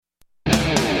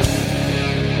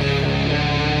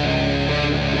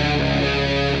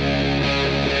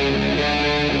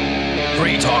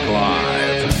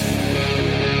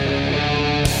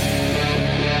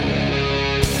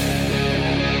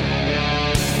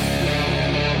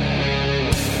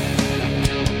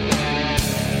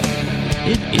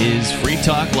It is Free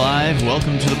Talk Live.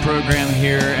 Welcome to the program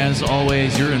here. As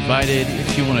always, you're invited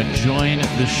if you want to join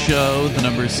the show. The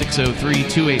number is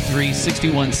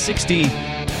 603-283-6160.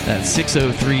 That's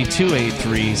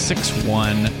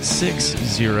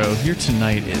 603-283-6160. Here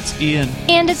tonight, it's Ian.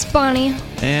 And it's Bonnie.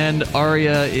 And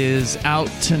Aria is out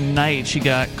tonight. She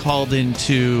got called in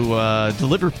to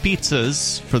deliver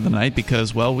pizzas for the night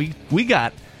because, well, we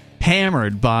got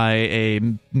hammered by a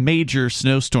major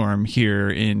snowstorm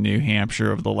here in New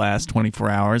Hampshire over the last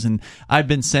 24 hours. And I've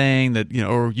been saying that,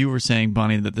 or you were saying,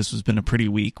 Bonnie, that this has been a pretty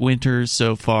weak winter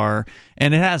so far.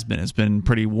 And it has been. It's been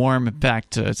pretty warm. In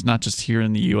fact, it's not just here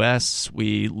in the U.S.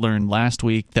 We learned last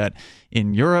week that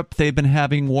in Europe they've been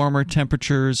having warmer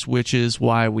temperatures, which is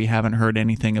why we haven't heard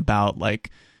anything about, like,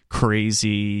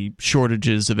 crazy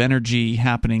shortages of energy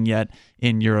happening yet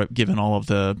in Europe, given all of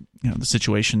the the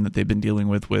situation that they've been dealing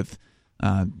with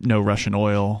no Russian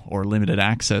oil or limited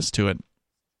access to it.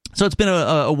 So it's been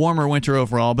a warmer winter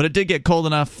overall, but it did get cold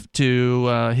enough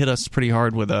to hit us pretty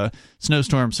hard with a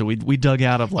snowstorm. So we dug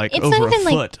out of like over a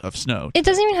foot of snow. It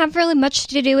doesn't even have really much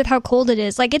to do with how cold it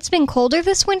is. Like, it's been colder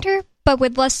this winter, but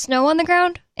with less snow on the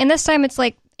ground. And this time it's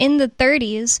like in the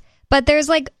 30s, but there's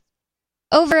like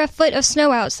over a foot of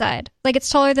snow outside. Like, it's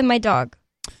taller than my dog.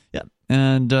 Yeah,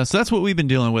 and so that's what we've been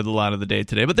dealing with a lot of the day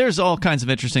today. But there's all kinds of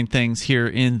interesting things here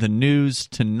in the news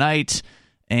tonight.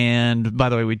 And by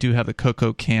the way, we do have the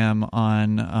Coco Cam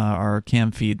on our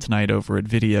cam feed tonight over at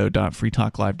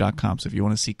video.freetalklive.com. So if you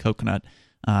want to see Coconut,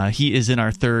 he is in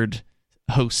our third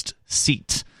host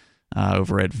seat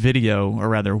over at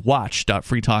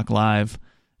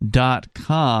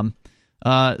watch.freetalklive.com.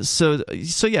 So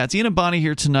yeah, it's Ian and Bonnie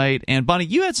here tonight. And Bonnie,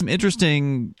 you had some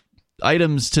interesting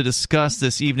items to discuss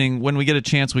this evening. When we get a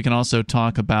chance, we can also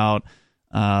talk about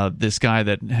this guy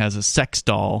that has a sex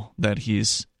doll that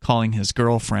he's calling his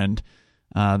girlfriend.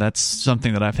 That's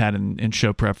something that I've had in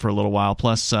show prep for a little while.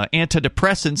 Plus,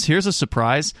 antidepressants, here's a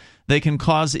surprise, they can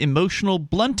cause emotional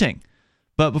blunting.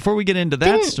 But before we get into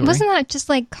that story... Wasn't that just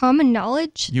like common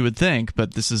knowledge? You would think,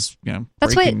 but this is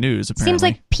breaking news, apparently. Seems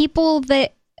like people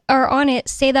that are on it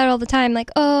say that all the time,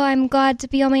 like, oh, I'm glad to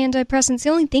be on my antidepressants. The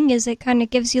only thing is it kind of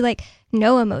gives you like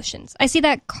no emotions. I see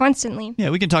that constantly. Yeah,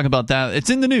 we can talk about that. It's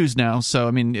in the news now, so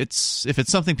I mean, if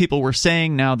it's something people were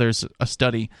saying, now there's a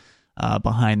study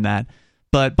behind that.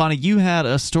 But Bonnie, you had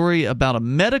a story about a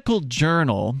medical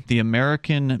journal, the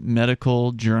American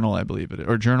Medical Journal, I believe it,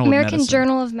 or Journal of Medicine. American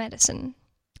Journal of Medicine.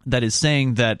 That is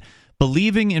saying that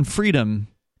believing in freedom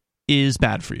is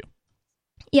bad for you.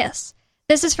 Yes.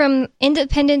 This is from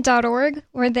independent.org,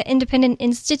 or the Independent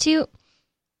Institute. It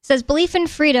says, belief in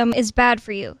freedom is bad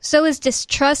for you. So is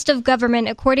distrust of government,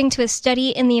 according to a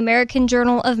study in the American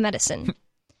Journal of Medicine.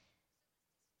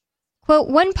 Quote,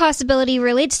 one possibility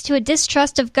relates to a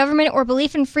distrust of government or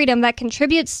belief in freedom that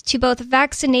contributes to both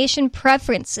vaccination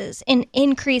preferences and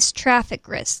increased traffic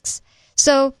risks.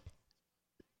 So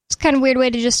it's kind of a weird way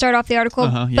to just start off the article,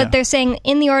 but they're saying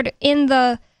in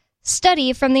the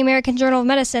study from the American Journal of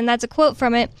Medicine, that's a quote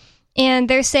from it, and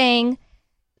they're saying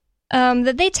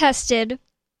that they tested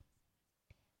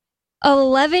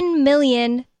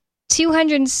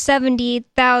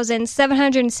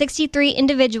 11,270,763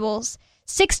 individuals.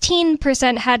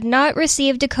 16% had not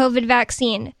received a COVID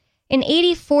vaccine, and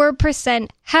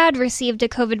 84% had received a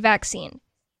COVID vaccine.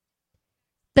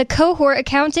 The cohort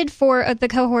accounted for the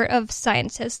cohort of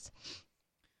scientists.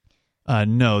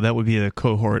 No, that would be the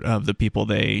cohort of the people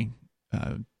they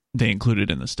included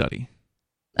in the study.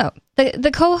 Oh,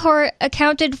 the cohort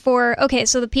accounted for, okay,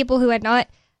 so the people who had not,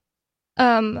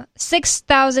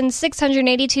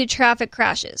 6,682 traffic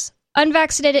crashes.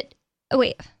 Unvaccinated,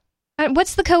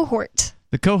 what's the cohort?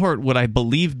 The cohort would, I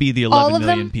believe, be the 11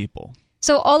 million people.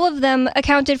 So all of them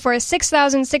accounted for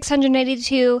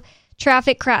 6,682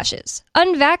 traffic crashes.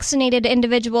 Unvaccinated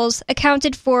individuals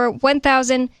accounted for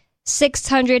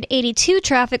 1,682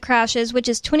 traffic crashes, which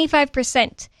is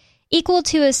 25%, equal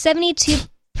to a 72%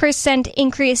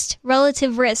 increased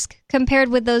relative risk compared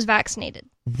with those vaccinated.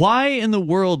 Why in the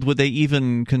world would they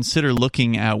even consider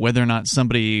looking at whether or not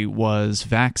somebody was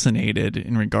vaccinated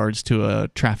in regards to a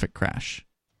traffic crash?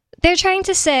 They're trying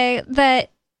to say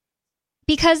that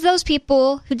because those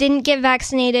people who didn't get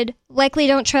vaccinated likely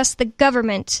don't trust the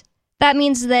government, that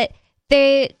means that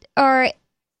they are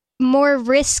more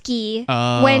risky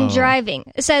when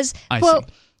driving. It says,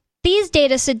 quote, these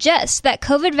data suggest that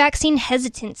COVID vaccine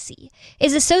hesitancy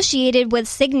is associated with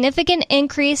significant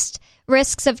increased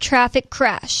risks of traffic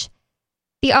crash.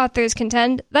 The authors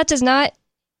contend that does not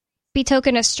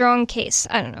betoken a strong case.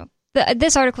 I don't know.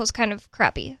 This article is kind of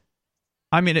crappy.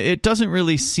 I mean, it doesn't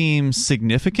really seem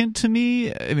significant to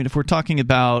me. I mean, if we're talking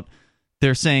about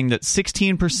they're saying that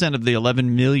 16% of the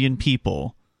 11 million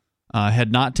people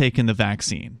had not taken the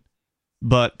vaccine,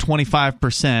 but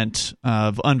 25%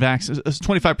 of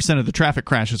 25% of the traffic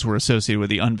crashes were associated with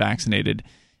the unvaccinated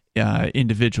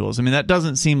individuals. I mean, that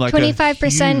doesn't seem like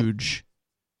 25% a huge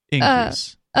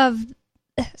increase.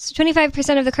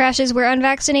 25% of the crashes were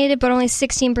unvaccinated, but only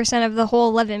 16% of the whole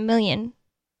 11 million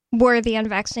were the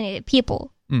unvaccinated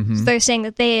people. Mm-hmm. So they're saying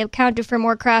that they accounted for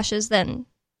more crashes than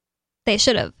they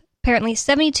should have. Apparently,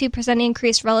 72%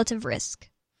 increased relative risk.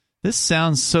 This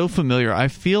sounds so familiar. I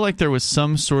feel like there was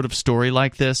some sort of story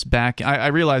like this back. I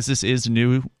realize this is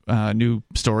a new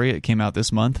story. It came out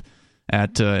this month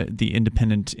at the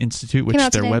Independent Institute, which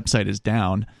their website is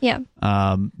down. Yeah.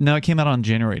 No, it came out on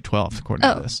January 12th, according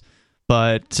to this.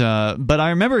 But I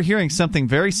remember hearing something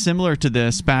very similar to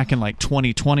this back in like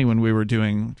 2020 when we were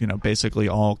doing, basically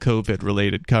all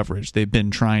COVID-related coverage. They've been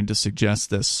trying to suggest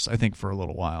this, I think, for a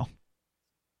little while.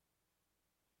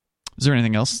 Is there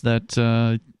anything else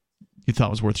that you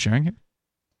thought was worth sharing here?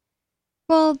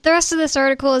 Well, the rest of this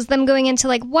article is them going into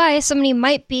like why somebody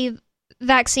might be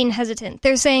vaccine hesitant.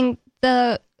 They're saying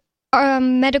the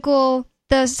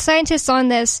scientists on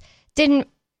this didn't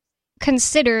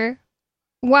consider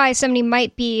why somebody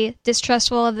might be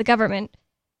distrustful of the government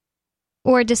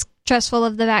or distrustful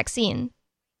of the vaccine.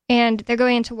 And they're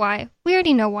going into why. We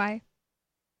already know why.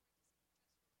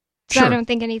 So sure. I don't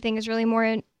think anything is really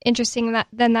more interesting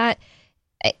than that.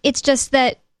 It's just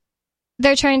that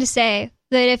they're trying to say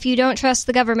that if you don't trust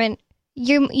the government,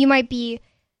 you might be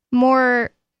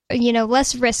more,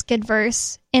 less risk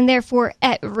adverse and therefore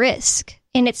at risk,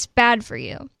 and it's bad for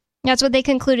you. That's what they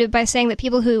concluded by saying that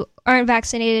people who aren't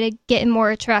vaccinated get in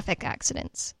more traffic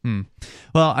accidents.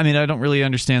 Well, I mean, I don't really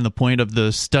understand the point of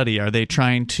the study. Are they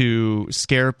trying to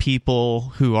scare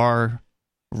people who are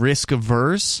risk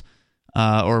averse,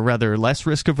 or rather less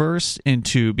risk averse,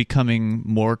 into becoming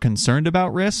more concerned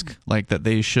about risk? Like that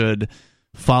they should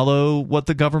follow what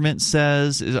the government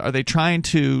says? Are they trying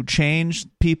to change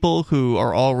people who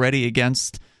are already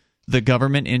against the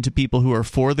government into people who are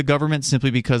for the government simply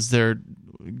because they're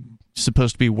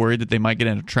supposed to be worried that they might get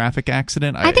in a traffic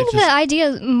accident? I think the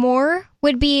idea more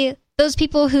would be those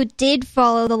people who did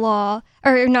follow the law,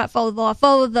 or not follow the law,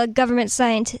 follow the government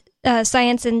science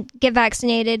and get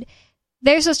vaccinated.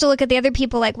 They're supposed to look at the other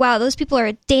people like, wow, those people are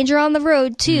a danger on the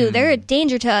road, too. They're a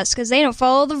danger to us because they don't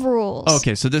follow the rules.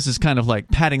 Okay, so this is kind of like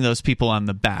patting those people on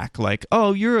the back. Like,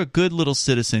 oh, you're a good little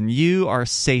citizen. You are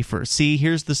safer. See,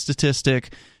 here's the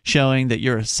statistic showing that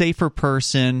you're a safer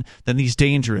person than these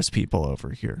dangerous people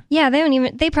over here. Yeah,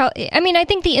 I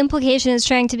think the implication is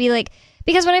trying to be like,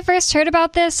 because when I first heard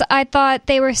about this, I thought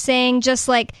they were saying just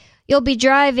like, you'll be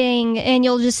driving and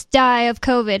you'll just die of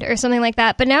COVID or something like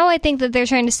that. But now I think that they're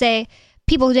trying to say,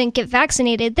 people who didn't get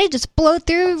vaccinated, they just blow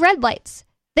through red lights.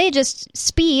 They just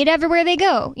speed everywhere they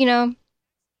go,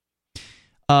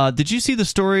 Did you see the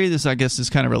story? This, I guess, is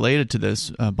kind of related to this,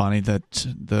 Bonnie, that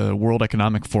the World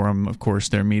Economic Forum, of course,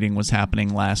 their meeting was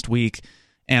happening last week.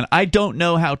 And I don't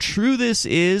know how true this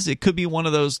is. It could be one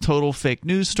of those total fake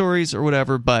news stories or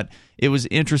whatever, but it was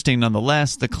interesting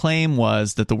nonetheless. The claim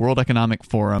was that the World Economic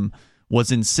Forum was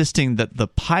insisting that the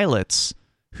pilots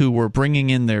who were bringing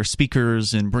in their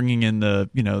speakers and bringing in the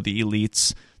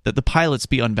elites, that the pilots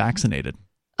be unvaccinated.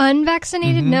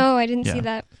 Unvaccinated? Mm-hmm. No, I didn't see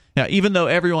that. Yeah, even though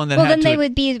everyone that then they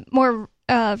would be more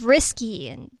risky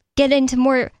and get into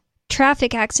more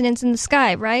traffic accidents in the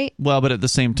sky, right? Well, but at the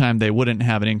same time, they wouldn't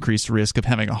have an increased risk of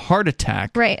having a heart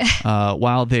attack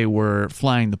while they were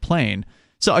flying the plane.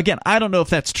 So again, I don't know if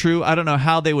that's true. I don't know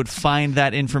how they would find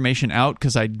that information out,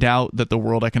 because I doubt that the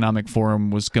World Economic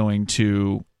Forum was going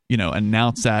to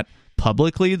announce that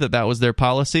publicly, that was their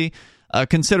policy,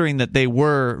 considering that they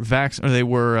were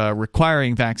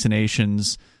requiring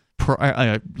vaccinations,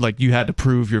 like you had to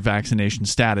prove your vaccination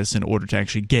status in order to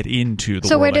actually get into the World Economic Forum.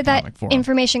 So where did that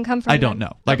information come from? I don't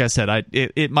know. Like I said,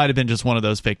 it might have been just one of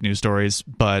those fake news stories,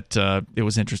 but it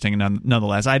was interesting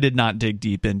nonetheless. I did not dig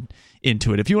deep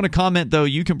into it. If you want to comment, though,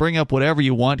 you can bring up whatever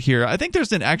you want here. I think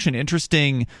there's an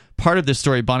interesting part of this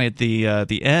story, Bonnie, at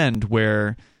the end,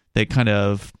 where they kind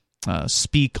of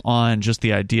speak on just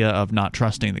the idea of not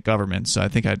trusting the government. So I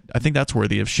think that's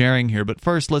worthy of sharing here. But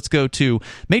first, let's go to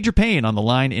Major Payne on the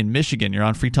line in Michigan. You're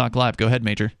on Free Talk Live. Go ahead,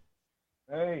 Major.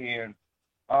 Hey, Ian.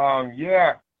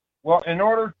 Yeah. Well, in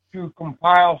order to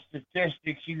compile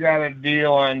statistics, you got to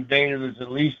deal on data that's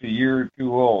at least a year or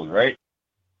two old, right?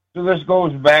 So this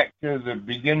goes back to the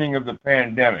beginning of the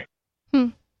pandemic.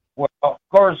 Well, of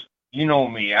course, you know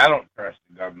me. I don't trust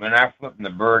the government. I flip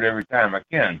the bird every time I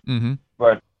can. Mm-hmm.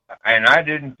 And I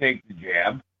didn't take the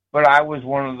jab, but I was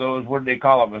one of those, what do they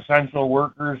call them, essential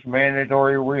workers,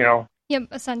 mandatory, Yep,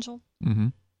 essential. Mm-hmm.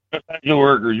 Essential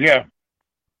workers, yeah.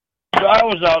 So I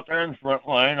was out there in the front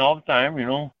line all the time, you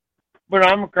know. But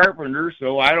I'm a carpenter,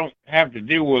 so I don't have to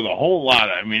deal with a whole lot.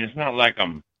 I mean, it's not like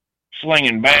I'm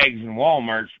slinging bags in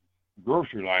Walmart's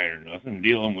grocery line or nothing,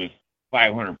 dealing with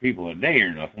 500 people a day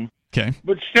or nothing. Okay.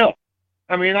 But still,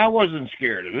 I mean, I wasn't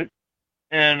scared of it.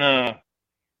 And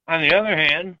on the other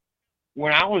hand,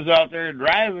 when I was out there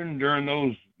driving during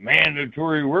those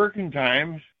mandatory working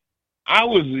times, I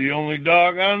was the only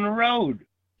dog on the road.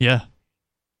 Yeah.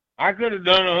 I could have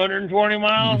done 120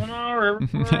 miles an hour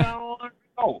everywhere I wanted to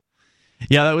go.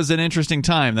 Yeah, that was an interesting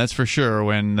time, that's for sure,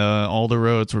 when all the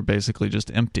roads were basically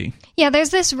just empty. Yeah,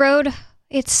 there's this road.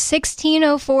 It's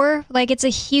 1604. Like, it's a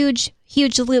huge,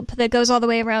 huge loop that goes all the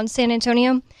way around San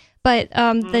Antonio. But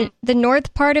the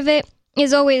north part of it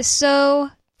is always so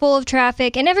full of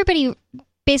traffic, and everybody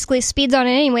basically speeds on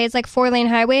it anyway. It's like 4-lane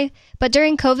highway. But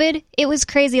during COVID, it was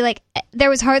crazy. Like, there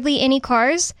was hardly any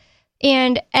cars,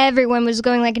 and everyone was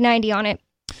going like 90 on it.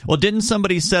 Well, didn't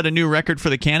somebody set a new record for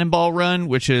the Cannonball Run,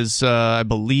 which is, I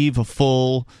believe, a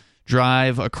full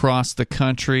drive across the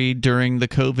country during the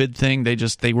COVID thing? They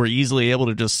were easily able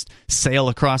to just sail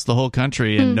across the whole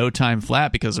country in no time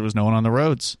flat because there was no one on the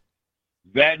roads.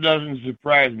 That doesn't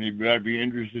surprise me, but I'd be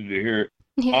interested to hear it.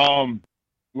 Yeah.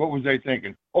 What was I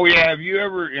thinking? Oh, yeah, have you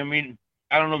ever, I mean,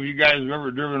 I don't know if you guys have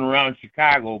ever driven around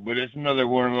Chicago, but it's another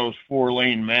one of those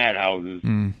 4-lane madhouses.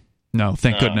 No,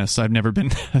 thank goodness. I've never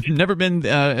been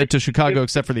to Chicago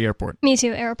except for the airport. Me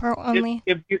too, airport only.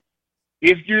 If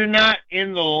you're not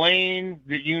in the lane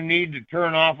that you need to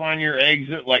turn off on your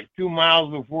exit like 2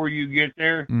 miles before you get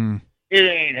there, it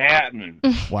ain't happening.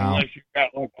 Wow. Unless you've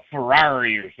got like a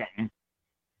Ferrari or something.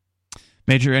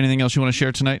 Major, anything else you want to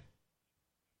share tonight?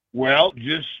 Well,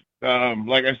 just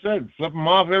like I said, flip them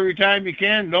off every time you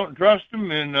can. Don't trust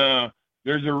them, and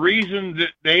there's a reason that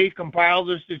they compile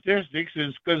the statistics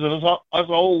is because us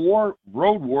old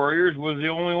road warriors was the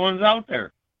only ones out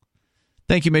there.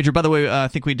 Thank you, Major. By the way, I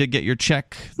think we did get your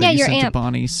check that you sent to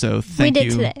Bonnie, so thank you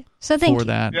today. So thank for you.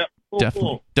 that. Yep,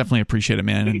 Definitely appreciate it,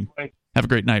 man. And have a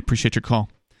great night. Appreciate your call.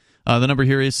 The number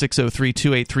here is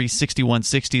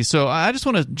 603-283-6160. So I just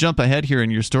want to jump ahead here in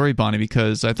your story, Bonnie,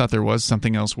 because I thought there was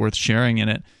something else worth sharing in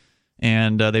it.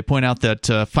 And they point out that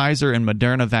Pfizer and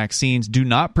Moderna vaccines do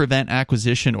not prevent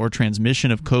acquisition or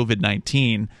transmission of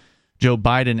COVID-19. Joe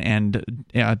Biden and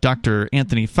Dr.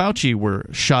 Anthony Fauci were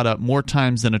shot up more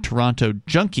times than a Toronto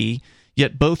junkie,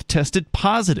 yet both tested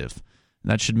positive.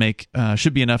 That should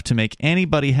be enough to make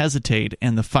anybody hesitate,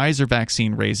 and the Pfizer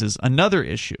vaccine raises another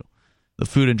issue. The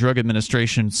Food and Drug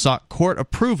Administration sought court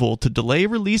approval to delay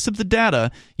release of the data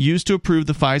used to approve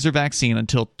the Pfizer vaccine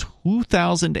until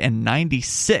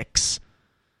 2096,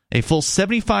 a full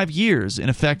 75 years, in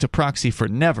effect a proxy for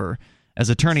never.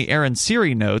 As attorney Aaron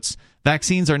Siri notes,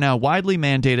 vaccines are now widely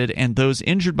mandated, and those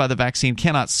injured by the vaccine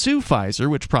cannot sue Pfizer,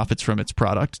 which profits from its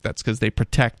product. That's because they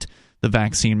protect the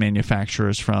vaccine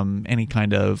manufacturers from any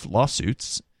kind of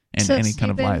lawsuits and any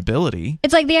kind of liability.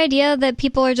 It's like the idea that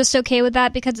people are just okay with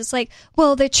that because it's like,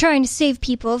 well, they're trying to save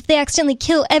people. If they accidentally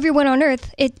kill everyone on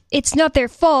Earth, it's not their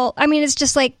fault. I mean, it's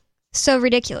just like so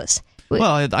ridiculous.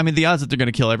 Well, I mean, the odds that they're going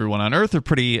to kill everyone on Earth are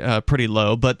pretty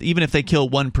low, but even if they kill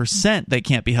 1%, they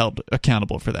can't be held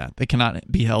accountable for that. They cannot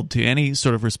be held to any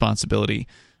sort of responsibility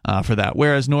for that.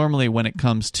 Whereas normally when it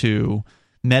comes to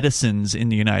medicines in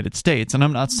the United States, and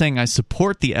I'm not saying I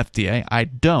support the FDA, I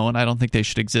don't think they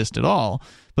should exist at all,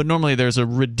 but normally there's a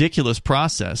ridiculous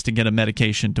process to get a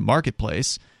medication to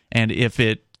marketplace, and if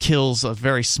it kills a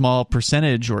very small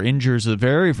percentage or injures a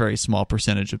very, very small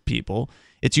percentage of people,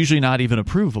 it's usually not even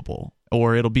approvable,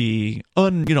 or it'll be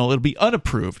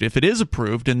unapproved. If it is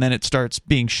approved and then it starts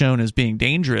being shown as being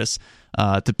dangerous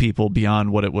to people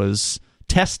beyond what it was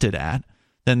tested at,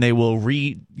 then they will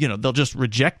they'll just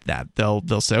reject that.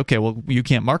 They'll say, okay, well, you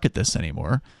can't market this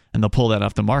anymore, and they'll pull that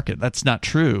off the market. That's not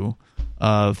true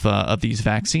of these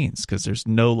vaccines because there's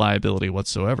no liability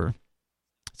whatsoever.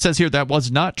 It says here that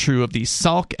was not true of the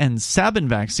Salk and Sabin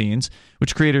vaccines,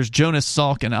 which creators Jonas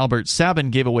Salk and Albert Sabin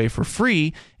gave away for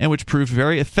free and which proved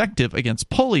very effective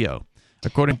against polio.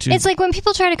 According to It's like when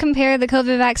people try to compare the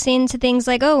COVID vaccine to things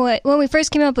like, when we first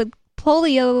came up with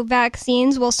polio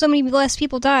vaccines, well, so many less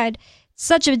people died.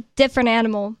 Such a different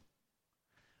animal.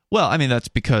 Well, I mean, that's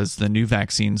because the new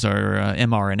vaccines are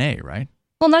mRNA, right?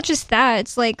 Well, not just that.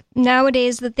 It's like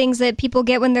nowadays the things that people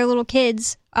get when they're little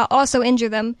kids also injure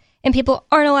them, and people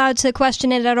aren't allowed to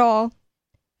question it at all.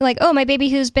 Like, oh, my baby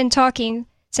who's been talking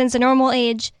since a normal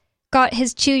age got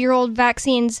his 2-year-old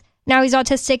vaccines. Now he's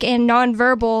autistic and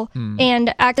nonverbal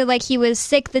and acted like he was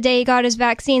sick the day he got his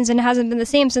vaccines and hasn't been the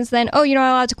same since then. Oh, you're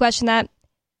not allowed to question that.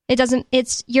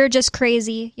 You're just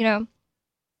crazy,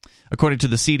 According to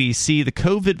the CDC, the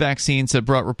COVID vaccines have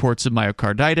brought reports of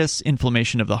myocarditis,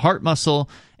 inflammation of the heart muscle,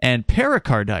 and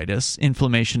pericarditis,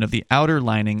 inflammation of the outer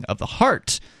lining of the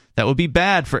heart. That would be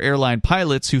bad for airline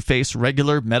pilots who face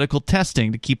regular medical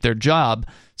testing to keep their job,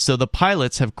 so the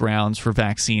pilots have grounds for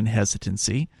vaccine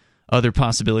hesitancy. Other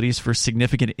possibilities for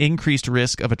significant increased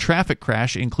risk of a traffic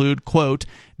crash include, quote,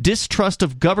 distrust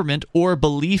of government or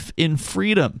belief in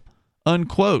freedom,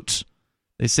 unquote.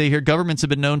 They say here governments have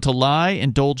been known to lie,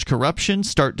 indulge corruption,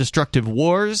 start destructive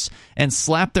wars, and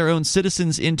slap their own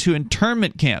citizens into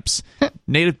internment camps.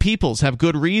 Native peoples have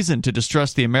good reason to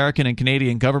distrust the American and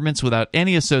Canadian governments without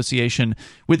any association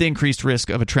with increased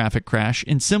risk of a traffic crash.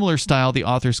 In similar style, the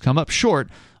authors come up short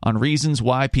on reasons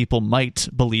why people might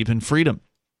believe in freedom.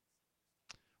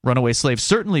 Runaway slaves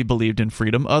certainly believed in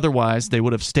freedom, otherwise they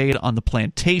would have stayed on the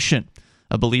plantation.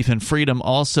 A belief in freedom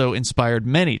also inspired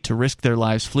many to risk their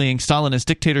lives fleeing Stalinist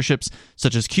dictatorships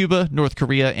such as Cuba, North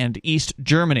Korea, and East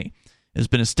Germany. It has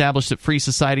been established that free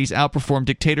societies outperform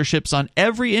dictatorships on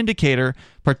every indicator,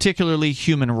 particularly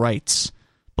human rights.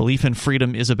 Belief in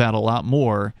freedom is about a lot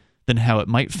more than how it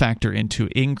might factor into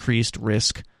increased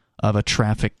risk of a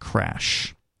traffic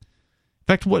crash. In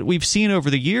fact, what we've seen over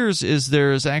the years is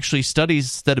there's actually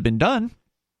studies that have been done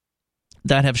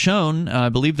that have shown, I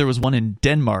believe there was one in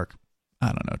Denmark, I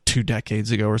don't know, 2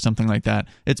 decades ago or something like that.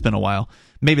 It's been a while.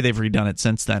 Maybe they've redone it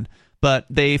since then. But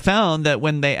they found that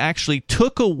when they actually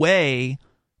took away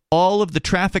all of the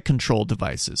traffic control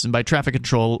devices, and by traffic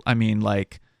control, I mean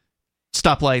like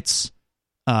stoplights,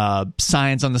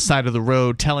 signs on the side of the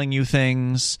road telling you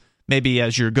things, maybe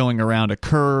as you're going around a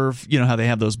curve, you know how they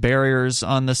have those barriers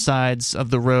on the sides of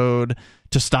the road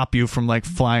to stop you from like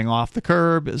flying off the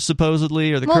curb,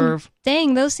 supposedly, or the curve.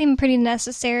 Dang, those seem pretty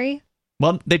necessary.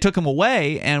 Well, they took them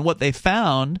away, and what they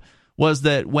found was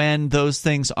that when those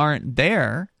things aren't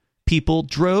there, people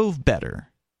drove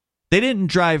better. They didn't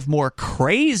drive more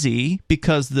crazy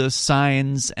because the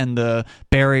signs and the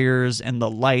barriers and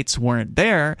the lights weren't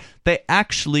there. They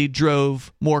actually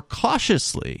drove more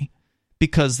cautiously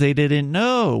because they didn't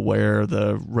know where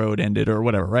the road ended or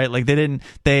whatever, right? Like they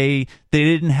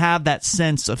didn't have that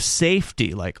sense of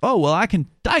safety. Like, oh well, I can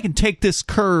take this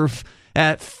curve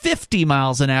at 50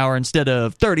 miles an hour instead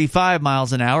of 35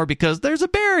 miles an hour because there's a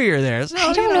barrier there. So,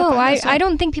 I don't know. I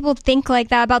don't think people think like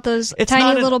that about those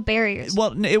tiny little barriers.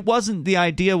 Well, it wasn't. The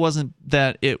idea wasn't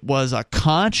that it was a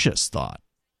conscious thought.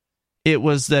 It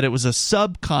was that it was a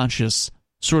subconscious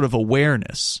sort of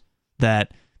awareness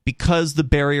that because the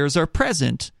barriers are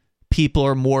present, people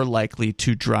are more likely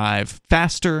to drive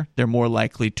faster. They're more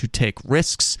likely to take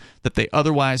risks that they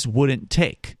otherwise wouldn't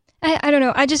take. I don't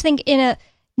know. I just think in a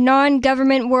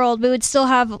non-government world, we would still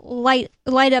have light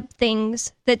up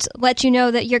things that let you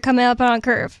know that you're coming up on a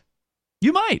curve.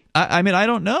 You might. I mean, I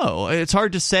don't know. It's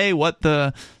hard to say what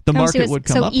the market would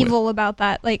come up with. So evil about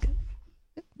that, like.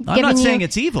 I'm not saying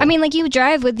it's evil. I mean, like you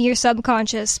drive with your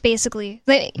subconscious, basically.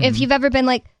 Like, if you've ever been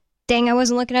like, dang, I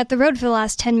wasn't looking at the road for the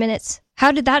last 10 minutes.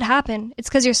 How did that happen? It's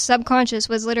because your subconscious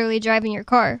was literally driving your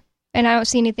car. And I don't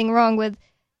see anything wrong with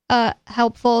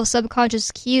helpful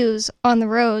subconscious cues on the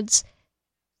roads.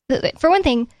 For one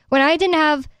thing, when I didn't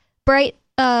have bright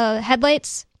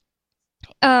headlights,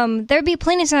 there'd be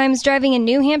plenty of times driving in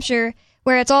New Hampshire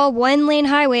where it's all 1-lane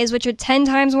highways, which are 10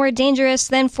 times more dangerous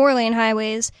than 4-lane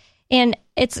highways. And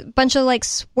it's a bunch of like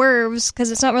swerves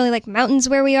because it's not really like mountains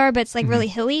where we are, but it's like really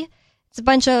hilly. It's a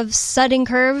bunch of sudden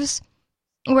curves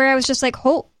where I was just like,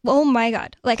 oh my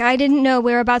God. Like I didn't know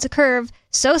we were about to curve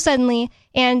so suddenly.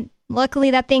 And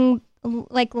luckily that thing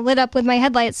like lit up with my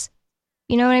headlights.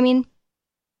 You know what I mean?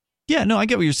 Yeah, no, I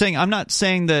get what you're saying. I'm not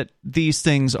saying that these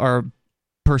things are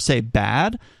per se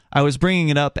bad. I was bringing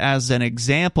it up as an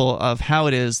example of how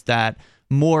it is that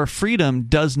more freedom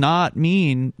does not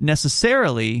mean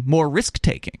necessarily more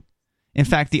risk-taking. In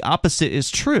fact, the opposite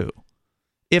is true.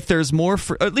 If there's more,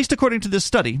 at least according to this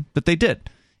study that they did,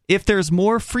 if there's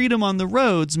more freedom on the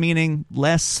roads, meaning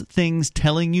less things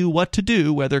telling you what to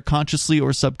do, whether consciously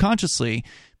or subconsciously,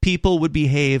 people would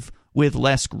behave with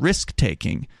less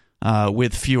risk-taking.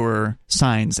 With fewer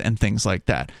signs and things like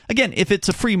that. Again, if it's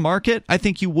a free market, I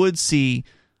think you would see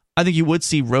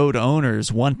road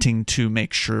owners wanting to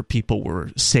make sure people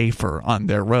were safer on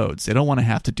their roads. They don't want to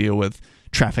have to deal with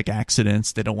traffic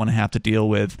accidents. They don't want to have to deal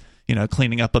with,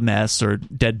 cleaning up a mess or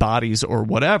dead bodies or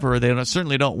whatever. They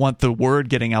certainly don't want the word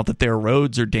getting out that their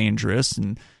roads are dangerous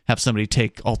and have somebody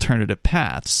take alternative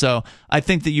paths. So I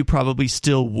think that you probably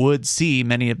still would see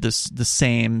many of the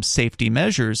same safety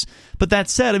measures. But that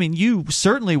said, I mean, you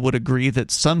certainly would agree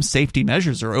that some safety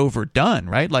measures are overdone,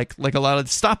 right? Like a lot of the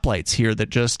stoplights here that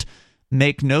just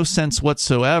make no sense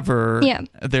whatsoever. Yeah.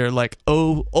 They're like,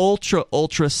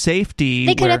 ultra safety.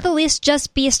 They could at the least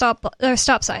just be stop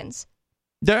signs.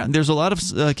 There's a lot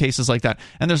of cases like that.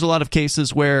 And there's a lot of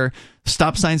cases where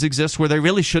stop signs exist where they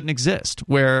really shouldn't exist,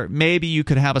 where maybe you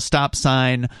could have a stop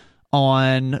sign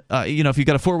on, if you've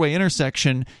got a four-way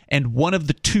intersection and one of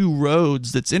the two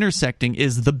roads that's intersecting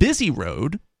is the busy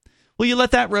road, well, you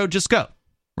let that road just go,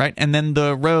 right? And then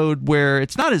the road where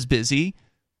it's not as busy,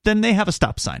 then they have a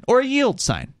stop sign or a yield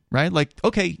sign, right? Like,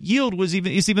 okay, yield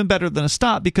is even better than a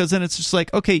stop, because then it's just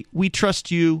like, okay, we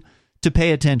trust you to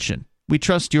pay attention. We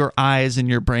trust your eyes and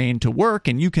your brain to work,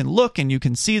 and you can look and you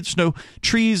can see there's no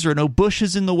trees or no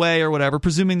bushes in the way or whatever,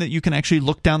 presuming that you can actually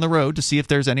look down the road to see if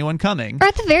there's anyone coming. Or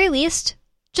at the very least,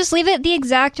 just leave it the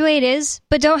exact way it is,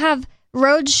 but don't have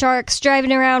road sharks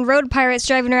driving around, road pirates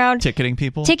driving around. Ticketing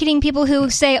people who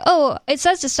say, oh, it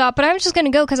says to stop, but I'm just going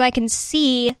to go because I can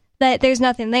see that there's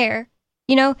nothing there.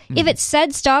 If it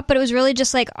said stop, but it was really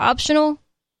just like optional,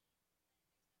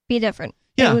 be different.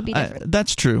 Yeah, it would be different.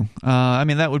 That's true.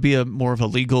 That would be more of a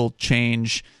legal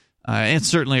change. And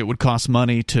certainly it would cost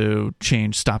money to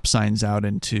change stop signs out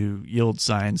into yield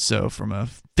signs. So from a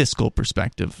fiscal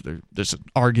perspective, there's an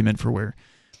argument for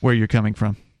where you're coming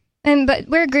from. But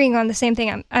we're agreeing on the same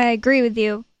thing. I agree with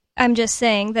you. I'm just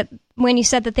saying that when you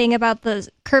said the thing about the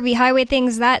curvy highway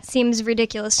things, that seems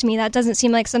ridiculous to me. That doesn't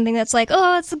seem like something that's like,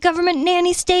 oh, it's a government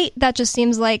nanny state. That just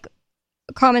seems like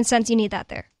common sense. You need that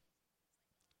there.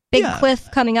 Big cliff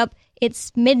coming up.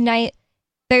 It's midnight.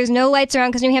 There's no lights around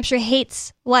because New Hampshire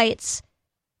hates lights.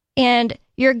 And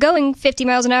you're going 50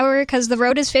 miles an hour because the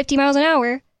road is 50 miles an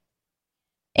hour.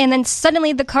 And then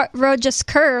suddenly the road just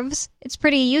curves. It's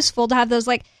pretty useful to have those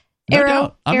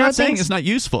arrow I'm not things. saying it's not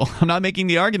useful. I'm not making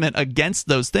the argument against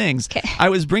those things. Okay. I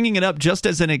was bringing it up just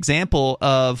as an example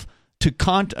of to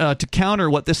counter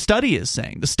what the study is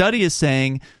saying. The study is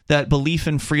saying that belief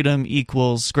in freedom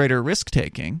equals greater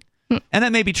risk-taking. And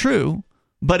that may be true,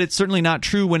 but it's certainly not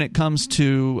true when it comes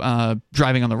to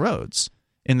driving on the roads.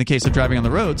 In the case of driving on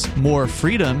the roads, more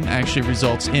freedom actually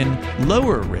results in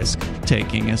lower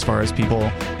risk-taking as far as people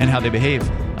and how they behave.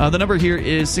 The number here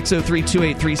is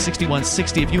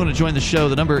 603-283-6160. If you want to join the show,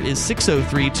 the number is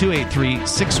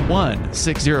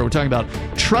 603-283-6160. We're talking about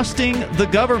trusting the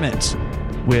government,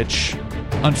 which,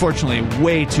 unfortunately,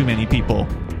 way too many people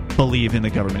believe in the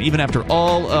government. Even after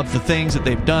all of the things that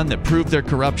they've done that prove their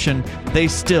corruption, they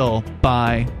still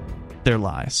buy their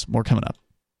lies. More coming up.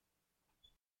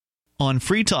 On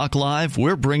Free Talk Live,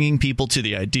 we're bringing people to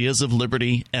the ideas of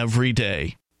liberty every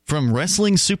day. From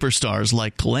wrestling superstars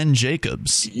like Glenn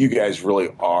Jacobs. You guys really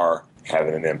are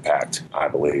having an impact, I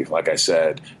believe. Like I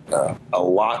said, a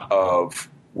lot of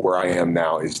where I am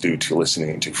now is due to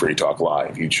listening to Free Talk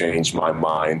Live. You changed my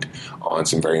mind on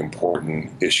some very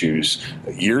important issues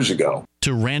years ago.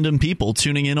 To random people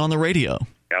tuning in on the radio.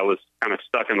 I was kind of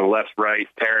stuck in the left-right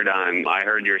paradigm. I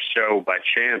heard your show by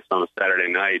chance on a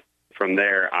Saturday night. From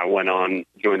there, I went on,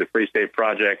 joined the Free State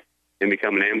Project, and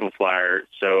become an amplifier.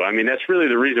 So, that's really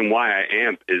the reason why I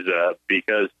amp is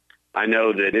because I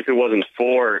know that if it wasn't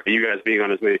for you guys being on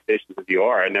as many stations as you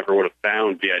are, I never would have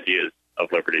found the ideas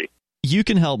of liberty. You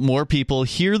can help more people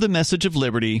hear the message of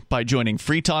liberty by joining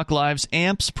Free Talk Live's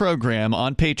AMPS program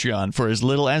on Patreon for as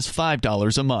little as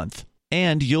 $5 a month.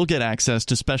 And you'll get access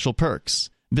to special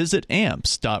perks. Visit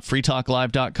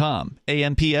amps.freetalklive.com,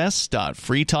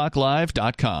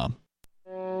 amps.freetalklive.com.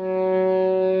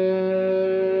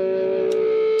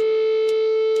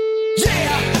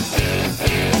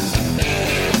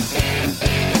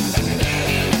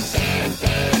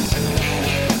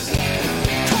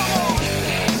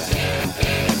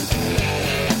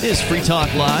 It is Free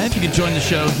Talk Live. You can join the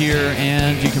show here,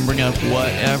 and you can bring up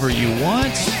whatever you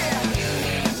want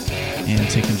and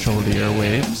take control of the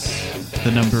airwaves.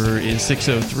 The number is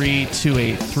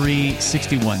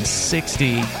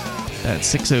 603-283-6160.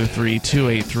 That's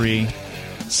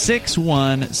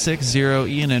 603-283-6160.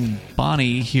 Ian and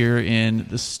Bonnie here in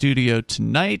the studio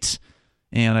tonight.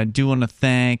 And I do want to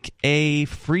thank A.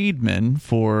 Friedman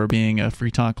for being a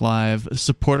Free Talk Live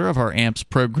supporter of our AMPS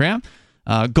program.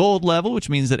 Gold level, which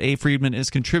means that A. Friedman is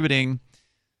contributing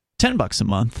 $10 a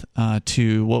month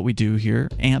to what we do here.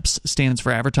 AMPS stands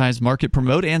for Advertise, Market,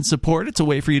 Promote, and Support. It's a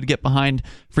way for you to get behind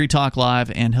Free Talk Live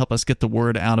and help us get the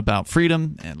word out about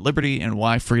freedom and liberty and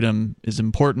why freedom is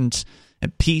important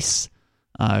and peace.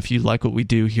 If you like what we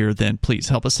do here, then please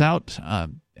help us out.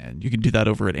 And you can do that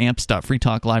over at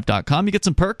amps.freetalklive.com. You get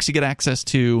some perks. You get access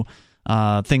to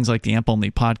things like the AMP Only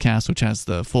podcast, which has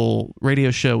the full radio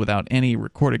show without any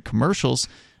recorded commercials.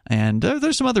 And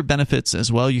there's some other benefits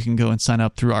as well. You can go and sign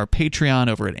up through our Patreon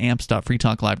over at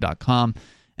amps.freetalklive.com.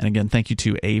 And again, thank you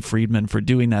to A. Friedman for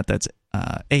doing that. That's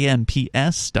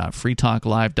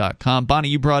amps.freetalklive.com. Bonnie,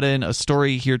 you brought in a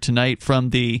story here tonight from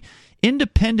the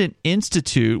Independent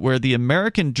Institute, where the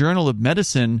American Journal of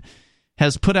Medicine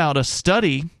has put out a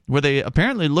study where they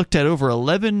apparently looked at over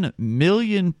 11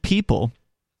 million people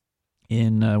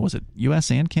in, was it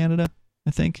U.S. and Canada,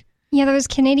 I think? Yeah, there was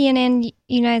Canadian and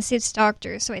United States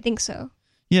doctors, so I think so.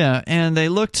 Yeah, and they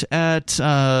looked at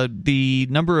the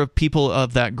number of people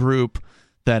of that group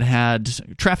that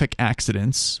had traffic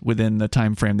accidents within the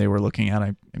time frame they were looking at,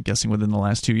 I'm guessing within the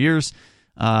last 2 years.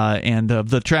 And of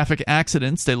the traffic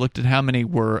accidents, they looked at how many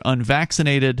were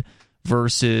unvaccinated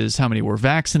versus how many were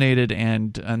vaccinated,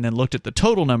 and then looked at the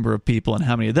total number of people and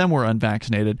how many of them were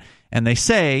unvaccinated. And they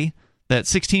say that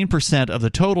 16% of the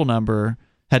total number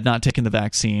had not taken the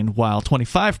vaccine, while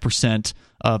 25%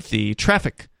 of the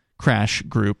traffic crash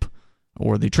group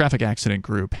or the traffic accident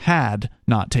group had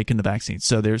not taken the vaccine.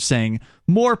 So they're saying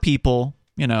more people,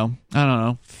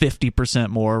 50%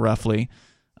 more roughly,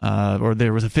 or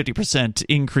there was a 50%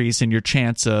 increase in your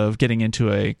chance of getting into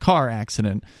a car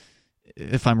accident,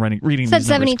 if I'm reading these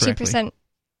numbers correctly. 72%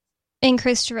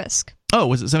 increased risk. Oh,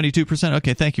 was it 72%?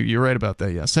 Okay, thank you. You're right about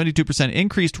that, yeah. 72%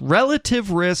 increased relative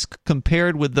risk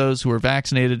compared with those who were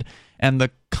vaccinated. And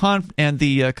the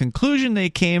conclusion they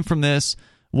came from this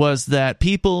was that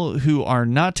people who are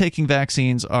not taking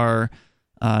vaccines are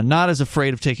not as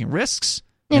afraid of taking risks.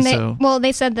 And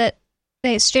they said that,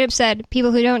 they straight up said,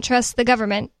 people who don't trust the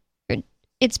government,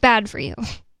 it's bad for you.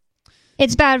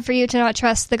 It's bad for you to not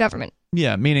trust the government.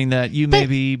 Yeah, meaning that you may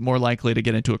be more likely to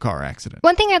get into a car accident.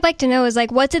 One thing I'd like to know is,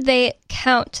 what did they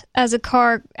count as a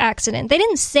car accident? They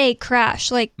didn't say crash,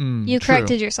 you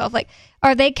corrected yourself.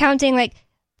 Are they counting,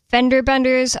 fender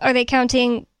benders? Are they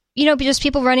counting, just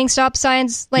people running stop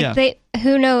signs?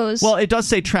 Who knows? Well, it does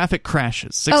say traffic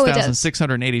crashes.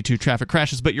 6,682 traffic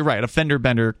crashes, but you're right, a fender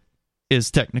bender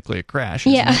is technically a crash,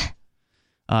 isn't it?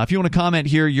 If you want to comment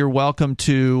here, you're welcome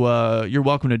to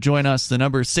join us. The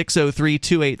number is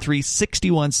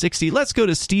 603-283-6160. Let's go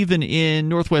to Stephen in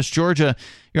Northwest Georgia.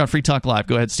 You're on Free Talk Live.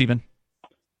 Go ahead, Stephen.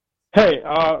 Hey,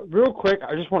 real quick,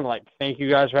 I just want to thank you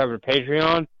guys for having a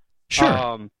Patreon.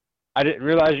 Sure. I didn't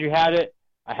realize you had it.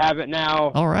 I have it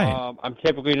now. All right. I'm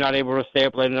typically not able to stay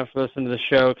up late enough to listen to the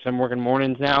show because I'm working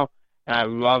mornings now, and I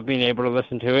love being able to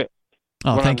listen to it.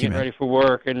 Oh, when thank you, I'm man. ready for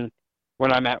work and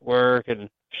when I'm at work and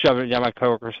shoving it down my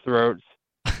coworkers' throats.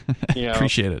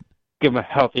 Appreciate it. Give them a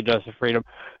healthy dose of freedom.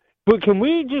 But can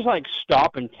we just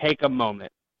stop and take a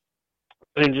moment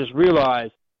and just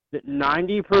realize that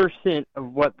 90%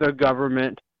 of what the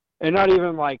government, and not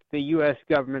even the U.S.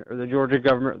 government or the Georgia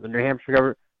government or the New Hampshire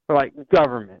government, but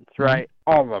governments, right?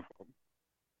 Mm-hmm. All of them.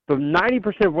 So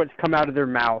 90% of what's come out of their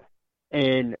mouth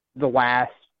in the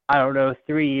last,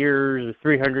 3 years or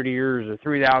 300 years or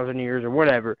 3,000 years or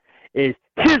whatever, is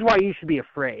here's why you should be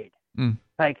afraid. You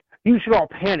should all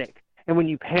panic. And when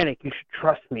you panic, you should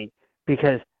trust me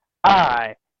because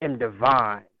I am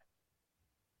divine.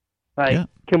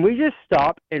 Can we just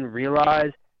stop and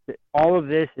realize that all of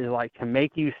this is to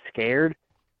make you scared?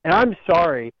 And I'm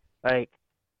sorry,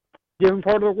 different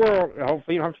part of the world,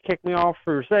 hopefully you don't have to kick me off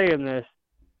for saying this,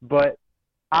 but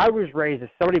I was raised if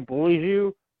somebody bullies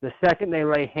you, the second they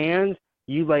lay hands,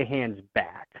 you lay hands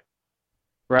back.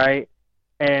 Right?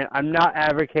 And I'm not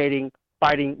advocating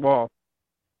fighting. Well,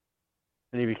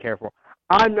 I need to be careful.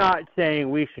 I'm not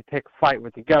saying we should pick a fight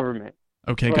with the government.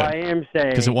 Okay, but good. I am saying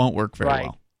because it won't work very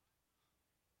well.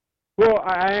 Well,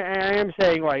 I am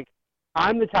saying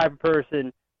I'm the type of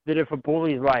person that if a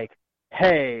bully's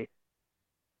hey,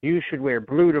 you should wear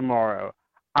blue tomorrow.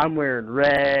 I'm wearing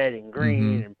red and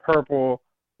green and purple.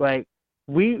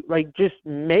 We just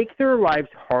make their lives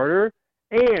harder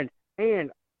and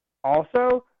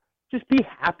also. Just be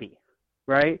happy,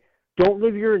 right? Don't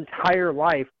live your entire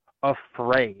life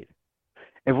afraid.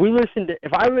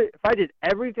 If I did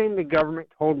everything the government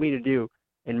told me to do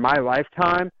in my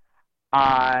lifetime,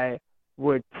 I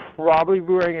would probably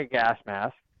be wearing a gas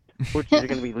mask, which is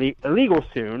going to be illegal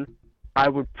soon. I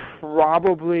would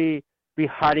probably be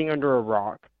hiding under a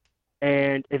rock.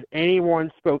 And if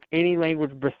anyone spoke any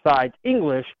language besides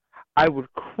English, I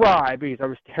would cry because I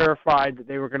was terrified that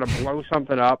they were going to blow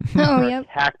something up or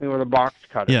attack me with a box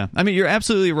cutter. Yeah, you're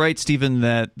absolutely right, Stephen,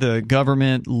 that the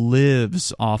government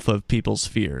lives off of people's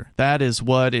fear. That is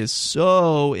what is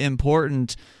so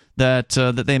important, that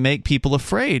they make people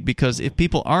afraid, because if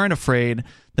people aren't afraid,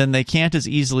 then they can't as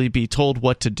easily be told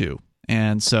what to do.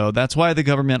 And so that's why the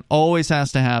government always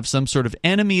has to have some sort of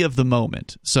enemy of the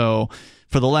moment. So,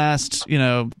 for the last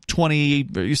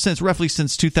 20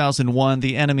 since 2001,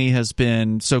 the enemy has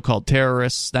been so-called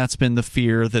terrorists. That's been the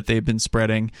fear that they've been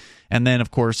spreading. And then, of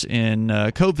course, in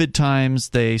COVID times,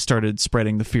 they started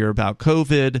spreading the fear about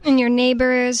COVID. And your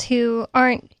neighbors who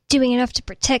aren't doing enough to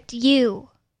protect you.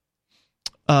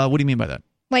 What do you mean by that?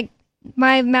 Like,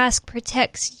 my mask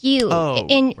protects you,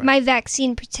 and right. my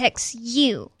vaccine protects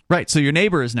you. Right, so your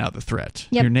neighbor is now the threat.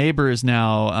 Yep. Your neighbor is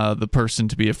now the person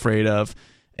to be afraid of.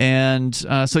 And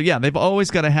so, yeah, they've always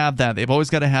got to have that. They've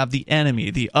always got to have the enemy,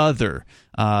 the other,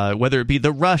 whether it be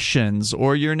the Russians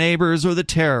or your neighbors or the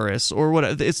terrorists or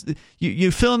whatever. You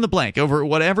fill in the blank. Over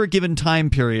whatever given time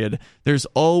period, there's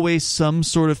always some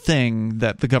sort of thing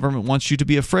that the government wants you to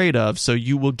be afraid of, so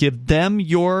you will give them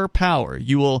your power.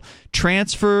 You will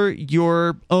transfer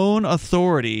your own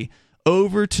authority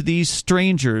over to these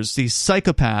strangers, these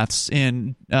psychopaths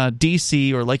in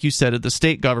D.C. or, like you said, at the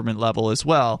state government level as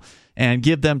well, and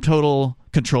give them total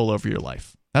control over your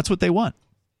life. That's what they want.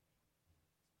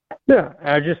 Yeah,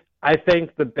 I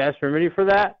think the best remedy for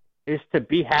that is to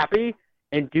be happy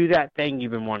and do that thing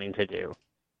you've been wanting to do.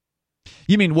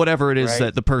 You mean whatever it is right.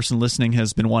 that the person listening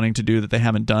has been wanting to do that they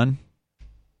haven't done?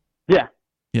 Yeah.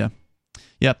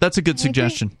 Yeah, that's a good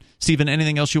suggestion. Stephen,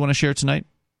 anything else you want to share tonight?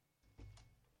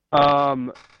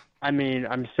 I mean,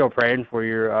 I'm still praying for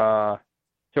your,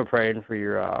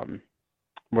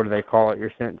 what do they call it?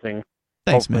 Your sentencing.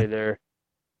 Thanks, man.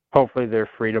 Hopefully they're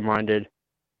freedom-minded.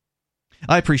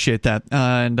 I appreciate that.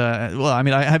 Well, I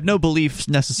mean, I have no belief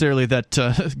necessarily that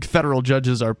federal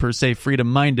judges are per se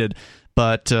freedom-minded,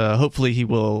 but hopefully he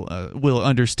will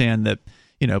understand that,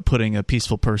 putting a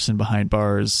peaceful person behind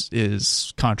bars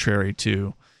is contrary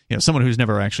to, someone who's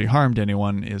never actually harmed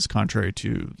anyone is contrary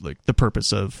to like the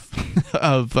purpose of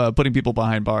putting people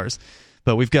behind bars.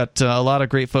 But we've got a lot of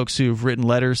great folks who've written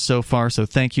letters so far, so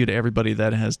thank you to everybody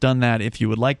that has done that. If you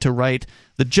would like to write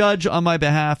the judge on my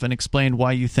behalf and explain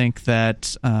why you think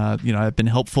that I've been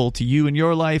helpful to you in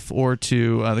your life or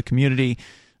to the community,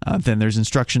 then there's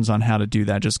instructions on how to do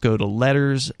that. Just go to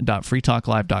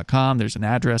letters.freetalklive.com. There's an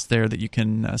address there that you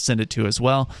can send it to as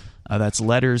well. That's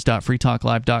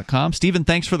letters.freetalklive.com. Stephen,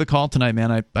 thanks for the call tonight,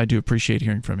 man. I do appreciate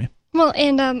hearing from you. Well,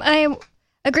 and I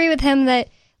agree with him that,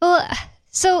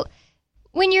 so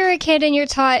when you're a kid and you're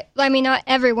taught, I mean, not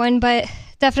everyone, but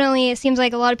definitely it seems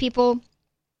like a lot of people,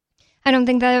 I don't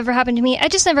think that ever happened to me. I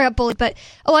just never got bullied, but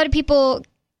a lot of people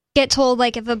get told,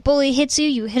 like, if a bully hits you,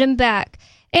 you hit him back.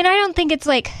 And I don't think it's,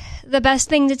 like, the best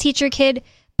thing to teach your kid,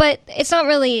 but it's not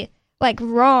really, like,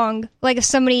 wrong. Like, if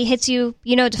somebody hits you,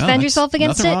 defend yourself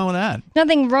against it. Nothing wrong with that.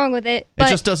 Nothing wrong with it. But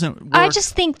it just doesn't work. I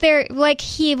just think like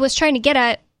he was trying to get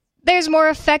at, there's more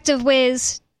effective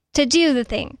ways to do the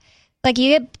thing. Like,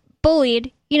 you get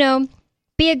bullied,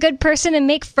 be a good person and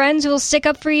make friends who will stick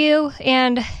up for you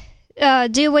and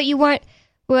do what you want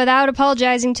without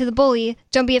apologizing to the bully.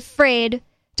 Don't be afraid.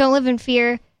 Don't live in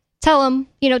fear. Tell them,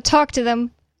 talk to them,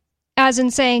 as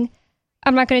in saying,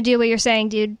 I'm not going to do what you're saying,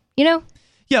 dude. Yeah,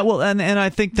 well, and I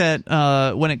think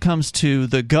that when it comes to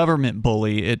the government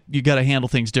bully, you got to handle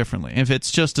things differently. If it's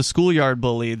just a schoolyard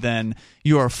bully, then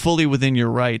you are fully within your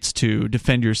rights to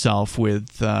defend yourself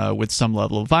with some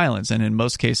level of violence. And in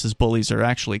most cases, bullies are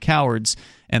actually cowards,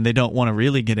 and they don't want to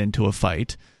really get into a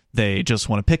fight. They just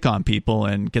want to pick on people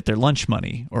and get their lunch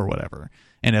money or whatever.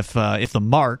 And if the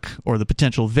mark or the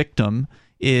potential victim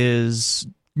is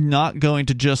not going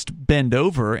to just bend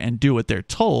over and do what they're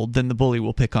told, then the bully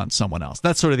will pick on someone else.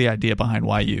 That's sort of the idea behind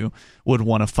why you would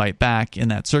want to fight back in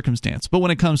that circumstance. But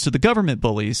when it comes to the government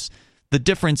bullies, the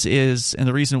difference is, and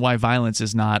the reason why violence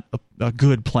is not a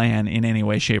good plan in any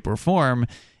way, shape, or form,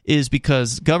 is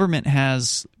because government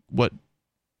has what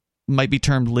might be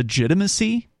termed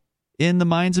legitimacy in the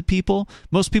minds of people.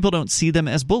 Most people don't see them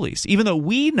as bullies, even though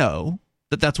we know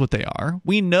that that's what they are.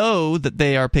 We know that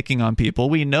they are picking on people.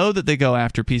 We know that they go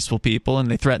after peaceful people and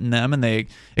they threaten them and they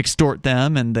extort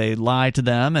them and they lie to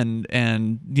them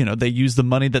and they use the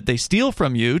money that they steal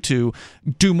from you to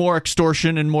do more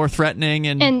extortion and more threatening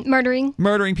and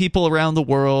murdering people around the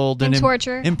world and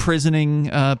torture,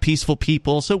 imprisoning peaceful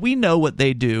people. So we know what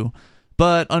they do,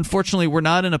 but unfortunately we're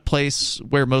not in a place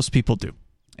where most people do.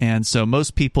 And so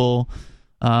most people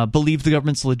believe the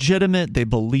government's legitimate. They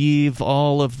believe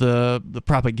all of the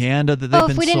propaganda that they've been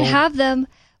sold. If we didn't have them,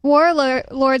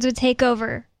 warlords would take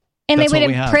over. And they would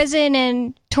imprison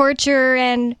and torture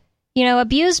and,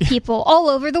 abuse people all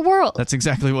over the world. That's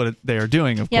exactly what they are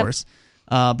doing, of course.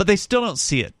 But they still don't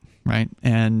see it, right?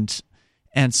 And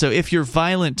so if you're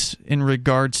violent in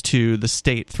regards to the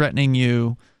state threatening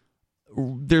you,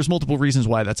 there's multiple reasons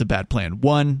why that's a bad plan.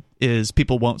 One, is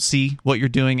people won't see what you're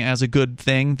doing as a good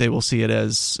thing. They will see it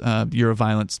as you're a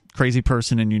violent, crazy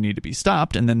person and you need to be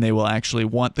stopped. And then they will actually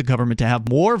want the government to have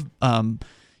more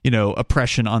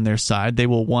oppression on their side. They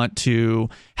will want to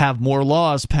have more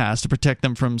laws passed to protect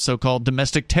them from so-called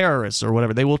domestic terrorists or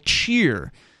whatever. They will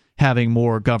cheer having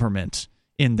more government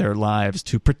in their lives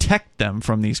to protect them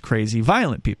from these crazy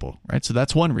violent people, right? So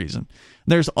that's one reason.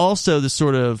 There's also this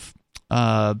sort of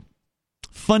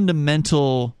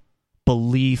fundamental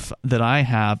belief that I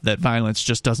have that violence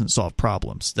just doesn't solve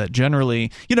problems. That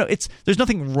generally, there's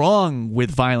nothing wrong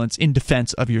with violence in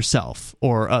defense of yourself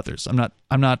or others. I'm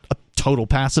not a total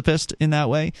pacifist in that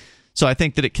way. So I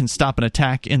think that it can stop an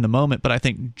attack in the moment, but I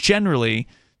think generally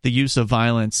the use of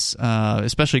violence,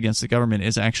 especially against the government,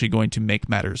 is actually going to make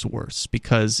matters worse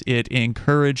because it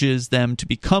encourages them to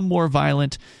become more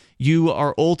violent. You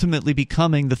are ultimately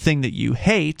becoming the thing that you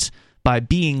hate by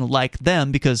being like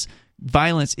them because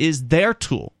violence is their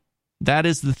tool. That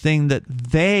is the thing that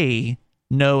they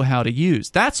know how to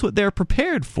use. That's what they're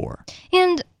prepared for.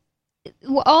 And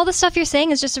all the stuff you're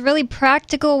saying is just a really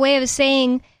practical way of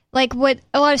saying, like, what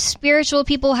a lot of spiritual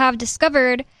people have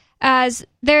discovered as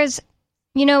there's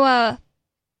a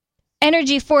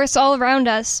energy force all around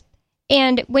us,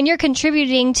 and when you're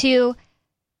contributing to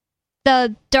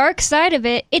the dark side of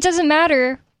it, it doesn't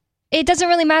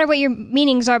really matter what your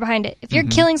meanings are behind it. If you're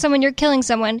killing someone, you're killing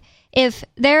someone. If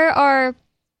there are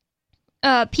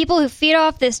people who feed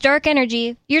off this dark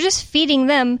energy, you're just feeding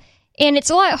them, and it's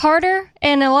a lot harder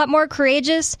and a lot more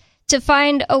courageous to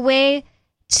find a way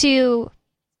to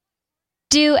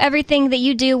do everything that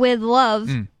you do with love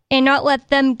and not let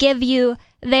them give you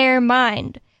their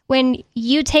mind. When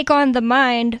you take on the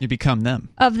mind, you become them.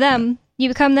 Of them, you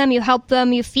become them, you help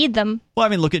them, you feed them. Well, I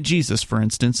mean, look at Jesus, for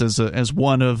instance, as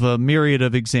one of a myriad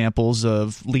of examples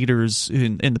of leaders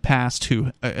in the past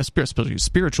who, especially a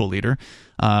spiritual leader,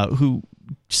 who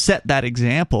set that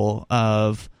example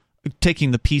of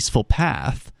taking the peaceful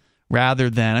path rather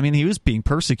than, I mean, he was being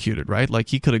persecuted, right? Like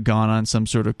he could have gone on some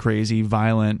sort of crazy,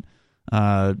 violent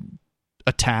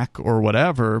attack or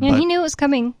whatever. And he knew it was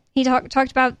coming. He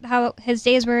talked about how his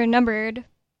days were numbered.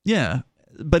 Yeah,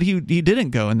 but he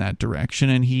didn't go in that direction,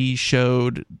 and he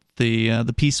showed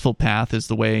the peaceful path is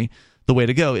the way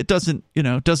to go. It doesn't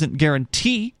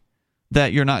guarantee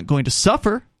that you're not going to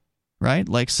suffer, right?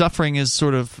 Like suffering is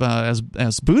sort of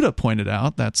as Buddha pointed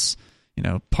out, that's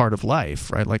part of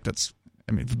life, right? Like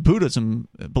Buddhism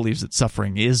believes that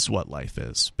suffering is what life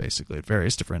is, basically at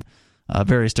various different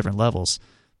levels.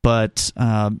 But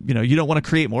you don't want to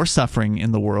create more suffering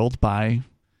in the world by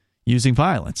using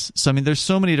violence. So I mean, there's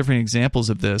so many different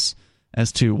examples of this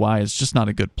as to why it's just not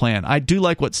a good plan. I do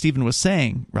like what Stephen was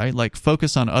saying, right? Like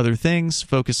focus on other things,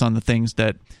 focus on the things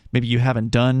that maybe you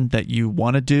haven't done that you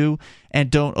want to do,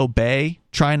 and don't obey.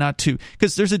 Try not to,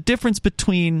 because there's a difference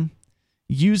between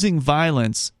using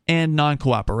violence and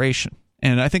non-cooperation.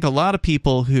 And I think a lot of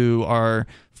people who are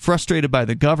frustrated by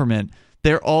the government,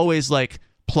 they're always like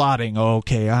plotting,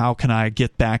 okay, how can I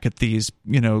get back at these,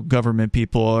 government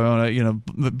people,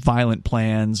 violent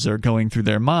plans are going through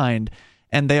their mind.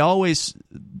 And they always,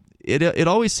 it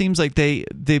always seems like they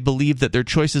believe that their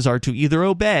choices are to either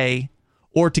obey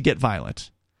or to get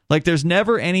violent. Like there's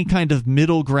never any kind of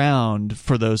middle ground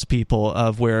for those people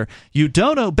of where you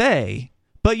don't obey,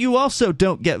 but you also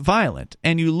don't get violent.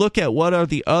 And you look at what are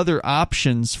the other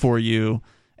options for you,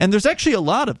 and there's actually a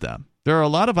lot of them. There are a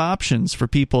lot of options for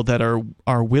people that are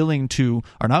not willing to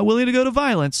go to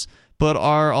violence, but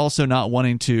are also not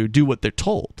wanting to do what they're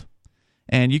told.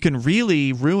 And you can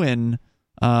really ruin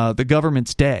the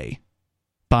government's day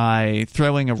by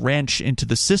throwing a wrench into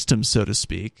the system, so to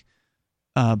speak,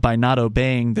 by not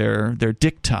obeying their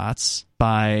diktats,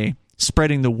 by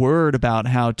spreading the word about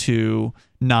how to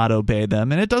not obey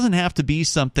them. And it doesn't have to be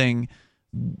something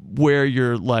where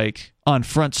you're like on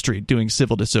Front Street doing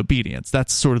civil disobedience.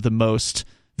 That's sort of the most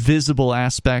visible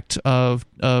aspect of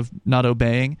not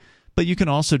obeying. But you can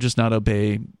also just not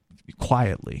obey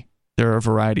quietly. There are a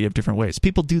variety of different ways.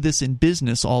 People do this in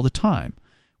business all the time,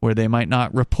 where they might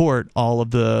not report all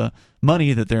of the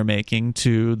money that they're making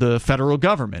to the federal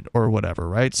government or whatever,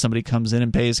 right? Somebody comes in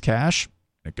and pays cash,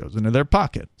 it goes into their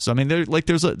pocket. So I mean,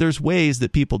 there's ways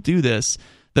that people do this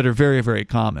that are very, very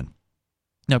common.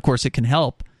 Now, of course, it can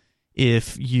help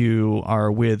if you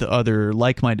are with other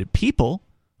like-minded people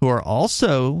who are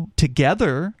also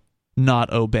together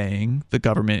not obeying the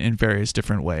government in various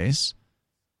different ways.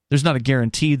 there's not a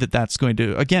guarantee that that's going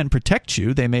to, again, protect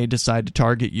you. They may decide to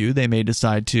target you. They may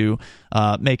decide to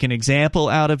make an example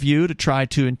out of you to try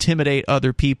to intimidate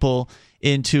other people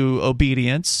into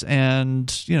obedience.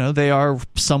 And, you know, they are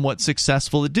somewhat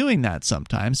successful at doing that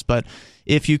sometimes. But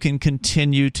if you can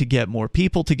continue to get more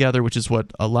people together, which is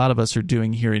what a lot of us are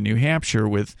doing here in New Hampshire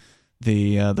with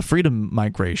the freedom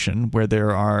migration, where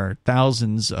there are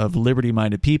thousands of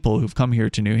liberty-minded people who've come here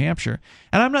to New Hampshire.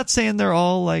 And I'm not saying they're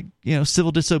all like, you know,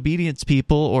 civil disobedience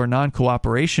people or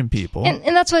non-cooperation people.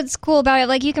 And that's what's cool about it.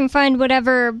 Like, you can find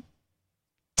whatever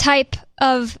type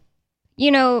of,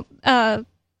 you know,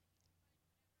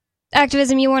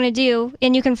 activism you want to do,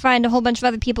 and you can find a whole bunch of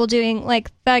other people doing like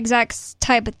that exact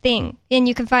type of thing, and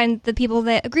you can find the people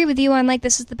that agree with you on like,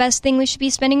 this is the best thing we should be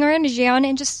spending our energy on,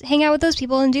 and just hang out with those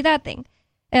people and do that thing.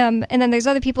 And then there's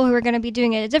other people who are going to be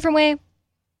doing it a different way,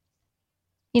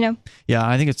 you know. Yeah,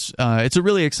 I think it's a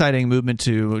really exciting movement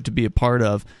to be a part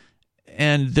of.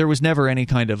 And there was never any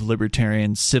kind of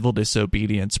libertarian civil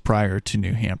disobedience prior to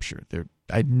New Hampshire.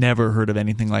 I'd never heard of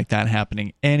anything like that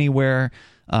happening anywhere.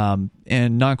 And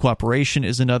non-cooperation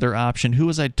is another option. Who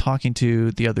was I talking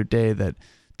to the other day that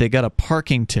they got a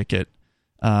parking ticket?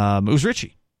 It was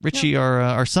Richie. Richie, yep.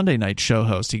 Our Sunday night show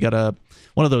host. He got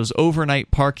one of those overnight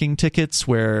parking tickets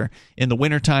where in the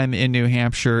wintertime in New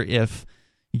Hampshire, if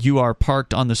you are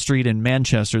parked on the street in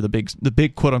Manchester, the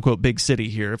big quote-unquote big city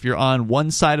here, if you're on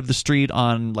one side of the street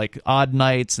on like odd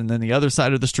nights and then the other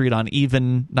side of the street on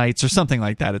even nights or something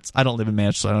like that. I don't live in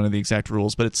Manchester, so I don't know the exact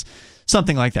rules, but it's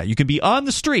something like that. You can be on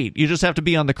the street, you just have to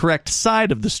be on the correct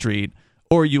side of the street,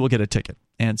 or you will get a ticket.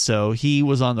 And so he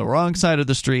was on the wrong side of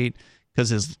the street because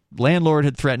his landlord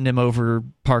had threatened him over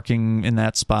parking in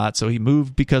that spot, so he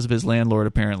moved because of his landlord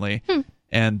apparently.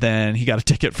 And then he got a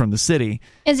ticket from the city.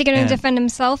 Is he going to defend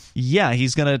himself? Yeah,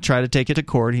 he's going to try to take it to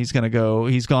court. He's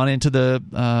gone into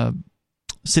the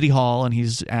city hall and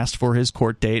he's asked for his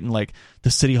court date, and like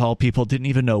the city hall people didn't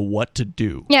even know what to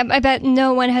do. Yeah, I bet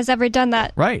no one has ever done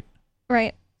that. Right.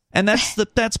 And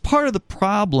that's part of the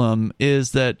problem,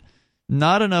 is that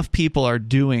not enough people are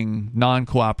doing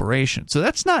non-cooperation. So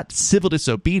that's not civil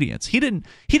disobedience. He didn't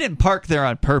park there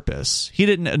on purpose. He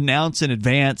didn't announce in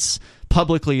advance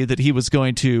publicly that he was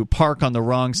going to park on the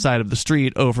wrong side of the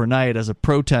street overnight as a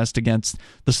protest against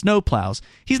the snowplows.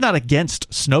 He's not against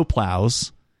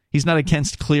snowplows. He's not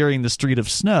against clearing the street of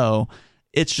snow.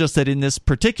 It's just that in this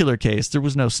particular case, there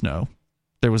was no snow.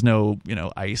 There was no,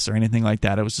 ice or anything like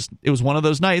that. It was one of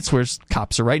those nights where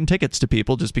cops are writing tickets to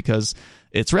people just because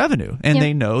it's revenue, and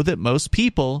they know that most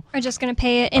people are just going to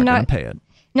pay it and not pay it.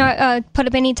 Not put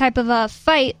up any type of a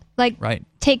fight, like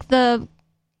take the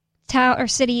town or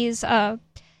city's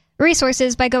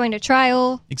resources by going to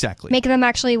trial. Exactly. Make them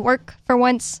actually work for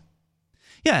once.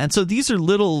 Yeah, and so these are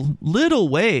little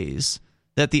ways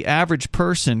that the average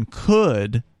person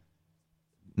could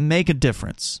make a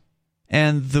difference.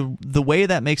 And the way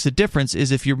that makes a difference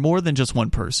is if you're more than just one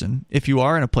person, if you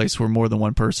are in a place where more than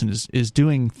one person is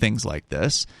doing things like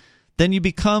this, then you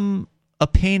become a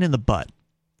pain in the butt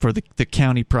for the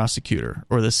county prosecutor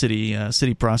or the city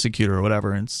prosecutor or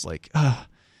whatever. And it's like,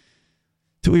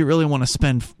 do we really want to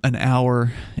spend an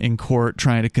hour in court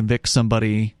trying to convict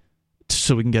somebody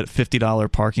so we can get a $50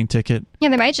 parking ticket? Yeah,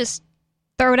 they might just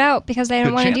throw it out because they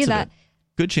don't want to do that.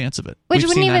 Good chance of it. Which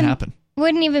We've seen that happen.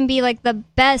 Wouldn't even be like the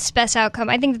best outcome.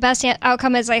 I think the best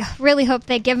outcome is I really hope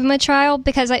they give him a trial,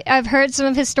 because I've heard some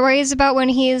of his stories about when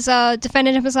he's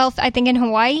defended himself, I think in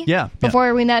Hawaii,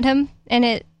 before we met him,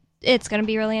 and it's going to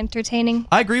be really entertaining.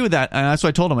 I agree with that, and that's what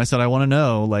I told him. I said I want to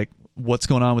know what's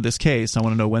going on with this case. I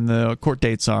want to know when the court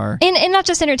dates are. And not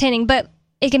just entertaining, but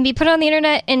it can be put on the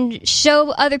internet and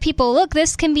show other people, look,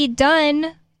 this can be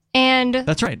done, and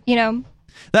that's right.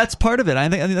 That's part of it. I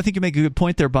think you make a good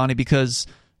point there, Bonnie, because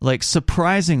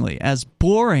surprisingly, as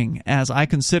boring as I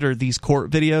consider these court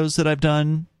videos that I've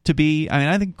done to be,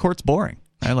 I think court's boring.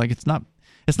 It's not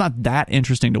that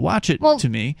interesting to watch it to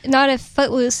me. Not if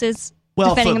Footloose is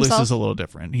defending Footloose himself. Is a little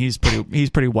different. He's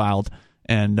pretty wild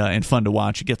and fun to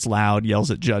watch. He gets loud,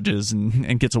 yells at judges,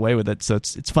 and gets away with it. So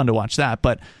it's fun to watch that.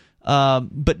 But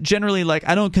generally,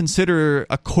 I don't consider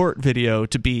a court video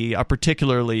to be a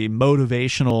particularly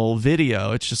motivational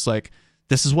video. It's just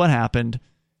this is what happened.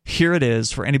 Here it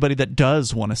is for anybody that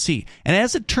does want to see. And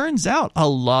as it turns out, a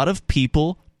lot of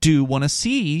people do want to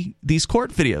see these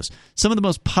court videos. Some of the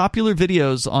most popular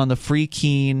videos on the Free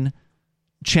Keene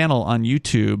channel on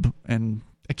YouTube, and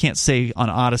I can't say on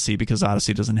Odyssey because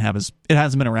Odyssey it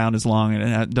hasn't been around as long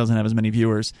and it doesn't have as many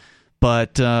viewers.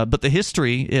 But the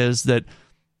history is that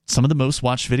some of the most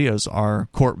watched videos are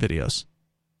court videos.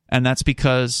 And that's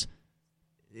because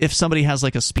if somebody has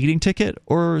like a speeding ticket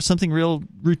or something real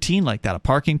routine like that, a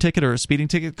parking ticket or a speeding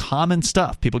ticket, common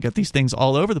stuff. People get these things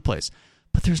all over the place.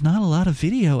 But there's not a lot of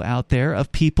video out there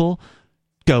of people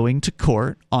going to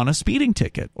court on a speeding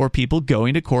ticket or people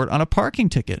going to court on a parking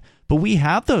ticket. But we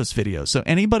have those videos. So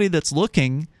anybody that's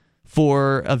looking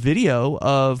for a video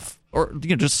of, or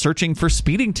just searching for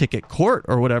speeding ticket court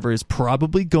or whatever, is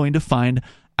probably going to find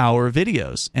our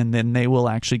videos. And then they will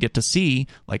actually get to see,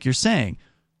 like you're saying,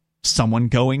 someone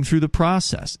going through the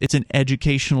process. It's an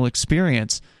educational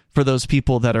experience for those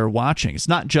people that are watching. It's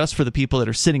not just for the people that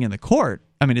are sitting in the court.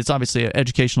 I mean, it's obviously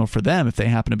educational for them if they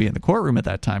happen to be in the courtroom at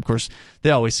that time. Of course,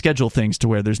 they always schedule things to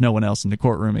where there's no one else in the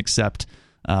courtroom except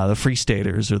the Free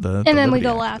Staters or the and then Liberty we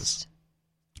go activists. last.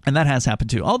 And that has happened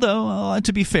too. Although,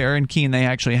 to be fair, in Keene, they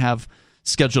actually have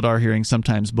scheduled our hearings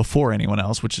sometimes before anyone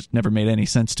else, which has never made any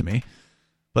sense to me.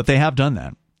 But they have done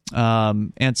that.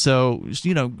 And so,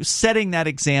 setting that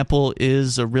example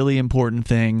is a really important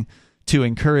thing to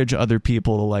encourage other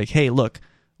people to like, hey, look,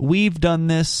 we've done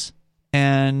this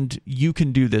and you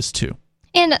can do this too.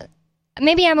 And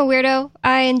maybe I'm a weirdo.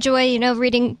 I enjoy,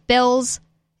 reading bills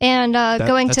and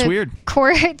going to weird.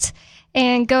 court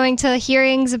and going to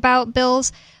hearings about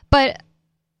bills. But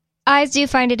I do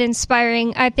find it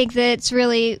inspiring. I think that it's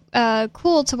really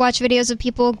cool to watch videos of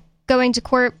people going to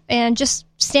court and just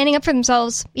standing up for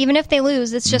themselves, even if they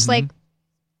lose. It's just like,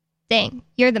 dang,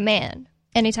 you're the man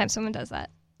anytime someone does that.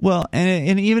 Well,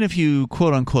 and even if you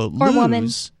quote-unquote lose, woman.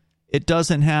 It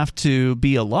doesn't have to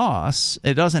be a loss.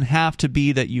 It doesn't have to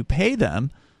be that you pay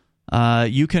them.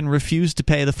 You can refuse to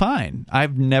pay the fine.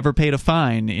 I've never paid a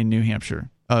fine in New Hampshire.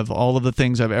 Of all of the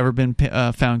things I've ever been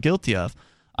found guilty of,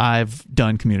 I've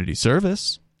done community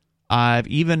service. I've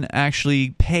even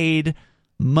actually paid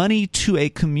money to a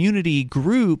community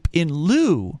group in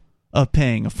lieu of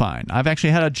paying a fine. I've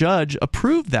actually had a judge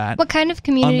approve that. What kind of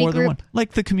community on more group? Than one.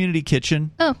 Like the community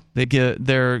kitchen. Oh. They get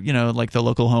their, like the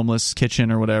local homeless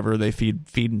kitchen or whatever. They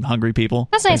feed hungry people.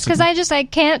 That's nice, because I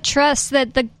can't trust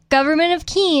that the government of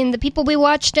Keene, the people we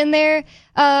watched in their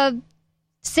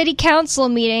city council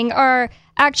meeting, are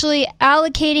actually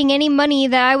allocating any money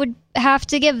that I would have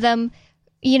to give them,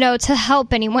 to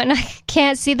help anyone. I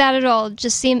can't see that at all.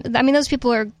 Those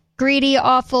people are greedy,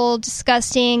 awful,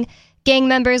 disgusting, gang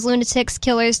members, lunatics,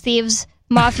 killers, thieves,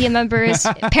 mafia members,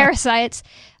 parasites.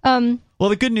 Well,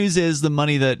 the good news is the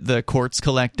money that the courts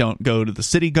collect don't go to the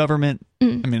city government. I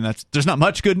mean, there's not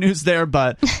much good news there,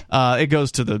 but it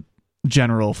goes to the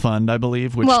general fund, I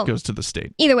believe, which goes to the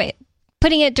state. Either way,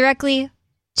 putting it directly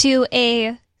to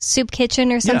a soup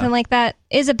kitchen or something like that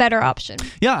is a better option.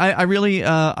 Yeah, I really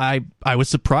I was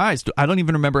surprised. I don't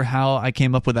even remember how I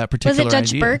came up with that particular idea. Was it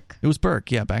Judge Burke? It was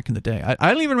Burke, yeah, back in the day.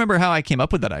 I don't even remember how I came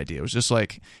up with that idea. It was just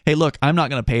like, hey, look, I'm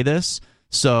not going to pay this,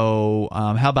 so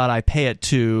how about I pay it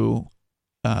to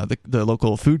the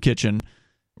local food kitchen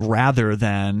rather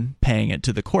than paying it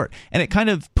to the court. And it kind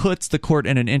of puts the court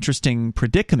in an interesting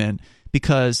predicament,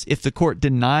 because if the court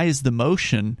denies the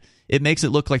motion, it makes it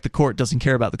look like the court doesn't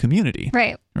care about the community.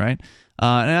 Right.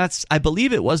 And I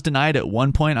believe it was denied at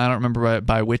one point. I don't remember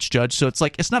by which judge. So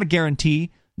it's not a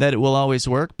guarantee that it will always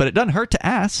work, but it doesn't hurt to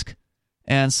ask.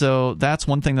 And so that's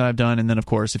one thing that I've done. And then, of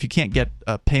course, if you can't get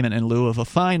a payment in lieu of a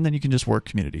fine, then you can just work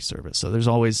community service. So there's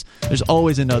always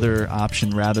another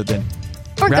option rather than...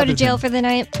 Or go to jail for the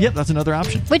night. Yep, that's another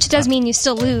option. Which does mean you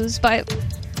still lose, but...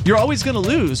 You're always going to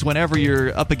lose whenever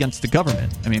you're up against the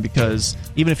government. I mean, because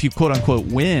even if you quote-unquote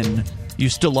win, you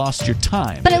still lost your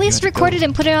time. But at least record it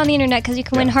and put it on the internet, because you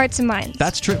can win hearts and minds.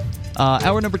 That's true.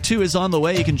 Hour number 2 is on the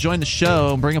way. You can join the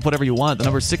show and bring up whatever you want. The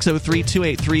number is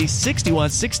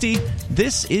 603-283-6160.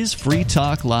 This is Free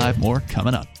Talk Live. More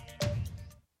coming up.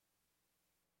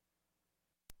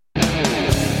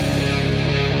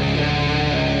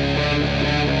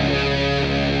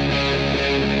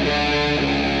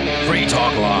 Free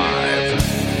Talk Live.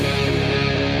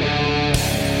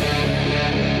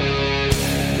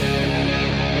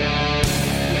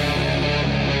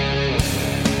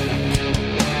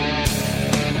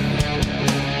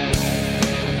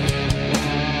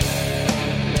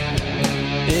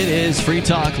 It is Free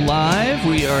Talk Live.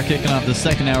 We are kicking off the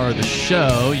second hour of the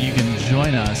show. You can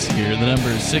join us here. The number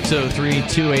is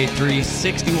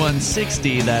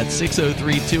 603-283-6160. That's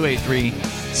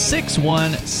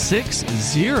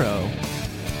 603-283-6160.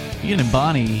 Ian and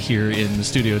Bonnie here in the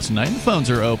studio tonight. The phones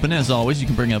are open. As always, you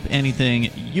can bring up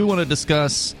anything you want to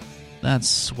discuss.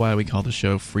 That's why we call the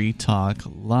show Free Talk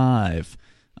Live.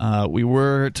 We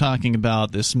were talking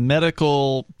about this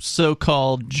medical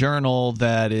so-called journal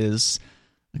that is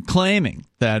claiming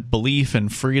that belief in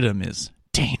freedom is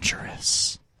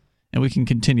dangerous. and we can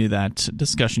continue that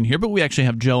discussion here. But we actually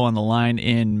have Joe on the line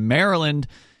in Maryland.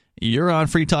 You're on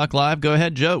Free Talk Live. Go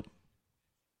ahead, Joe.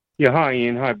 Yeah, hi,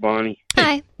 Ian. Hi, Bonnie.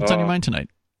 Hi. What's on your mind tonight?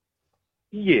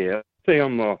 Yeah, say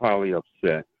I'm highly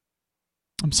upset.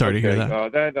 I'm sorry to hear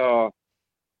that.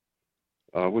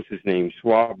 What's his name?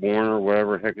 Schwab, Warner,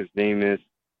 whatever the heck his name is.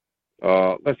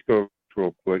 Let's go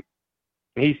real quick.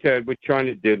 He said what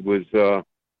China did was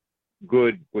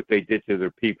good, what they did to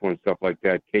their people and stuff like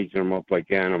that, caging them up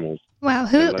like animals. Wow,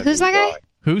 who's that guy?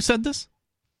 Who said this?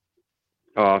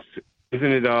 Isn't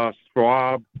it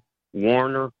Schwab,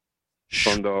 Warner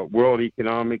from the World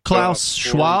Economic Klaus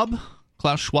Schwab? Forum?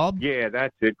 Klaus Schwab? Yeah,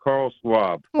 that's it. Carl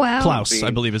Schwab. Wow. Klaus,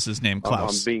 I believe is his name.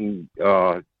 Klaus. I'm being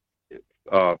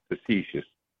facetious.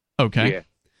 Okay. Yeah.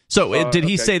 So did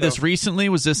he okay, say this recently?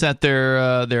 Was this at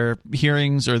their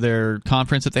hearings or their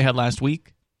conference that they had last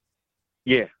week?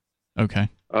 Yeah. Okay.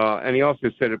 And he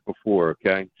also said it before,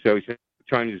 okay? So he said what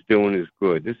China's doing is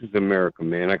good. This is America,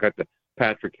 man. I got the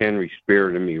Patrick Henry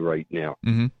spirit in me right now.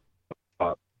 Mm-hmm.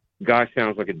 Guy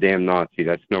sounds like a damn Nazi.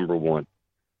 That's number one.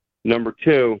 Number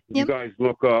two, Yep. You guys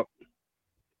look up,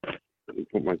 let me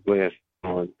put my glass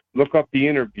on. Look up the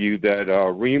interview that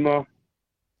Rima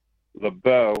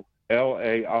Laibow,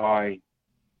 Laibow,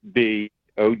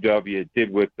 did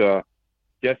with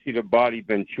Jesse the Body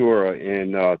Ventura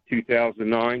in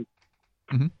 2009.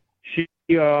 Mm-hmm. She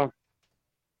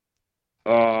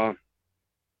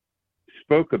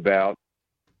spoke about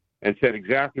and said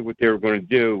exactly what they were going to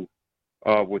do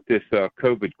with this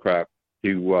COVID crap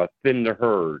to thin the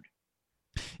herd.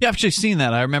 Yeah, I've actually seen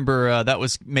that. I remember that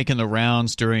was making the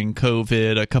rounds during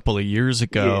COVID a couple of years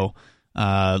ago.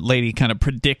 Lady kind of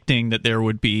predicting that there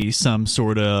would be some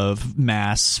sort of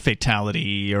mass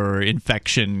fatality or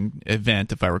infection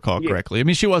event, if I recall correctly. I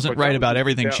mean, she wasn't right about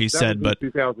everything she said, but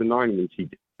 2009 when she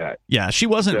did that. Yeah, she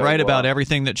wasn't right about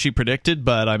everything that she predicted,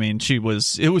 but I mean, it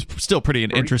was still pretty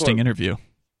interesting interview.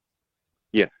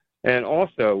 Yeah, and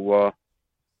also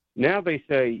now they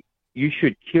say you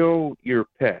should kill your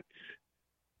pets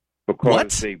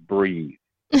because they breathe.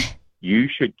 You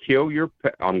should kill your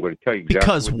pet. I'm going to tell you exactly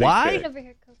because what why? They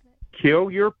said.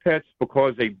 Kill your pets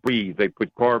because they breathe. They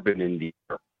put carbon in the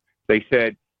air. They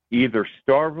said either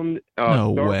starve them,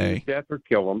 No starve way. them to death or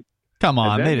kill them. Come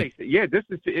on, they said, yeah, this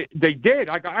is. They did.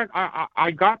 I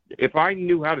got. If I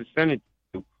knew how to send it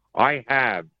to you, I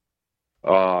have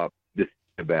this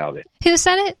about it. Who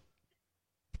said it?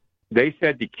 They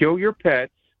said to kill your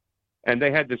pets, and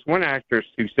they had this one actress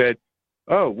who said,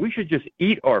 "Oh, we should just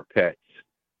eat our pets."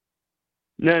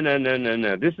 No.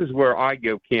 This is where I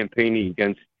go campaigning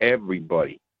against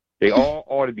everybody. They all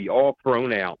ought to be all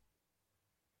thrown out.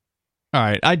 All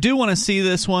right, I do want to see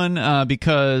this one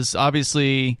because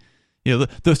obviously,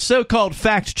 the so-called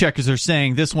fact checkers are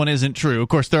saying this one isn't true. Of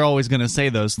course, they're always going to say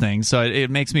those things, so it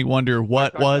makes me wonder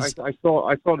what I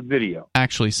saw the video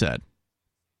actually said.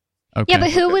 Okay. Yeah,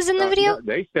 but who was in the video?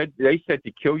 They said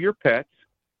to kill your pets,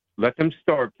 let them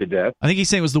starve to death. I think he's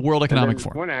saying it was the World Economic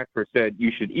Forum. One actor said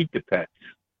you should eat the pets.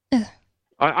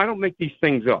 I don't make these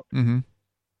things up. Mm-hmm.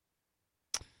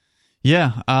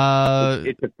 Yeah.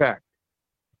 It's a fact.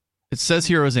 It says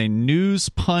here was a News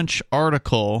Punch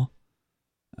article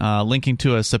linking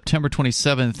to a September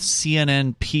 27th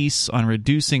CNN piece on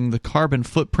reducing the carbon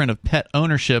footprint of pet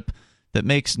ownership that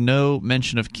makes no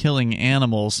mention of killing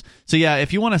animals. So, yeah,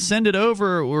 if you want to send it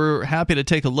over, we're happy to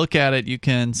take a look at it. You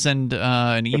can send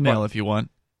an email if you want.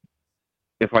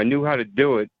 If I knew how to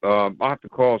do it, I'll have to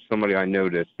call somebody I know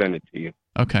to send it to you.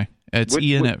 Okay. It's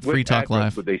Ian at Free Talk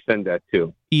Live. Would they send that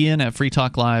to? Ian at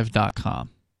freetalklive.com.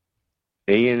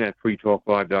 Ian at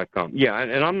freetalklive.com. Yeah,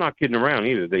 and I'm not kidding around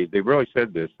either. They really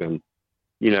said this, and,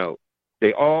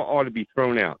 they all ought to be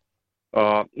thrown out.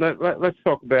 Let's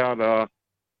talk about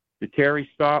the Terry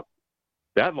stop.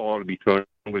 That ought to be thrown out.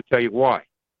 I'm going to tell you why.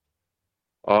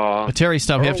 A Terry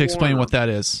stop, you have to explain what that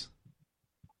is.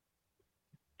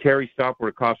 Terry stop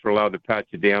where the cops are allowed to pat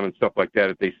you down and stuff like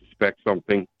that if they suspect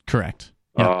something. Correct.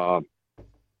 Yep.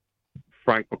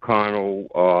 Frank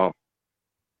McConnell,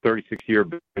 36-year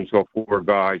ban, saw 4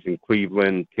 guys in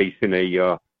Cleveland casing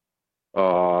a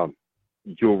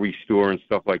jewelry store and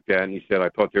stuff like that. And he said, I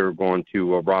thought they were going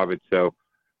to rob it, so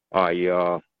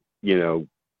I,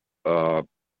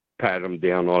 patted them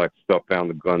down, all that stuff, found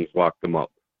the guns, locked them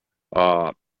up.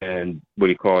 And what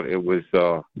do you call it? It was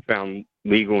found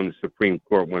legal in the Supreme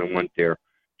Court when it went there.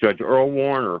 Judge Earl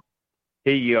Warner,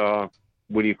 he, wrote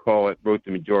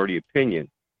the majority opinion.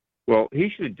 Well, he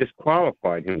should have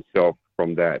disqualified himself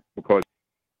from that because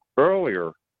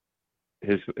earlier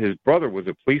his brother was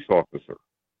a police officer,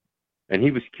 and he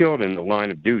was killed in the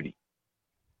line of duty.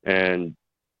 And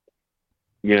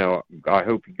I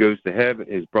hope he goes to heaven.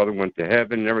 His brother went to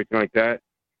heaven and everything like that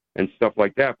and stuff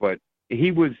like that. But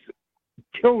he was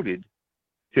tilted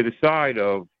to the side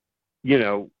of,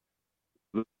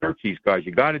 search these guys.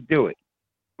 You got to do it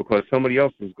because somebody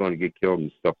else is going to get killed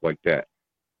and stuff like that.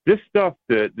 This stuff,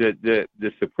 the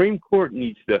Supreme Court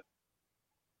needs to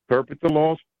interpret the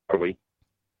laws properly.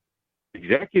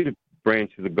 Executive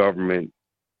branch of the government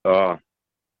ought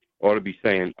to be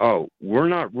saying, oh, we're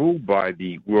not ruled by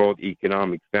the World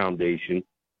Economic Foundation,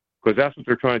 because that's what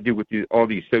they're trying to do with all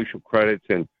these social credits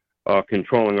and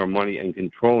controlling our money and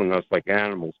controlling us like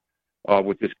animals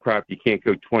with this crap. You can't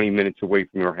go 20 minutes away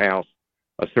from your house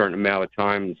a certain amount of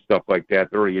time and stuff like that.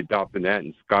 They're already adopting that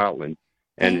in Scotland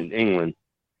and in England.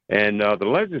 And the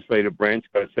legislative branch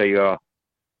got to say,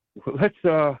 let's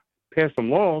pass some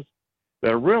laws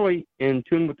that are really in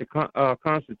tune with the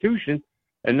Constitution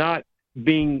and not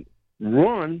being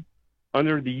run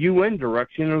under the UN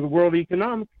direction or the World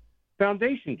Economic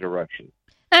Foundation direction.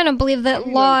 I don't believe that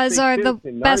laws are the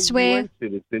best way.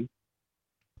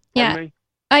 Yeah.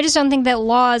 I just don't think that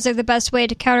laws are the best way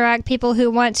to counteract people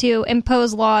who want to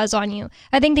impose laws on you.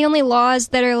 I think the only laws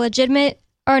that are legitimate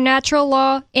are natural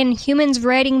law, and humans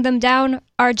writing them down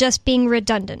are just being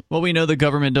redundant. Well, we know the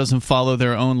government doesn't follow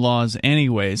their own laws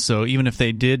anyway, so even if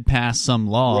they did pass some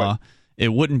law, it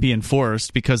wouldn't be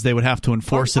enforced because they would have to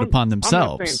enforce it upon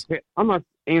themselves. I'm not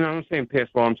saying pass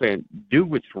law. I'm saying do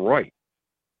what's right.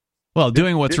 Well,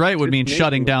 doing what's right would mean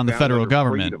shutting down the federal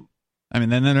government. I mean,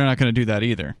 then they're not going to do that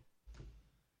either.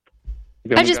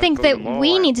 I just think that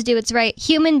we need to do what's right.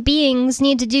 Human beings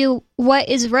need to do what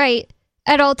is right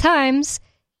at all times.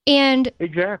 And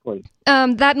exactly.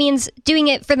 That means doing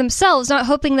it for themselves, not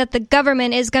hoping that the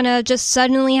government is going to just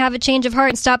suddenly have a change of heart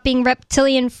and stop being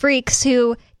reptilian freaks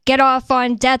who get off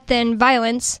on death and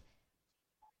violence.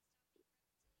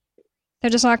 They're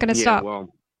just not going to stop.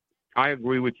 Well, I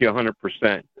agree with you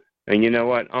 100%. And you know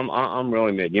what? I'm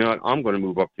really mad. You know what? I'm going to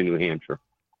move up to New Hampshire.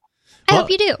 I hope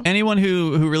you do. Anyone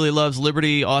who really loves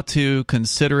liberty ought to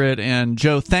consider it. And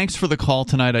Joe, thanks for the call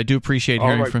tonight. I do appreciate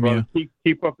hearing from brother. you.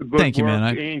 Keep up the good work. Thank you,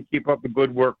 man. And keep up the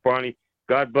good work, Bonnie.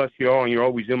 God bless you all, and you're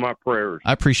always in my prayers.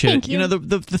 I appreciate Thank it. you.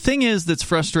 The thing is that's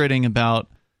frustrating about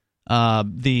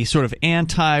the sort of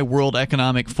anti-World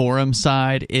Economic Forum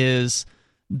side is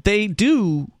they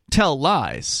do tell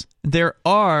lies. There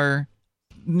are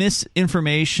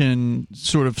misinformation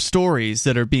sort of stories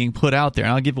that are being put out there.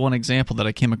 And I'll give one example that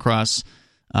I came across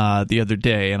the other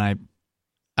day, and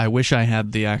I wish I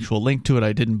had the actual link to it.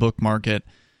 I didn't bookmark it,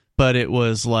 but it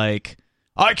was like,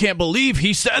 I can't believe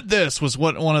he said this, was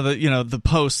what one of the the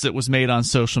posts that was made on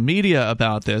social media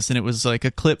about this, and it was like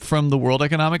a clip from the World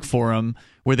Economic Forum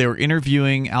where they were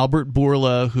interviewing Albert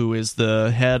Bourla, who is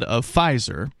the head of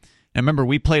Pfizer. And remember,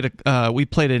 we played not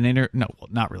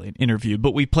really an interview,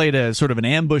 but we played a sort of an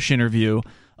ambush interview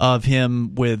of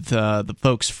him with the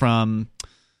folks from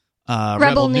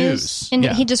Rebel News. And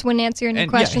he just wouldn't answer any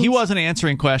questions. Yeah, he wasn't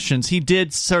answering questions. He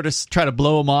did sort of try to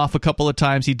blow him off a couple of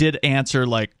times. He did answer,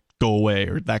 like, go away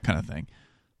or that kind of thing.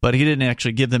 But he didn't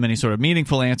actually give them any sort of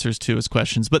meaningful answers to his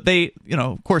questions. But they,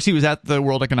 of course, he was at the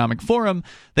World Economic Forum.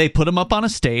 They put him up on a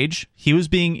stage. He was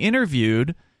being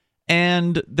interviewed.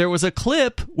 And there was a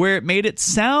clip where it made it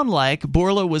sound like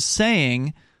Bourla was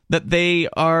saying that they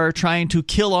are trying to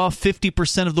kill off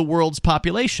 50% of the world's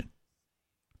population.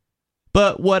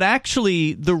 But what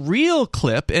actually the real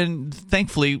clip, and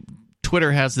thankfully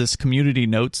Twitter has this community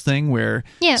notes thing where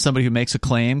somebody who makes a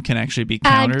claim can actually be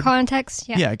countered. Add context.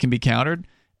 Yeah, it can be countered.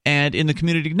 And in the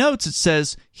community notes it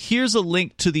says, here's a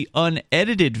link to the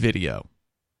unedited video.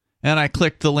 And I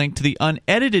clicked the link to the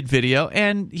unedited video,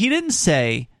 and he didn't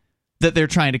say that they're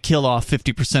trying to kill off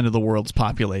 50% of the world's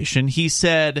population. He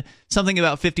said something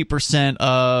about 50%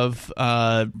 of,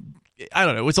 I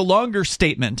don't know, it was a longer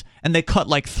statement, and they cut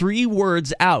like 3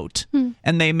 words out,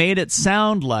 and they made it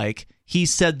sound like he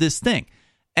said this thing.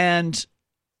 And,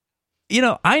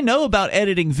 I know about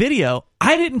editing video.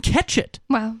 I didn't catch it.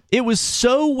 Wow. It was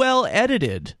so well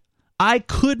edited. I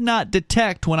could not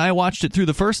detect when I watched it through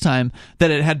the first time that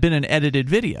it had been an edited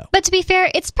video. But to be fair,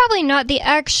 it's probably not the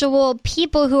actual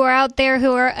people who are out there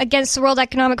who are against the World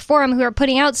Economic Forum who are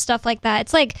putting out stuff like that.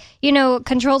 It's like,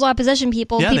 controlled opposition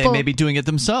people. Yeah, they may be doing it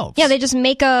themselves. Yeah, they just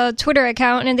make a Twitter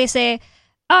account and they say,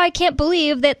 oh, I can't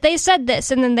believe that they said this.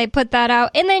 And then they put that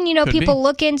out. And then, people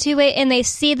look into it and they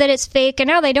see that it's fake. And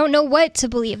now they don't know what to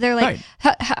believe. They're like,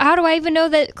 how do I even know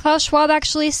that Klaus Schwab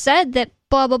actually said that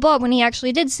blah, blah, blah, when he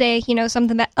actually did say,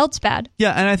 something else bad.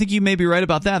 Yeah, and I think you may be right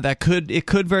about that. It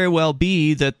could very well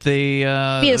be that they...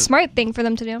 be a smart thing for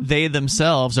them to do. They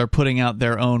themselves are putting out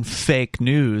their own fake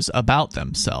news about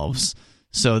themselves.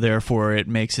 So therefore it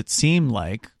makes it seem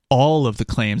like all of the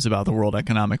claims about the World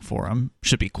Economic Forum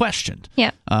should be questioned.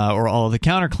 Yeah. Or all of the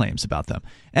counterclaims about them.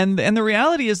 And the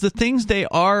reality is the things they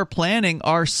are planning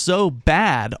are so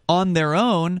bad on their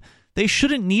own, they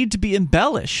shouldn't need to be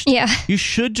embellished. Yeah. You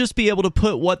should just be able to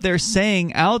put what they're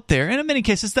saying out there. And in many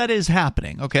cases, that is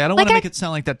happening. Okay, I don't want to make it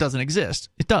sound like that doesn't exist.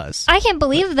 It does. I can't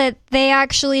believe that they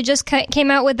actually just came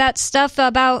out with that stuff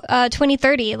about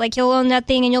 2030. Like, you'll own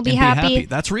nothing and you'll be happy.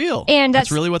 That's real. And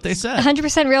that's really what they said.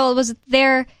 100% real. It was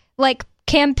their, like,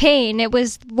 campaign. It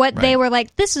was what they were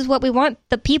like, this is what we want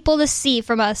the people to see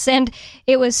from us. And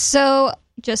it was so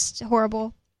just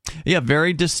horrible. Yeah,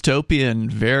 very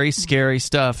dystopian, very scary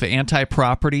stuff.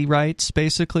 Anti-property rights,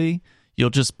 basically. You'll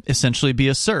just essentially be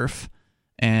a serf,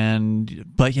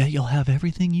 but yeah, you'll have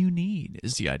everything you need,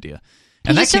 is the idea.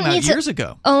 And that came out years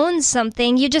ago. Own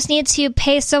something. You just need to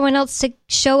pay someone else to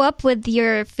show up with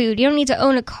your food. You don't need to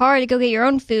own a car to go get your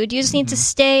own food. You just need to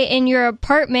stay in your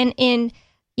apartment in,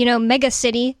 mega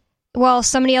city while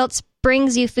somebody else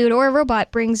brings you food, or a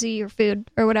robot brings you your food,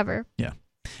 or whatever. Yeah.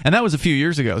 And that was a few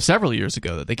years ago, several years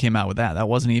ago, that they came out with that. That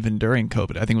wasn't even during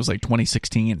COVID. I think it was like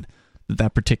 2016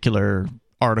 that particular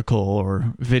article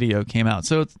or video came out.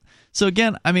 So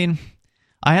again, I mean,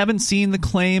 I haven't seen the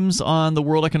claims on the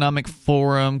World Economic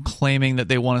Forum claiming that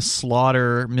they want to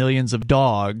slaughter millions of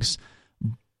dogs.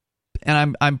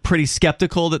 And I'm pretty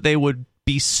skeptical that they would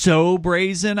be so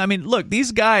brazen. I mean, look,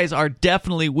 these guys are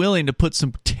definitely willing to put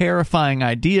some terrifying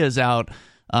ideas out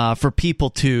for people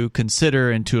to consider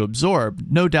and to absorb,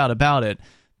 no doubt about it.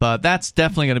 But that's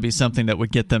definitely going to be something that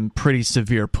would get them pretty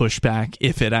severe pushback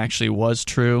if it actually was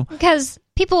true. Because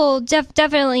people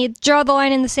definitely draw the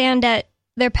line in the sand at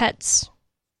their pets.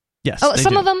 Yes.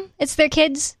 Some of them, it's their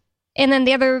kids, and then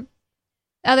the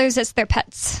others, it's their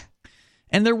pets.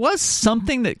 And there was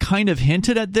something that kind of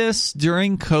hinted at this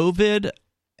during COVID.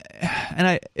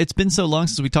 And it's been so long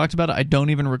since we talked about it, I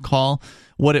don't even recall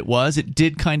what it was. It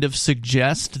did kind of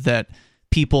suggest that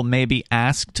people may be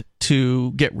asked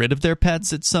to get rid of their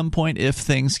pets at some point if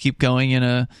things keep going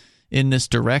in this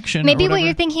direction. Maybe what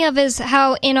you're thinking of is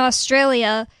how in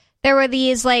Australia there were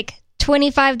these like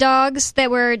 25 dogs that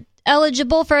were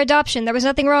eligible for adoption. There was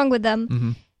nothing wrong with them.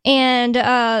 Mm-hmm.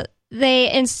 And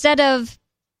they, instead of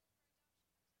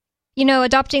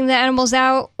adopting the animals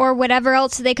out or whatever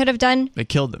else they could have done, they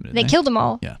killed them. They killed them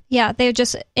all. Yeah. They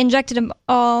just injected them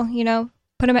all.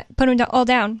 Put them all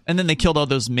down. And then they killed all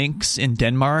those minks in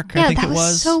Denmark. I think that it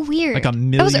was so weird. Like a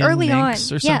million that was early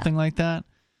minks on. or something like that.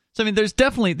 So I mean, there's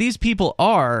definitely, these people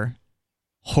are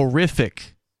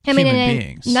horrific human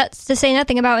beings. Not to say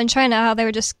nothing about in China how they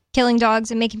were just killing dogs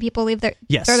and making people throw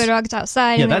their dogs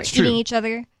outside and they were eating each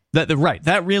other. Right.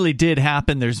 That really did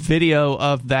happen. There's video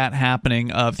of that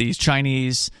happening, of these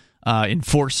Chinese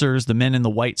enforcers, the men in the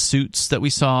white suits that we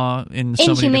saw in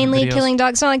so many inhumanely different videos. killing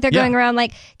dogs. It's not like they're going around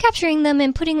like capturing them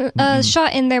and putting a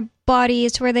shot in their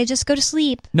bodies to where they just go to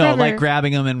sleep. No, forever. like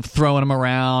grabbing them and throwing them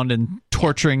around and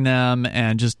torturing them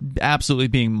and just absolutely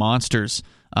being monsters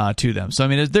to them. So I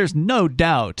mean, there's no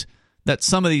doubt that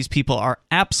some of these people are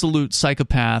absolute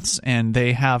psychopaths and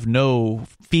they have no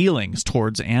feelings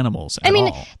towards animals at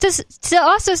all. To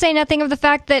also say nothing of the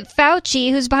fact that Fauci,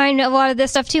 who's behind a lot of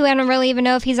this stuff too, I don't really even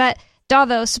know if he's at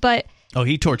Davos, but... Oh,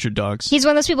 he tortured dogs. He's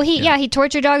one of those people. He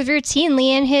tortured dogs routinely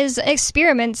in his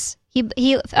experiments.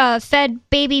 He fed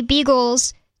baby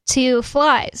beagles to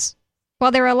flies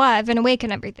while they were alive and awake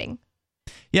and everything.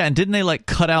 Yeah, and didn't they like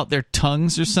cut out their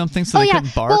tongues or something so they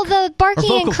couldn't bark? Well, the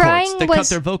barking and crying cords. They cut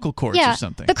their vocal cords or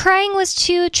something. The crying was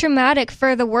too traumatic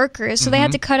for the workers, so they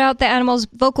had to cut out the animals'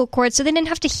 vocal cords so they didn't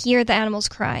have to hear the animals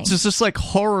crying. So it's just like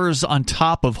horrors on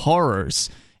top of horrors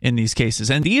in these cases.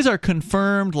 And these are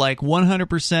confirmed, like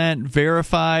 100%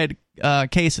 verified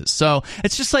cases. So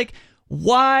it's just like,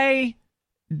 why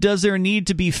does there need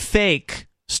to be fake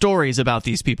stories about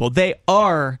these people? They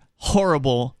are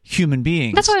horrible human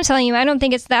beings. That's what I'm telling you. I don't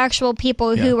think it's the actual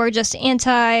people who are just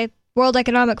anti-World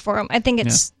Economic Forum. I think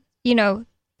it's,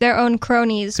 their own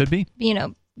cronies. Could be.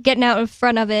 Getting out in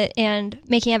front of it and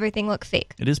making everything look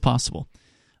fake. It is possible.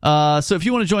 So if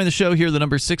you want to join the show here, the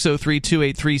number is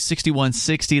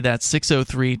 603-283-6160. That's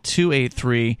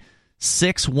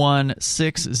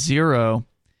 603-283-6160.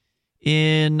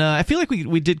 I feel like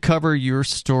we did cover your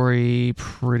story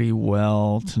pretty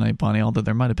well tonight, Bonnie, although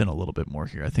there might have been a little bit more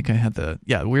here. I think I had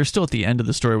we're still at the end of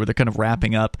the story where they're kind of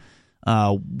wrapping up,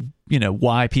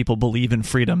 why people believe in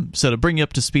freedom. So to bring you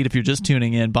up to speed, if you're just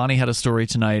tuning in, Bonnie had a story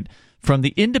tonight from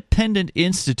the Independent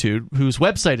Institute, whose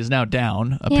website is now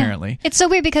down, apparently. Yeah. It's so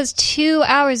weird because 3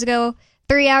 hours ago,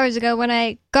 when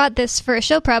I got this for a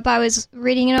show prep, I was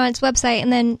reading it on its website,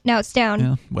 and then now it's down.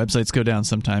 Yeah, websites go down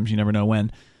sometimes. You never know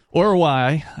when. or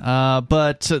why.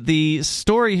 But the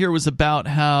story here was about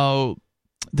how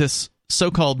this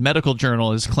so-called medical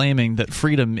journal is claiming that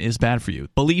freedom is bad for you.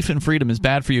 Belief in freedom is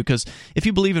bad for you because if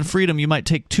you believe in freedom, you might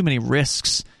take too many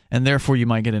risks, and therefore you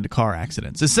might get into car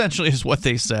accidents. Essentially is what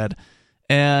they said.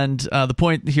 And the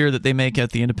point here that they make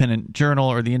at the Independent Journal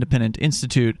or the Independent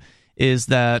Institute is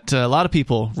that a lot of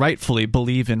people rightfully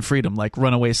believe in freedom, like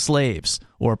runaway slaves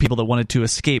or people that wanted to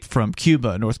escape from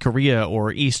Cuba, North Korea,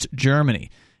 or East Germany.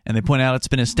 And they point out it's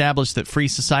been established that free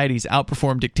societies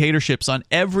outperform dictatorships on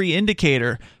every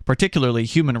indicator, particularly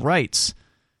human rights.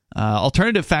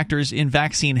 Alternative factors in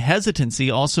vaccine hesitancy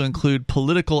also include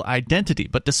political identity.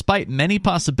 But despite many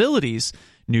possibilities,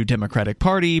 New Democratic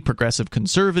Party, Progressive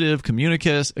Conservative,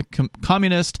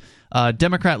 Communist,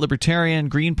 Democrat Libertarian,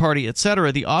 Green Party,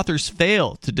 etc., the authors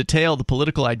fail to detail the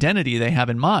political identity they have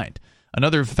in mind.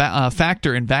 Another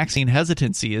factor in vaccine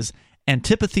hesitancy is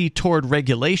antipathy toward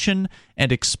regulation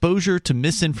and exposure to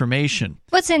misinformation.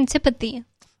 What's antipathy?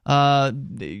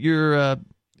 You're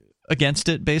against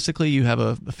it, basically. You have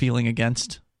a feeling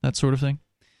against that sort of thing.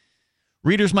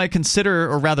 Readers might consider,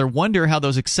 or rather wonder, how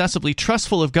those excessively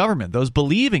trustful of government, those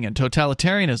believing in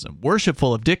totalitarianism,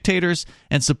 worshipful of dictators,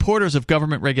 and supporters of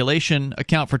government regulation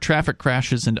account for traffic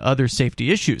crashes and other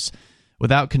safety issues.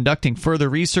 Without conducting further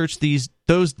research,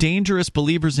 those dangerous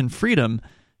believers in freedom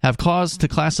have cause to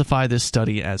classify this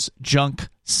study as junk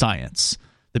science.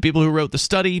 The people who wrote the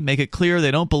study make it clear they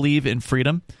don't believe in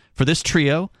freedom. For this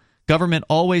trio, government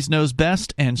always knows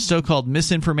best, and so-called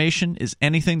misinformation is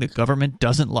anything the government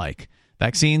doesn't like.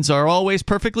 Vaccines are always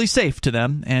perfectly safe to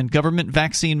them, and government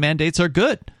vaccine mandates are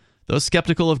good. Those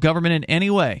skeptical of government in any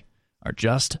way are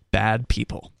just bad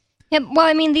people. Yeah, well,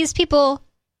 I mean, these people,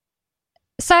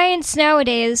 science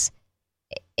nowadays,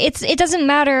 it doesn't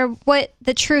matter what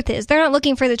the truth is. They're not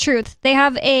looking for the truth. They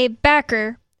have a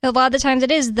backer. A lot of the times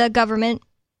it is the government,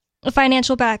 a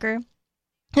financial backer,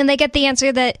 and they get the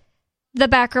answer that the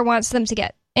backer wants them to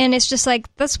get. And it's just like,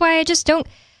 that's why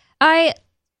I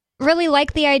really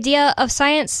like the idea of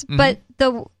science, but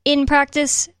in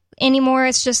practice anymore,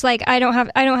 it's just like I don't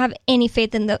have any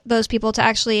faith in those people to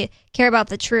actually care about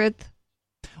the truth.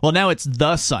 Well, now it's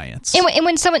the science. And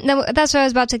when someone, that's what I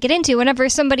was about to get into. Whenever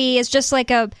somebody is just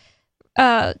like a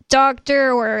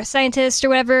doctor or a scientist or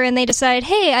whatever, and they decide,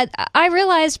 hey, I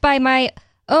realized by my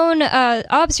own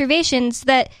observations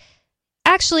that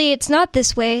actually it's not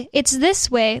this way, it's this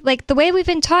way. Like, the way we've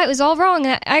been taught was all wrong.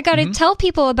 I got to tell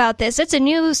people about this. It's a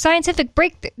new scientific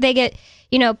break they get,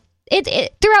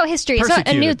 it throughout history. It's not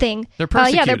a new thing. They're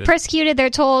persecuted. They're persecuted. They're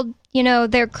told,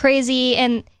 they're crazy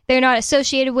and they're not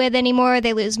associated with anymore.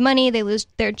 They lose money. They lose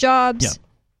their jobs. Yeah.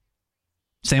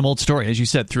 Same old story. As you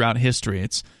said, throughout history,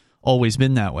 it's always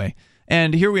been that way.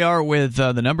 And here we are with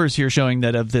the numbers here showing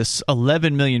that of this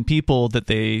 11 million people that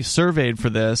they surveyed for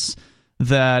this,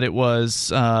 that it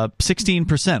was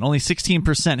 16%. Only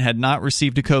 16% had not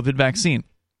received a COVID vaccine.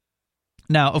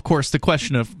 Now, of course, the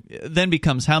question then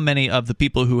becomes how many of the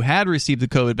people who had received the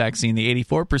COVID vaccine, the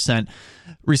 84%,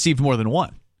 received more than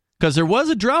one? Because there was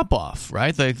a drop-off,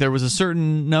 right? Like, there was a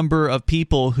certain number of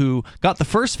people who got the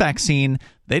first vaccine.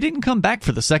 They didn't come back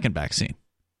for the second vaccine.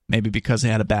 Maybe because they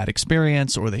had a bad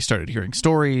experience or they started hearing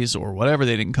stories or whatever.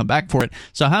 They didn't come back for it.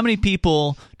 So how many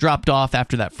people dropped off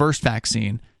after that first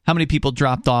vaccine? How many people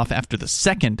dropped off after the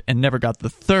second and never got the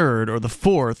third or the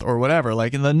fourth or whatever?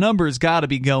 Like, the numbers got to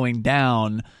be going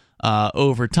down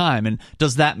over time. And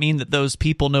does that mean that those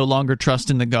people no longer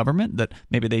trust in the government? That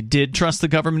maybe they did trust the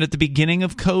government at the beginning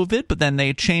of COVID, but then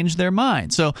they changed their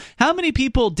mind. So how many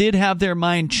people did have their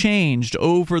mind changed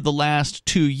over the last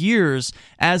 2 years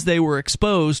as they were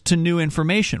exposed to new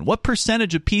information? What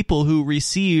percentage of people who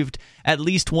received at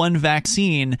least one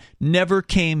vaccine never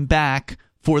came back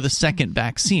for the second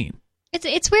vaccine?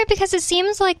 It's weird because it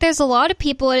seems like there's a lot of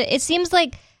people. It seems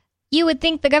like you would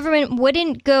think the government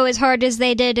wouldn't go as hard as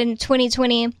they did in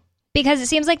 2020, because it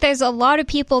seems like there's a lot of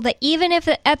people that, even if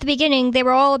at the beginning they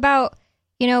were all about,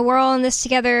 we're all in this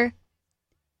together,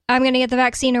 I'm going to get the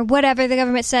vaccine or whatever the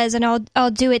government says, and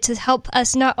I'll do it to help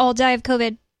us not all die of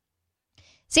COVID.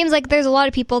 Seems like there's a lot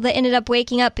of people that ended up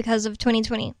waking up because of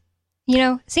 2020.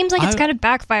 Seems like it's kind of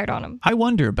backfired on them. I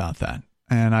wonder about that.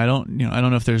 And I don't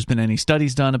know if there's been any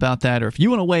studies done about that, or if you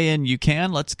want to weigh in, you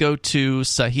can. Let's go to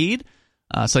Sahid.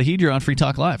 Sahid, you're on Free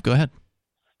Talk Live. Go ahead.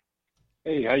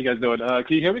 Hey, how you guys doing? Can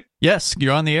you hear me? Yes,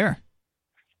 you're on the air.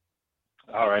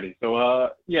 Alrighty. So,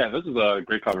 this is a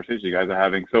great conversation you guys are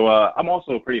having. So, I'm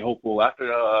also pretty hopeful. After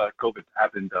COVID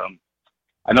happened,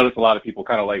 I noticed a lot of people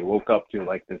kind of like woke up to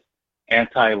like this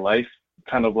anti-life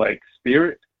kind of like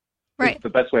spirit. Right. It's the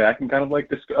best way I can kind of like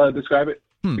describe it.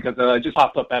 Because it just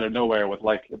popped up out of nowhere with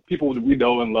like people we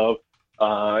know and love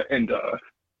and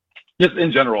just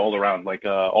in general, all around, like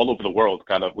all over the world,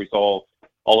 kind of, we saw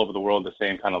all over the world the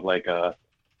same kind of like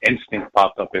instinct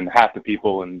popped up in half the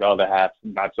people, and the other half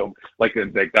not so, like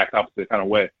the exact opposite kind of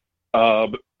way.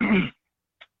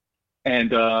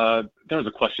 And there was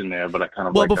a question there, but I kind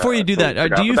of well, before you do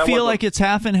that, do you feel like it's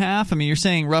half and half? I mean, you're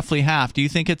saying roughly half. Do you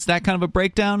think it's that kind of a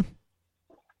breakdown?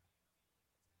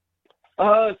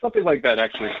 Something like that,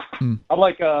 actually. I'm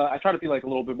like, I try to be like a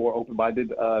little bit more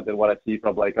open-minded than what I see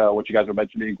from like what you guys were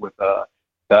mentioning with the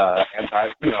anti.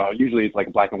 Usually it's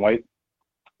like black and white,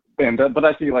 and but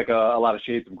I see like a lot of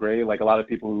shades of gray. Like a lot of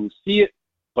people who see it,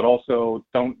 but also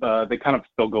don't. They kind of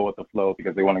still go with the flow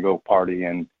because they want to go party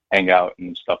and hang out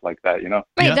and stuff like that. Right,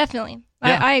 yeah. Definitely.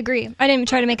 Yeah. I agree. I didn't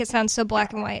try to make it sound so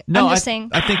black and white. No, I'm just saying.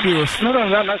 I think we were. No,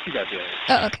 not you guys.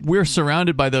 Oh, okay. We're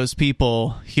surrounded by those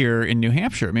people here in New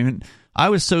Hampshire. I mean, I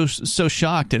was so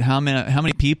shocked at how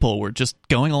many people were just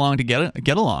going along to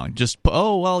get along. Just,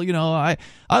 oh, well, I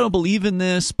don't believe in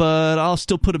this, but I'll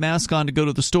still put a mask on to go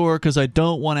to the store because I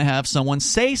don't want to have someone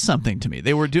say something to me.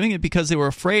 They were doing it because they were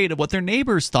afraid of what their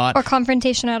neighbors thought. Or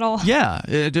confrontation at all. Yeah,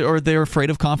 or they're afraid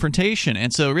of confrontation.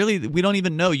 And so really, we don't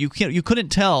even know. You couldn't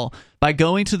tell by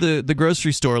going to the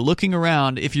grocery store, looking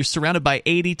around, if you're surrounded by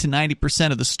 80 to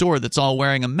 90% of the store that's all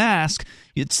wearing a mask,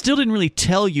 it still didn't really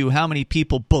tell you how many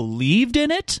people believed in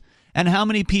it and how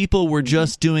many people were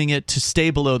just doing it to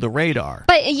stay below the radar.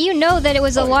 But you know that it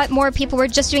was a lot more people were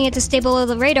just doing it to stay below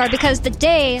the radar, because the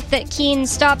day that Keene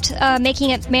stopped making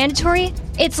it mandatory,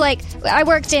 it's like, I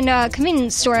worked in a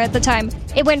convenience store at the time.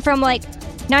 It went from like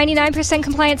 99%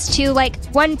 compliance to like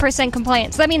 1%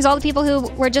 compliance. So that means all the people who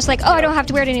were just like, oh, I don't have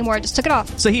to wear it anymore, just took it off.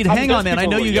 Sahid, hang on, man. I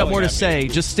know you got more to say.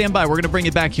 Just stand by. We're going to bring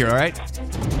it back here, all right?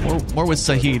 More with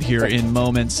Sahid here in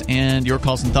moments, and your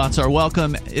calls and thoughts are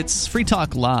welcome. It's Free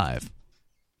Talk Live.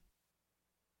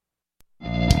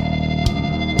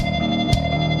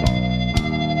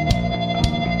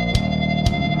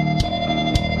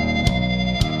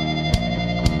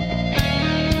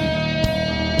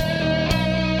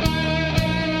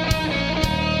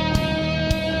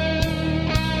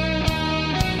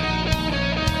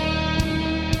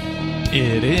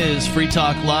 It is Free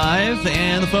Talk Live,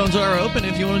 and the phones are open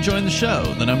if you want to join the show.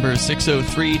 The number is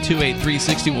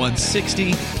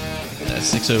 603-283-6160.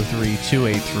 That's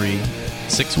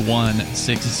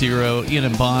 603-283-6160. Ian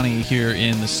and Bonnie here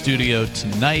in the studio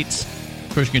tonight.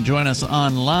 Of course, you can join us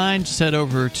online. Just head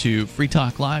over to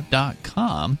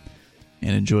freetalklive.com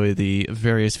and enjoy the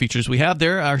various features we have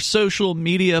there. Our social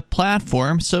media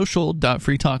platform,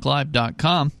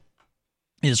 social.freetalklive.com,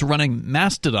 is running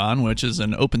Mastodon, which is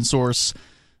an open source,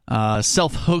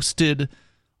 self-hosted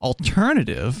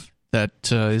alternative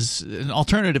that is an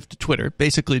alternative to Twitter.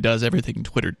 Basically does everything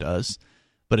Twitter does,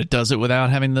 but it does it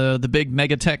without having the big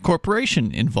mega tech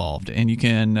corporation involved. And you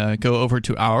can go over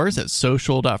to ours at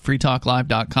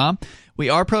social.freetalklive.com. We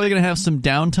are probably going to have some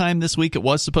downtime this week. It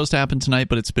was supposed to happen tonight,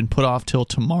 but it's been put off till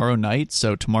tomorrow night.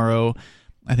 So tomorrow,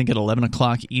 I think at 11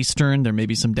 o'clock Eastern, there may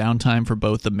be some downtime for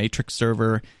both the Matrix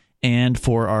server and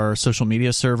for our social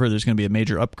media server. There's going to be a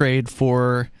major upgrade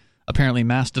for apparently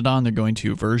Mastodon. They're going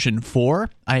to version 4.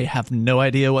 I have no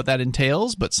idea what that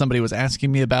entails, but somebody was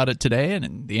asking me about it today,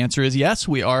 and the answer is yes,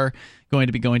 we are going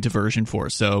to be going to version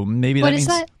 4. So maybe what that is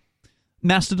means that?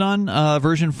 Mastodon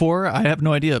version 4. I have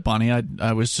no idea, Bonnie.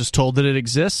 I was just told that it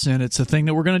exists, and it's a thing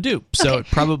that we're going to do. So It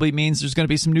probably means there's going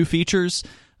to be some new features,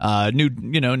 new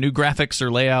graphics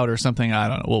or layout or something. I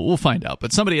don't know. We'll find out.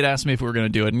 But somebody had asked me if we were going to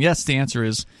do it, and yes, the answer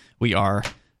is we are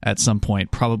at some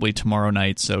point, probably tomorrow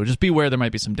night. So just beware, there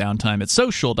might be some downtime. It's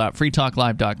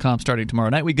social.freetalklive.com starting tomorrow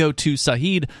night. We go to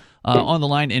Sahid on the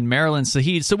line in Maryland.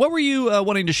 Sahid, so what were you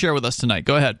wanting to share with us tonight?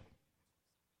 Go ahead.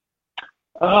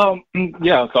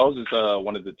 Yeah, so I was just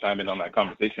wanted to chime in on that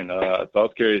conversation. So I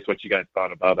was curious what you guys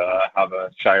thought about how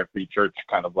the Shire Free Church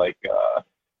kind of like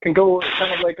can go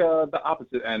kind of like the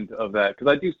opposite end of that,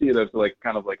 because I do see it as like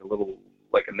kind of like a little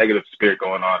like a negative spirit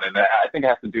going on, and I think it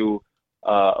has to do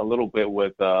a little bit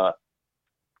with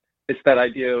it's that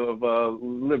idea of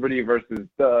liberty versus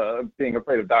being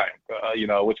afraid of dying.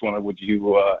 Which one would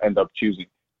you end up choosing?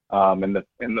 And that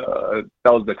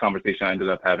was the conversation I ended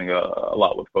up having a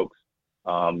lot with folks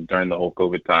during the whole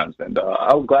COVID times, and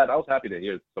I was happy to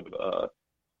hear some of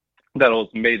that was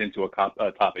made into a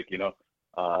topic,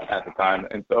 at the time,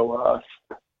 and so.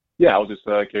 Yeah, I was just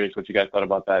curious what you guys thought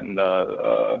about that. And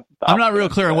I'm not real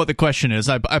clear on what the question is.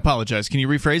 I apologize. Can you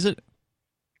rephrase it?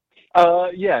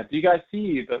 Yeah. Do you guys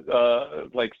see the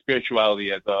like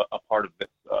spirituality as a part of this,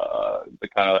 the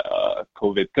kind of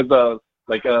COVID? Because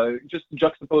just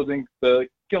juxtaposing the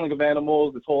killing of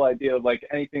animals, this whole idea of like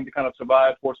anything to kind of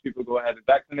survive, force people to go ahead and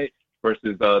vaccinate,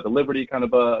 versus the liberty kind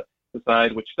of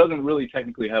side, which doesn't really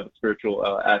technically have a spiritual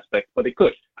aspect, but it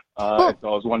could. And so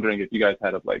I was wondering if you guys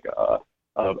had a view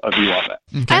on that.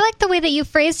 I like the way that you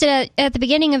phrased it at the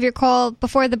beginning of your call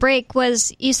before the break.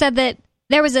 Was you said that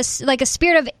there was a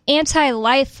spirit of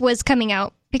anti-life was coming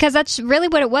out, because that's really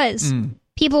what it was.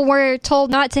 People were told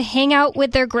not to hang out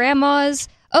with their grandmas.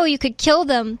 Oh, you could kill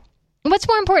them. What's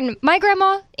more important? My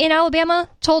grandma in Alabama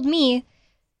told me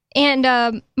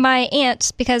and my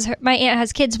aunt, because my aunt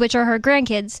has kids which are her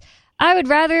grandkids, I would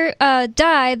rather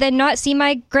die than not see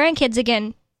my grandkids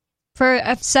again for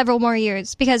several more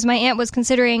years, because my aunt was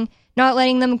considering not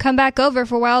letting them come back over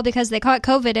for a while because they caught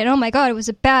COVID, and oh my god, it was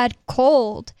a bad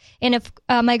cold, and if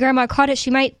my grandma caught it,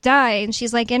 she might die, and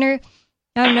she's like in her,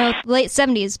 I don't know, late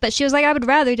 70s, but she was like, I would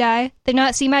rather die than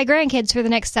not see my grandkids for the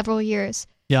next several years.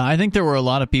 Yeah, I think there were a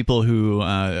lot of people who,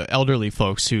 elderly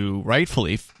folks, who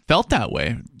rightfully felt that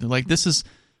way. Like,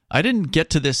 I didn't get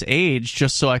to this age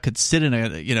just so I could sit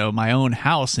in my own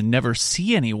house and never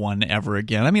see anyone ever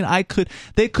again. I mean,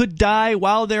 they could die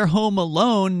while they're home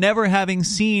alone, never having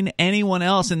seen anyone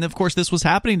else. And of course, this was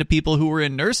happening to people who were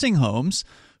in nursing homes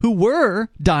who were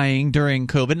dying during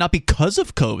COVID, not because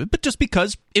of COVID, but just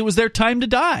because it was their time to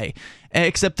die,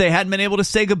 except they hadn't been able to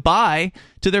say goodbye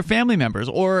to their family members.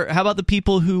 Or how about the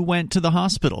people who went to the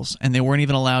hospitals and they weren't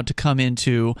even allowed to come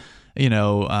into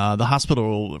the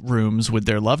hospital rooms with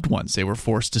their loved ones? They were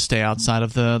forced to stay outside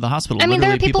of the hospital. I mean,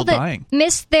 literally, there are people that dying.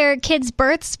 Missed their kids'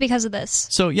 births because of this.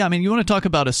 So, yeah, I mean, you want to talk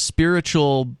about a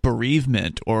spiritual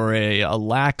bereavement or a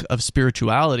lack of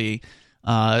spirituality.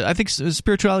 I think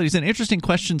spirituality is an interesting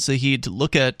question, Saheed, to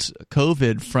look at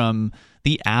COVID from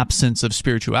the absence of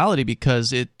spirituality,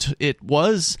 because it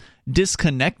was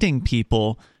disconnecting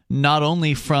people not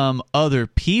only from other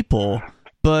people,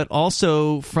 but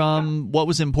also from what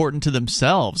was important to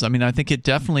themselves. I mean, I think it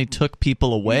definitely took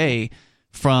people away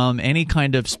from any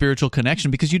kind of spiritual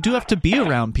connection, because you do have to be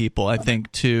around people, I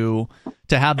think, to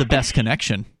have the best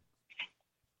connection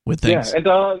with things. Yeah,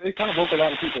 and it kind of woke a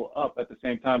lot of people up at the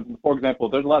same time. For example,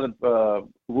 there's a lot of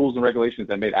rules and regulations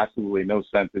that made absolutely no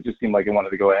sense. It just seemed like it wanted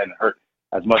to go ahead and hurt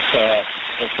as much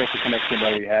social connection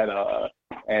that we had.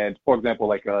 And for example,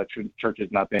 like churches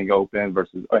not being open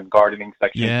versus gardening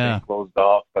sections being closed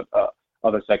off, but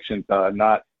other sections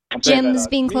not. Gyms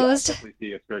being closed. I definitely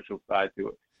see a spiritual side to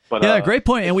it. But, yeah, great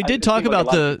point. And we did talk about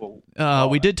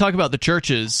the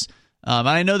churches.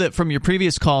 I know that from your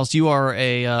previous calls, you are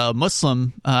a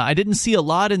Muslim. I didn't see a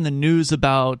lot in the news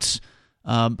about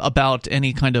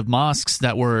any kind of mosques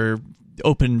that were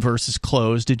open versus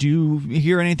closed. Did you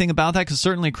hear anything about that? Because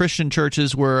certainly Christian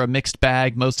churches were a mixed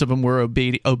bag. Most of them were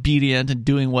obedient and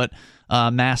doing what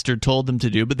Master told them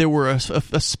to do. But there were a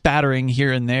spattering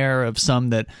here and there of some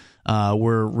that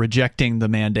were rejecting the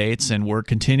mandates and were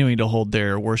continuing to hold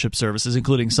their worship services,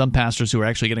 including some pastors who were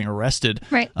actually getting arrested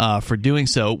for doing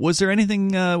so. Was there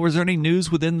anything? Was there any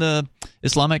news within the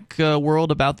Islamic world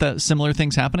about that, similar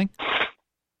things happening?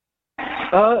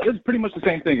 It's pretty much the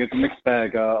same thing. It's a mixed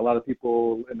bag. A lot of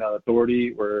people in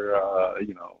authority were,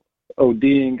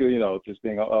 ODing, just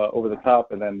being over the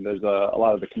top, and then there's a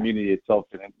lot of the community itself.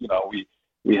 And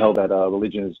we held that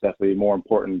religion is definitely more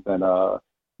important than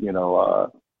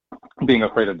being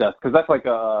afraid of death, because that's like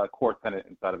a core tenet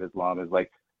inside of Islam, is like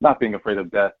not being afraid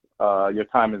of death. Your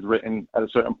time is written at a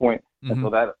certain point, and so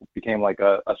that became like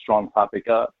a strong topic.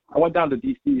 I went down to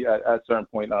DC at a certain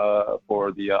point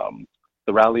for the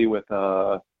rally with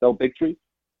Sell Big Tree.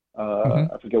 I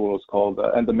forget what it was called,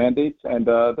 and the mandates. And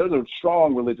there's a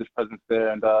strong religious presence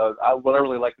there. And what I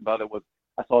really liked about it was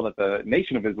I saw that the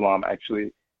Nation of Islam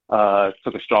actually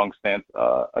took a strong stance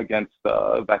against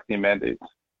vaccine mandates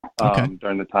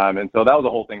during the time. And so that was a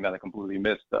whole thing that I completely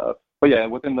missed. But yeah,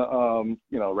 within the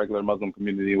regular Muslim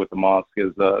community with the mosque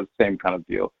is the same kind of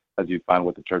deal as you find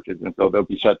with the churches. And so there'll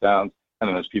be shutdowns, and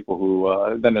then there's people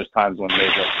who then there's times when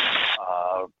there's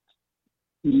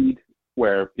Eid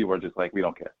where people are just like, we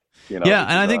don't care. Yeah,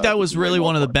 and I think that was really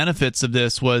one of the benefits of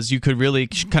this, was you could really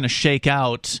kind of shake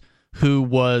out who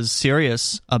was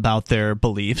serious about their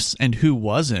beliefs and who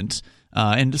wasn't.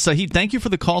 And Saheed, thank you for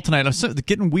the call tonight. I'm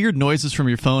getting weird noises from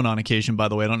your phone on occasion, by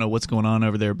the way. I don't know what's going on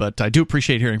over there, but I do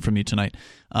appreciate hearing from you tonight.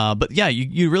 But yeah,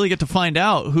 you really get to find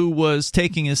out who was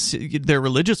taking their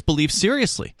religious beliefs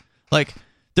seriously. Like,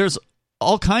 there's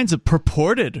all kinds of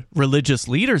purported religious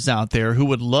leaders out there who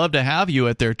would love to have you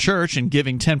at their church and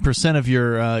giving 10% of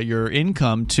your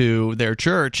income to their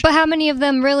church. But how many of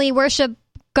them really worship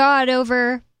God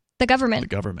over the government? The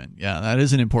government, yeah, that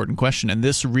is an important question, and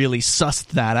this really sussed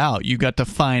that out. You got to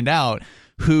find out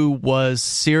who was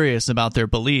serious about their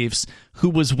beliefs, who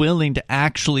was willing to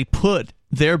actually put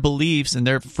their beliefs and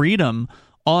their freedom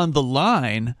on the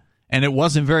line, and it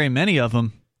wasn't very many of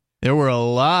them. There were a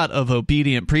lot of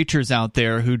obedient preachers out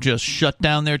there who just shut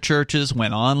down their churches,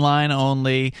 went online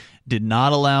only, did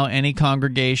not allow any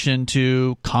congregation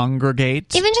to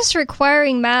congregate. Even just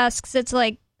requiring masks, it's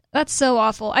like, that's so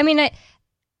awful. I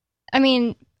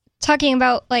mean, talking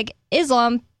about like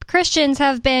Islam, Christians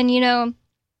have been,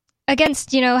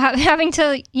 against, having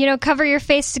to, cover your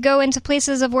face to go into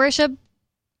places of worship.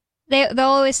 They'll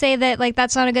always say that like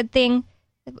that's not a good thing.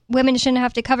 Women shouldn't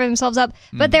have to cover themselves up,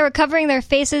 but they were covering their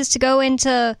faces to go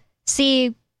into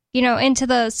into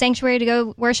the sanctuary to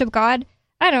go worship God.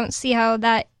 I don't see how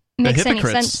that makes any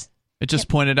sense. It just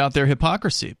pointed out their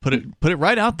hypocrisy. Put it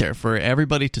right out there for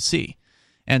everybody to see.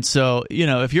 And so,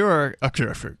 if you're a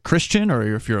Christian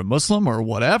or if you're a Muslim or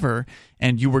whatever,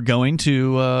 and you were going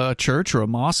to a church or a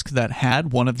mosque that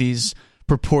had one of these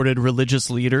purported religious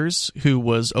leaders who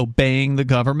was obeying the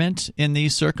government in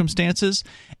these circumstances,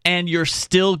 and you're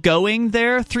still going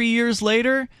there 3 years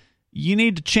later, you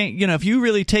need to change. If you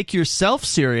really take yourself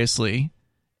seriously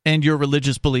and your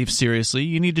religious beliefs seriously,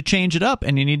 you need to change it up,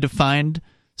 and you need to find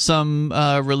some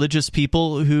religious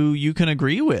people who you can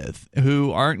agree with,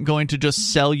 who aren't going to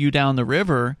just sell you down the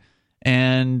river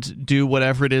and do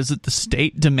whatever it is that the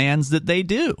state demands that they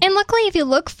do. And luckily, if you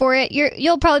look for it,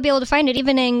 you'll probably be able to find it.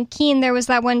 Even in Keene, there was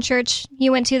that one church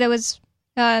you went to that was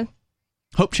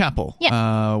Hope Chapel.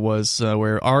 Yeah. Was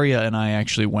where Aria and I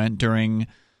actually went during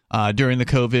the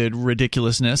COVID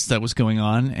ridiculousness that was going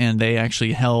on, and they actually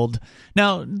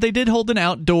did hold an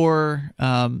outdoor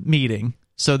meeting.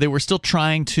 So they were still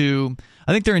trying to,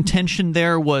 I think their intention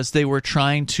there was they were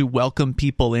trying to welcome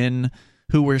people in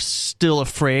who were still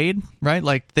afraid, right?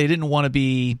 Like they didn't want to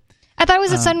be... I thought it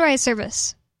was a sunrise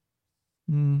service.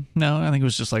 No, I think it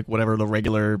was just like whatever the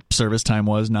regular service time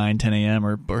was, 9, 10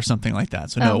 a.m. or something like that.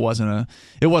 So no,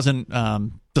 it wasn't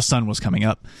the sun was coming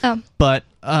up. Oh. But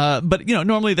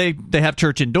normally they have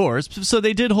church indoors. So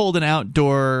they did hold an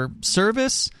outdoor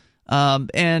service.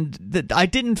 And I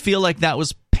didn't feel like that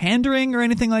was pandering or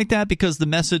anything like that, because the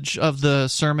message of the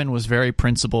sermon was very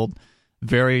principled,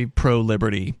 very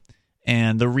pro-liberty.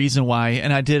 And the reason why,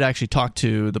 and I did actually talk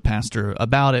to the pastor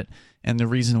about it, and the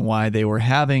reason why they were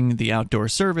having the outdoor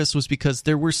service was because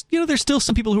there were, there's still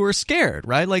some people who are scared,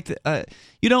 right? Like,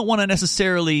 you don't want to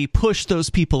necessarily push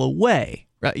those people away,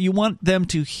 right? You want them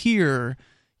to hear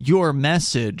your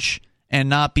message and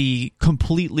not be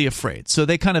completely afraid. So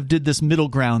they kind of did this middle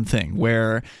ground thing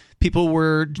where people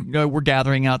were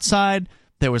gathering outside.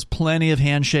 There was plenty of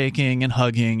handshaking and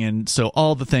hugging, and so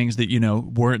all the things that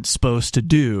weren't supposed to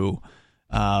do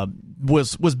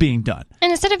was being done.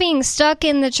 And instead of being stuck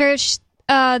in the church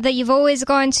that you've always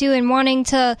gone to and wanting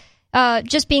to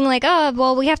just being like, oh,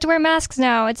 well, we have to wear masks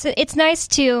now. It's nice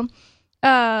to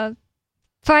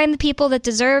find the people that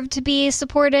deserve to be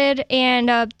supported, and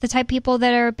the type of people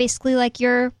that are basically like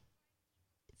your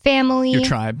family, your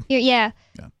tribe, yeah,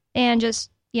 and just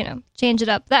change it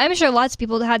up. I'm sure lots of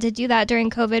people had to do that during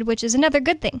COVID, which is another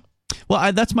good thing.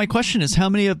 Well, that's my question: is how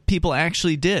many people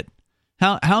actually did?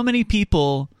 How many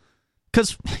people?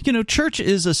 Because church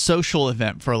is a social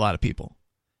event for a lot of people.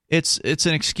 It's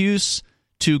an excuse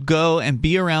to go and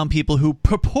be around people who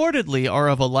purportedly are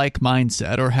of a like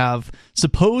mindset or have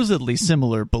supposedly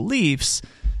similar beliefs,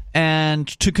 and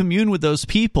to commune with those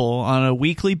people on a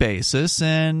weekly basis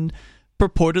and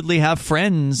purportedly have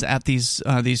friends at these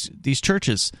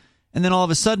churches. And then all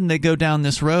of a sudden they go down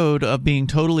this road of being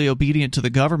totally obedient to the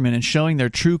government and showing their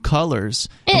true colors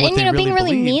and what they really being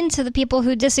really believe. Mean to the people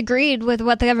who disagreed with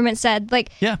what the government said.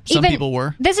 Like, yeah, some people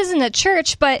were. This isn't a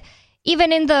church, but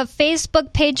even in the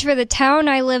Facebook page for the town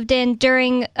I lived in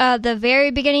during the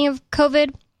very beginning of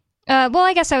COVID, well,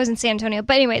 I guess I was in San Antonio,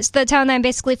 but anyways, the town that I'm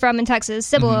basically from in Texas,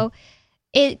 Cibolo,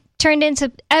 it turned into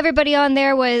everybody on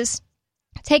there was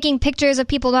taking pictures of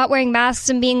people not wearing masks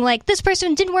and being like, this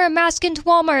person didn't wear a mask into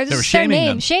Walmart. This is their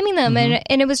name. Shaming them.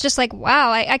 And it was just like,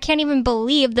 wow, I can't even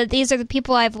believe that these are the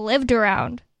people I've lived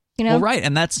around. Well, right.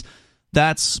 And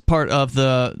that's part of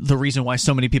the reason why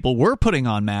so many people were putting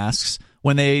on masks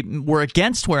when they were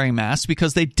against wearing masks,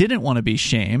 because they didn't want to be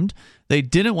shamed. They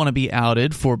didn't want to be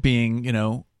outed for being,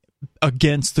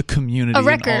 against the community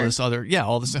and all this other,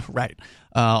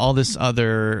 all this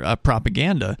other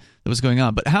propaganda that was going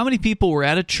on. But how many people were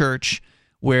at a church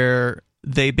where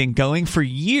they've been going for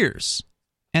years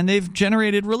and they've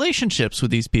generated relationships with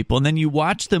these people, and then you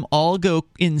watch them all go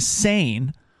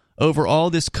insane over all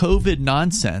this COVID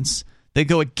nonsense? They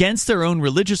go against their own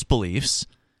religious beliefs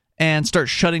and start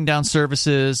shutting down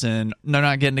services, and they're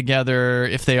not getting together.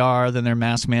 If they are, then they're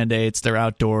mask mandates, they're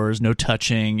outdoors, no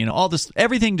touching, all this,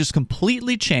 everything just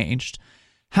completely changed.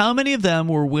 How many of them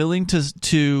were willing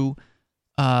to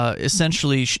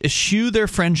essentially eschew their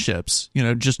friendships,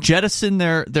 just jettison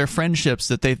their friendships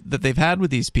that they've had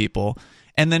with these people,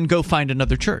 and then go find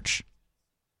another church.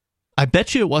 I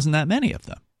bet you it wasn't that many of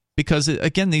them, because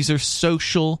again, these are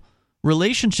social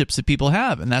relationships that people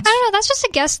have, and that's, I don't know, that's just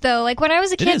a guess though. Like when I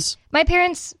was a kid, my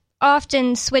parents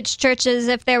often switched churches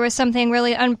if there was something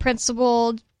really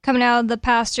unprincipled coming out of the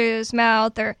pastor's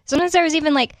mouth, or sometimes there was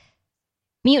even like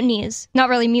mutinies. Not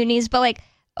really mutinies, but like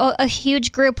a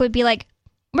huge group would be like,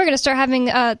 we're going to start having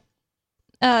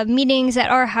meetings at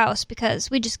our house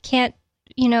because we just can't,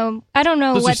 I don't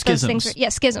know those what are schisms. Those things are. Yeah,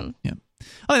 schism. Yeah.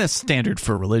 I think that's standard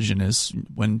for religion, is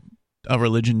when a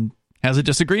religion has a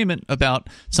disagreement about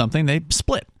something, they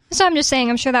split. So I'm just saying,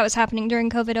 I'm sure that was happening during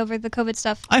COVID over the COVID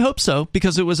stuff. I hope so,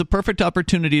 because it was a perfect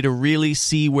opportunity to really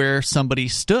see where somebody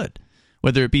stood,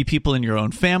 whether it be people in your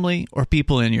own family or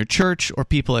people in your church or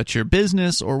people at your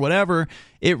business or whatever.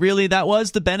 That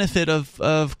was the benefit of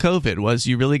COVID, was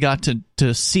you really got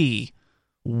to see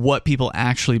what people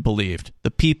actually believed.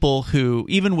 The people who,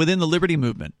 even within the liberty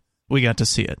movement, we got to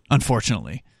see it,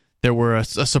 unfortunately. There were a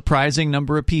surprising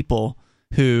number of people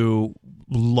who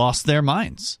lost their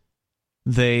minds.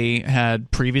 They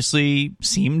had previously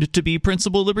seemed to be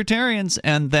principled libertarians,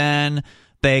 and then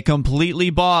they completely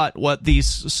bought what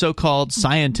these so-called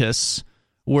scientists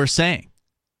were saying.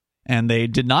 And they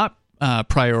did not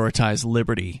prioritize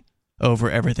liberty over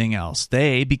everything else.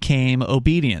 They became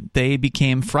obedient. They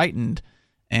became frightened.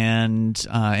 And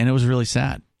it was really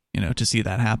sad, to see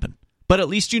that happen. But at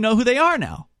least you know who they are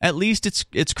now. At least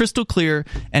it's crystal clear,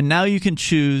 and now you can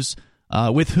choose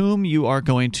with whom you are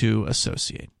going to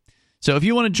associate. So if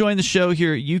you want to join the show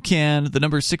here, you can. The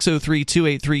number is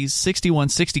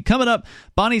 603-283-6160. Coming up,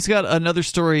 Bonnie's got another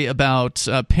story about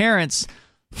parents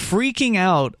freaking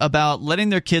out about letting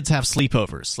their kids have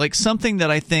sleepovers. Like something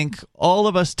that I think all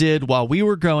of us did while we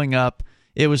were growing up.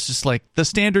 It was just like the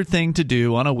standard thing to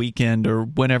do on a weekend or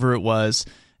whenever it was.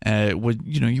 You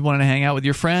wanted to hang out with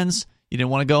your friends. You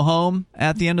didn't want to go home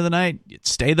at the end of the night. You'd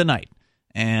stay the night.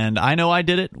 And I know I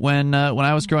did it when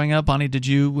I was growing up. Bonnie, did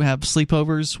you have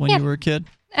sleepovers when you were a kid?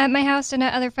 At my house and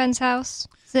at other friends'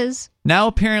 houses. Now,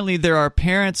 apparently, there are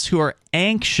parents who are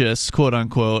anxious, quote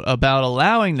unquote, about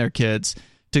allowing their kids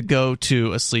to go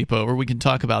to a sleepover. We can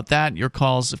talk about that. Your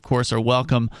calls, of course, are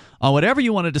welcome on whatever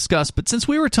you want to discuss. But since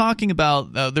we were talking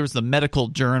about, there was the medical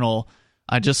journal,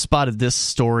 I just spotted this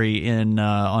story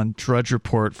on Drudge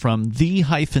Report from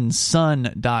the-sun.com.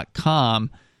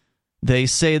 They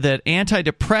say that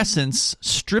antidepressants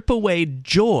strip away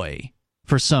joy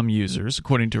for some users.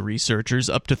 According to researchers,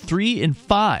 up to 3 in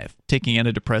 5 taking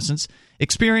antidepressants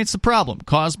experience the problem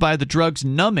caused by the drugs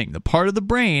numbing the part of the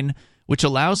brain which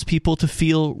allows people to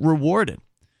feel rewarded.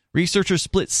 Researchers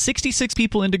split 66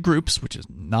 people into groups, which is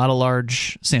not a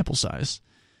large sample size,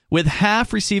 with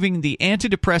half receiving the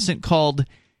antidepressant called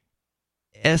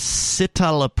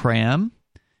escitalopram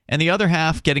and the other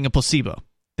half getting a placebo.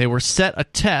 They were set a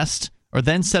test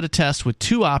with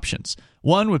 2 options,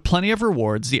 one with plenty of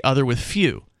rewards, the other with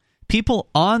few. People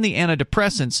on the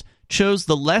antidepressants chose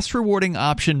the less rewarding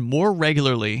option more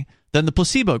regularly than the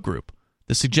placebo group.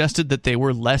 This suggested that they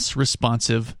were less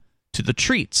responsive to the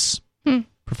treats.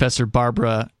 Professor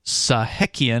Barbara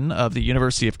Sahekian of the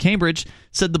University of Cambridge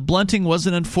said the blunting was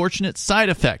an unfortunate side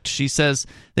effect. She says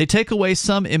they take away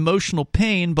some emotional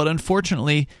pain, but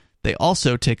unfortunately, they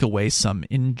also take away some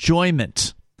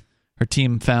enjoyment. Her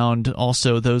team found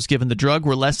also those given the drug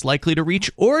were less likely to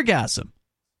reach orgasm.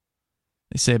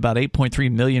 They say about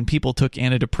 8.3 million people took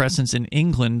antidepressants in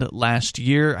England last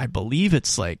year. I believe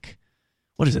it's like,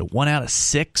 1 out of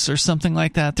 6 or something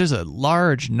like that? There's a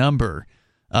large number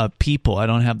of people. I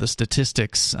don't have the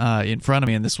statistics in front of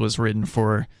me, and this was written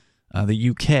for the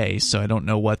UK, so I don't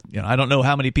know I don't know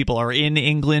how many people are in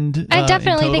England. I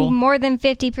definitely think more than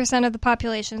 50% of the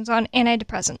population's on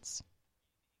antidepressants.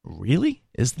 Really?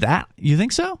 Is that? You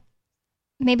think so?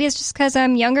 Maybe it's just because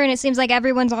I'm younger and it seems like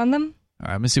everyone's on them. All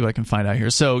right, let me see what I can find out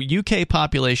here. So UK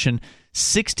population,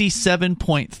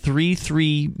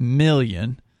 67.33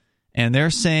 million. And they're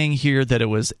saying here that it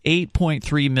was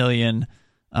 8.3 million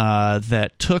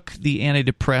that took the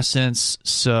antidepressants.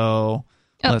 So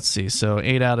let's see. So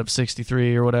 8 out of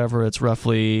 63 or whatever. It's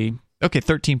roughly,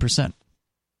 13%.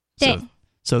 Dang.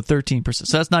 So 13%.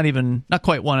 So that's not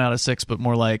quite 1 out of 6, but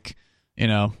more like, 1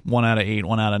 out of 8,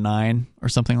 1 out of 9 or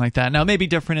something like that. Now, it may be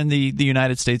different in the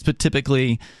United States, but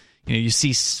typically, you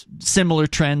see similar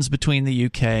trends between the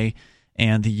UK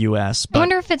and the US. But I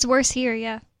wonder if it's worse here,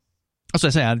 yeah. That's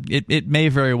what I say. It may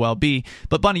very well be.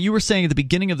 But, Bonnie, you were saying at the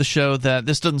beginning of the show that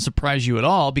this doesn't surprise you at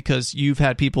all because you've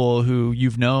had people who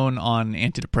you've known on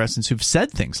antidepressants who've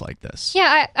said things like this.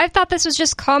 Yeah, I thought this was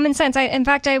just common sense. In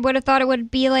fact, I would have thought it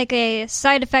would be like a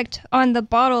side effect on the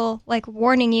bottle, like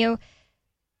warning you,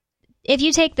 if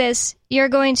you take this, you're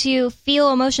going to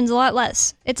feel emotions a lot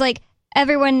less. It's like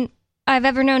everyone I've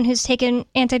ever known who's taken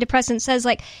antidepressants says,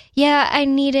 like, yeah, I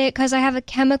need it because I have a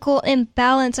chemical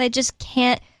imbalance. I just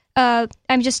can't.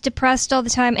 I'm just depressed all the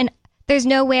time, and there's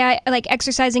no way I like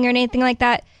exercising or anything like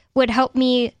that would help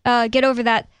me get over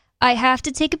that. I have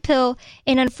to take a pill,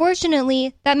 and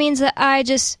unfortunately, that means that I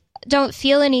just don't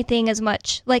feel anything as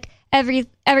much. Like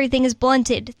everything is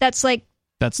blunted. That's the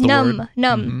numb. Word.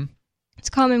 Mm-hmm. It's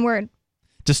a common word.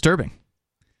 Disturbing.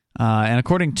 And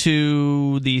according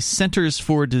to the Centers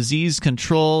for Disease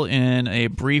Control in a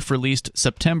brief released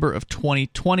September of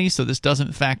 2020, so this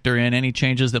doesn't factor in any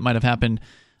changes that might have happened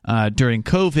during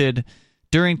COVID.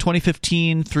 During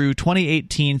 2015 through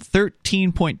 2018,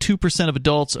 13.2% of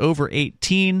adults over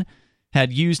 18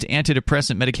 had used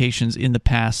antidepressant medications in the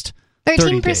past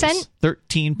 30 days.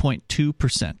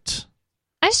 13.2%.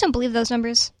 I just don't believe those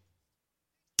numbers.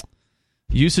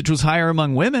 Usage was higher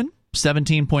among women,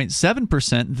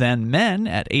 17.7%, than men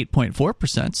at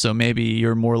 8.4%. So maybe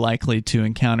you're more likely to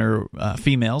encounter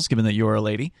females, given that you're a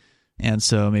lady. And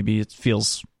so maybe it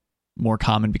feels more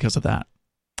common because of that.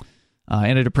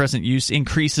 Antidepressant use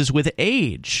increases with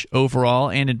age overall,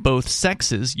 and in both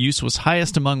sexes. Use was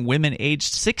highest among women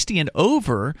aged 60 and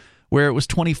over, where it was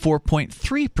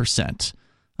 24.3%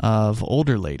 of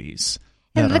older ladies.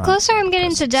 And the closer I'm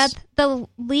getting to death, the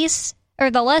less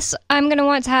I'm going to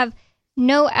want to have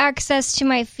no access to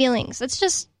my feelings. It's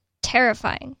just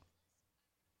terrifying.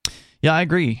 Yeah, I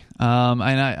agree. And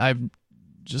I've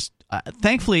just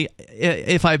thankfully,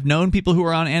 if I've known people who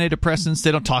are on antidepressants,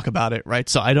 they don't talk about it, right?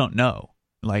 So I don't know.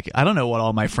 Like, I don't know what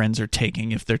all my friends are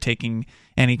taking, if they're taking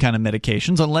any kind of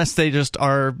medications, unless they just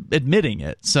are admitting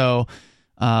it. So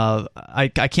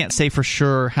I can't say for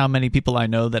sure how many people I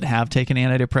know that have taken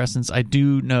antidepressants. I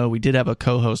do know we did have a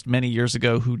co-host many years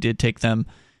ago who did take them,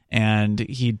 and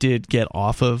he did get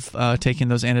off of taking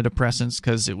those antidepressants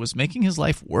because it was making his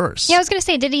life worse. Yeah, I was going to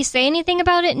say, did he say anything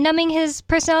about it numbing his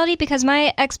personality? Because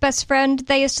my ex-best friend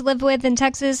that I used to live with in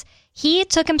Texas, he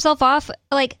took himself off,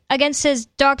 like, against his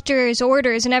doctor's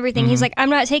orders and everything. Mm-hmm. He's like, I'm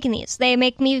not taking these. They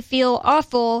make me feel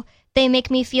awful. They make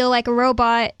me feel like a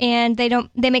robot, and they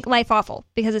make life awful.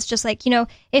 Because it's just like,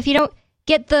 if you don't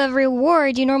get the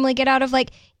reward you normally get out of,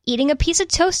 like, eating a piece of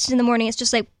toast in the morning, it's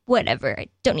just like, whatever, I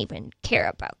don't even care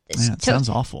about this. Yeah, it sounds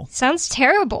awful. Sounds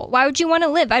terrible. Why would you want to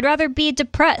live? I'd rather be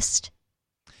depressed.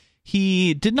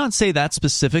 He did not say that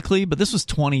specifically, but this was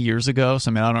 20 years ago,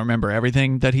 so I mean, I don't remember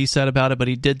everything that he said about it, but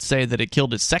he did say that it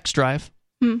killed his sex drive,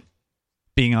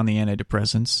 being on the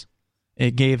antidepressants.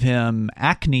 It gave him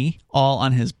acne all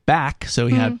on his back, so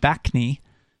he had backne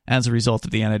as a result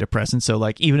of the antidepressant. So,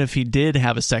 like, even if he did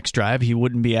have a sex drive, he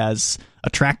wouldn't be as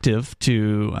attractive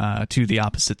to the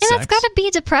opposite sex. And that's got to be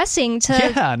depressing to...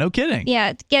 Yeah, no kidding.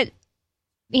 Yeah, to get,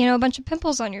 a bunch of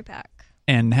pimples on your back.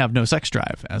 And have no sex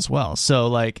drive as well. So,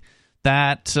 like,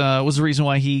 that was the reason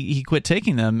why he quit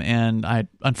taking them. And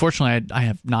unfortunately,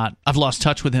 I've lost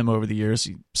touch with him over the years.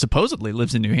 He supposedly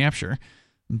lives in New Hampshire,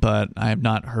 but I have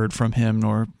not heard from him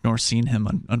nor seen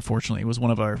him, unfortunately. He was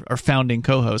one of our founding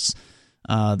co-hosts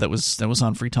that was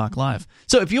on Free Talk Live.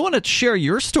 So if you want to share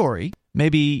your story,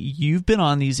 maybe you've been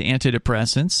on these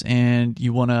antidepressants and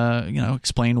you want to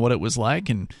explain what it was like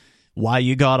and why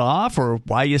you got off or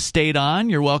why you stayed on,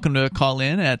 you're welcome to call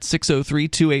in at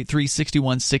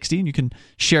 603-283-6160, and you can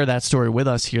share that story with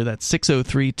us here. That's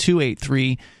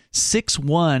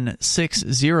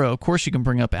 603-283-6160. Of course, you can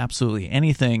bring up absolutely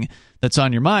anything that's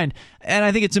on your mind. And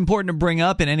I think it's important to bring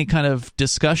up in any kind of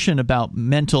discussion about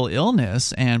mental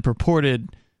illness and purported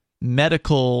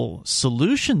medical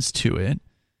solutions to it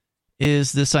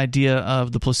is this idea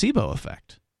of the placebo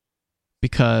effect.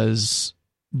 Because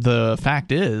the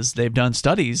fact is, they've done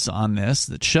studies on this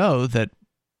that show that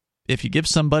if you give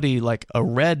somebody like a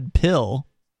red pill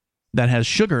that has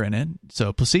sugar in it,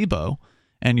 so placebo,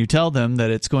 and you tell them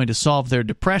that it's going to solve their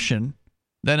depression,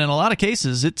 then in a lot of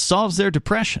cases it solves their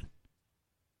depression.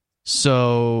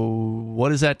 So what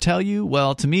does that tell you?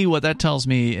 Well, to me, what that tells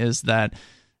me is that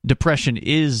depression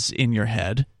is in your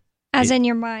head. In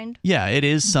your mind. Yeah, it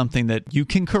is something that you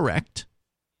can correct.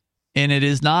 And it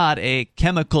is not a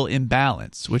chemical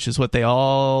imbalance, which is what they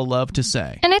all love to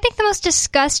say. And I think the most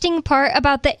disgusting part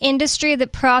about the industry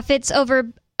that profits off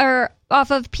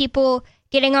of people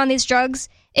getting on these drugs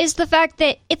is the fact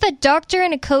that if a doctor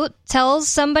in a coat tells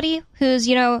somebody who's,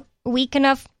 weak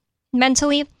enough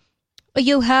mentally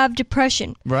you have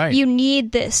depression. Right. You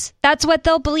need this. That's what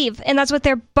they'll believe, and that's what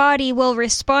their body will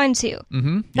respond to.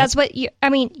 Mm-hmm. Yep. That's what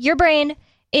your brain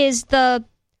is the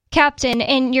captain,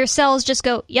 and your cells just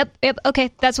go, yep,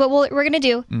 okay, that's what we're going to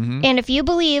do. Mm-hmm. And if you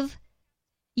believe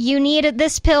you need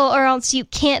this pill or else you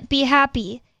can't be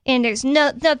happy, and there's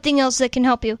nothing else that can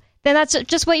help you, then that's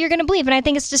just what you're going to believe. And I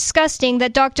think it's disgusting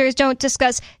that doctors don't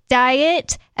discuss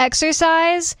diet,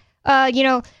 exercise,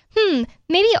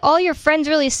 maybe all your friends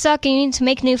really suck and you need to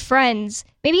make new friends.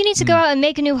 Maybe you need to go out and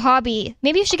make a new hobby.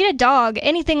 Maybe you should get a dog,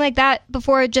 anything like that,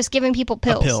 before just giving people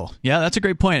pills. A pill. Yeah, that's a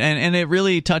great point. And it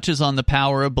really touches on the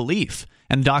power of belief.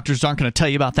 And doctors aren't going to tell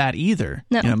you about that either,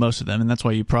 no. Most of them. And that's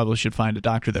why you probably should find a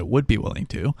doctor that would be willing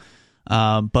to.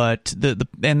 But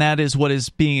and that is what is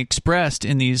being expressed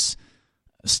in these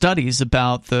studies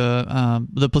about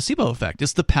the placebo effect.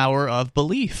 It's the power of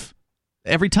belief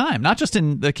every time, not just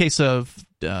in the case of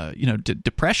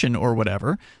depression or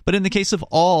whatever, but in the case of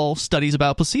all studies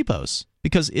about placebos,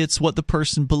 because it's what the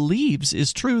person believes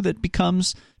is true that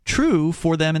becomes true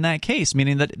for them in that case,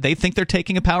 meaning that they think they're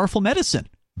taking a powerful medicine,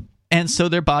 and so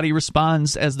their body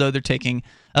responds as though they're taking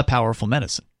a powerful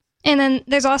medicine. And then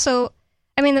there's also,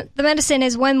 the medicine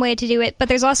is one way to do it, but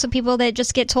there's also people that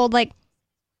just get told like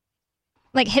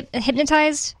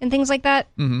hypnotized and things like that.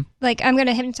 Mm-hmm. Like, I'm going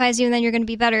to hypnotize you and then you're going to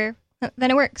be better.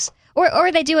 Then it works.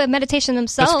 Or they do a meditation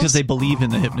themselves. That's because they believe in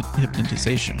the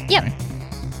hypnotization. Yep. Right?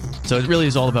 So it really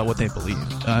is all about what they believe.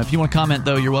 If you want to comment,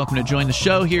 though, you're welcome to join the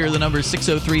show here. The number is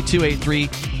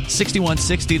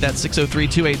 603-283-6160. That's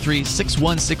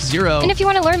 603-283-6160. And if you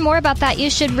want to learn more about that, you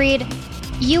should read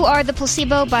You Are the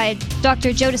Placebo by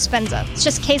Dr. Joe Dispenza. It's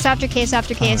just case after case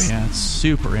after case. Oh, yeah, it's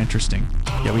super interesting.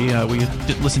 Yeah, we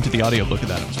did listen to the audiobook of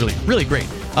that. It was really, really great.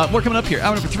 More coming up here.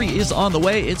 Hour number 3 is on the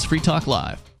way. It's Free Talk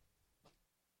Live.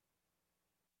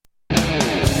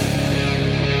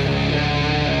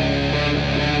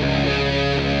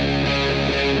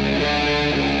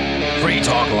 Free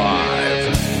Talk Live.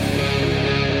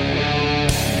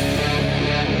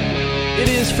 It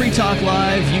is Free Talk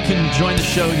Live. You can join the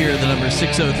show here. The number is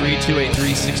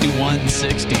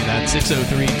 603-283-6160. That's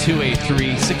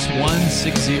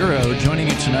 603-283-6160. Joining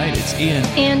you tonight, it's Ian.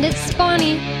 And it's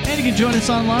Bonnie. And you can join us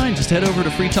online. Just head over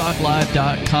to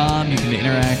freetalklive.com. You can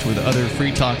interact with other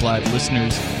Free Talk Live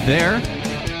listeners there.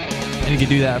 And you can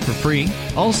do that for free.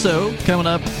 Also, coming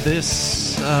up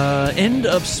this end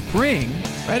of spring,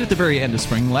 right at the very end of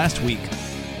spring, last week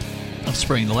of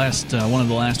spring, the last one of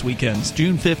the last weekends,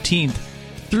 June 15th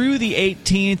through the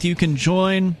 18th, you can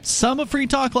join some of Free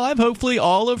Talk Live, hopefully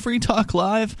all of Free Talk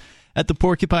Live, at the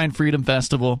Porcupine Freedom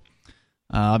Festival.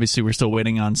 Obviously, we're still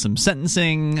waiting on some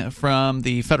sentencing from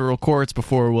the federal courts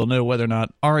before we'll know whether or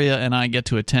not Aria and I get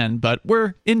to attend, but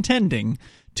we're intending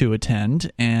to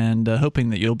attend and hoping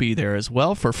that you'll be there as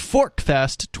well for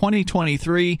ForkFest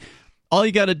 2023. All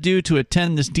you got to do to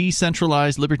attend this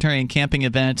decentralized libertarian camping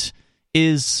event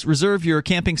is reserve your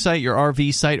camping site, your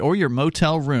RV site, or your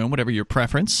motel room, whatever your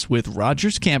preference, with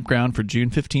Rogers Campground for June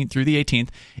 15th through the 18th.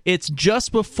 It's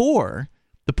just before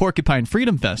the Porcupine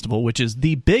Freedom Festival, which is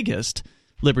the biggest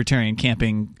libertarian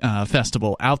camping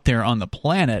festival out there on the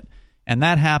planet, and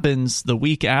that happens the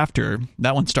week after.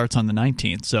 That one starts on the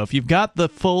 19th. So if you've got the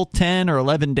full 10 or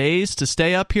 11 days to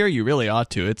stay up here, you really ought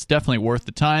to. It's definitely worth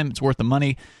the time. It's worth the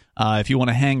money. If you want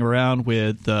to hang around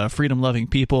with freedom-loving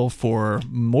people for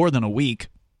more than a week,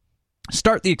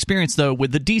 start the experience, though,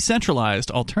 with the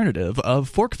decentralized alternative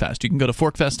of ForkFest. You can go to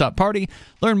forkfest.party,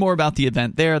 learn more about the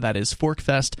event there. That is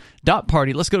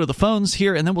forkfest.party. Let's go to the phones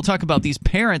here, and then we'll talk about these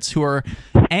parents who are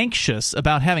anxious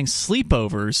about having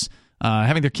sleepovers,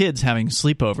 having their kids having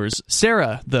sleepovers.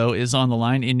 Sarah, though, is on the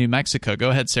line in New Mexico.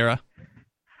 Go ahead, Sarah.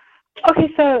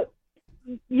 Okay, so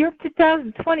year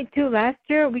 2022, last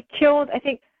year, we killed, I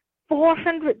think,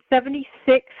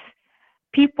 476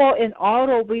 people in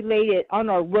auto-related on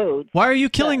our roads. Why are you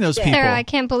killing those people? Sarah, I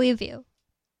can't believe you.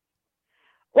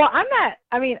 Well, I'm not.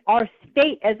 I mean, our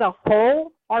state as a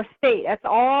whole, that's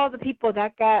all the people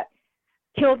that got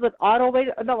killed with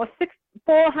auto-related. No,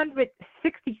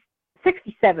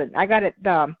 467. I got it,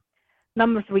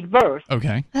 numbers reversed.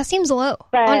 Okay. That seems low,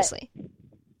 honestly.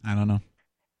 I don't know.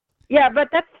 Yeah, but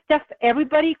that's just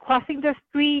everybody crossing the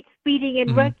street, speeding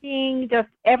and wrecking, just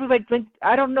everybody drink.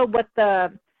 I don't know what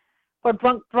for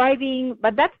drunk driving,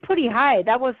 but that's pretty high.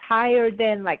 That was higher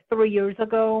than like 3 years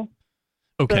ago.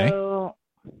 Okay. So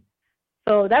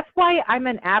that's why I'm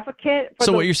an advocate.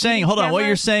 So what you're saying, hold on, what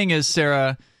you're saying is,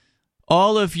 Sarah,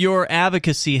 all of your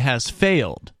advocacy has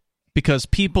failed because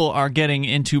people are getting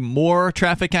into more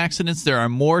traffic accidents. There are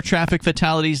more traffic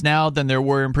fatalities now than there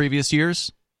were in previous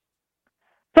years?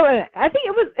 So I think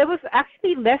it was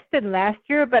actually less than last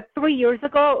year, but 3 years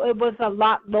ago it was a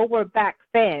lot lower back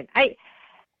then.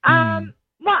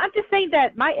 Well, I'm just saying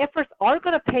that my efforts are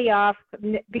going to pay off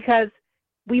because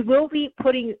we will be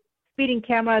putting speeding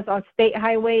cameras on state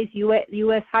highways,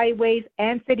 U.S. highways,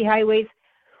 and city highways.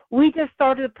 We just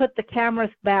started to put the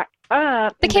cameras back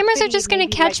up. The cameras are just going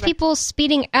to catch people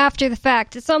speeding after the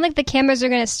fact. It's not like the cameras are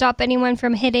going to stop anyone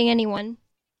from hitting anyone.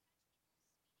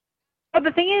 But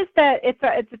the thing is that it's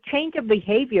a change of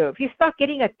behavior. If you start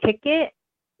getting a ticket,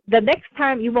 the next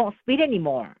time you won't speed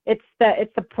anymore. It's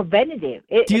a preventative.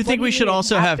 Do you think we should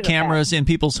also have cameras in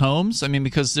people's homes? I mean,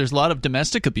 because there's a lot of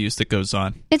domestic abuse that goes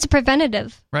on. It's a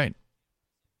preventative. Right.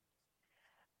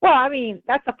 Well, I mean,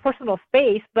 that's a personal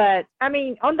space, but, I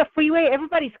mean, on the freeway,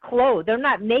 everybody's clothed. They're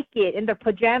not naked in their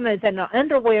pajamas and their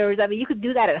underwears. I mean, you could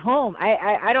do that at home.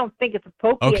 I don't think it's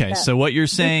appropriate. Okay, so what you're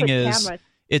saying is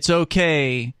it's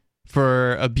okay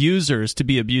for abusers to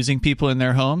be abusing people in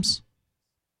their homes?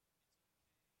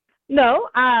 No,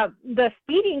 the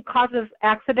speeding causes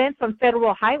accidents on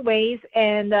federal highways,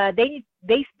 and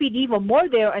they speed even more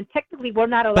there, and technically we're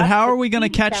not allowed. But how are we going to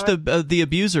catch the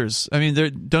abusers? I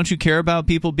mean, don't you care about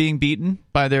people being beaten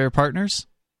by their partners?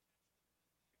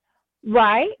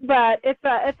 Right, but it's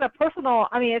a personal.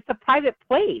 I mean, it's a private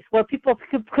place where people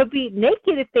could be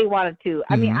naked if they wanted to.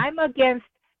 I mean, I'm against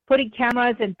putting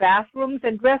cameras in bathrooms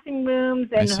and dressing rooms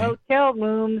and hotel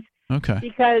rooms. Okay.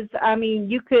 Because I mean,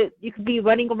 you could be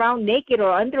running around naked or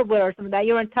underwear or something like that.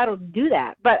 You're entitled to do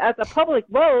that. But as a public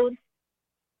road,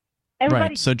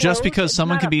 right. So just because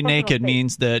someone can be naked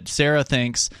means that Sarah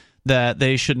thinks that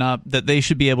they should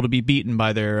be able to be beaten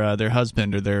by their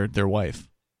husband or their wife.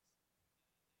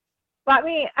 Well,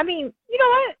 I mean, you know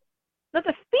what? But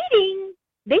the speeding,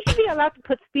 they should be allowed to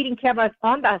put speeding cameras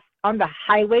on the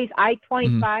highways,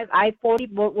 I-25,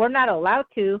 I-40. We're not allowed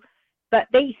to. But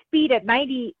they speed at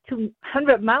 90 to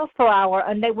 100 miles per hour,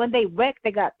 and when they wreck,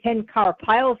 they got 10-car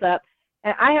piles up.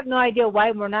 And I have no idea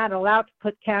why we're not allowed to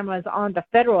put cameras on the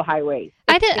federal highways.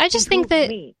 I just think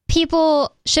that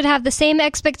people should have the same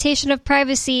expectation of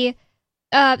privacy.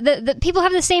 The people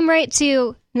have the same right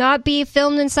to not be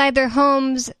filmed inside their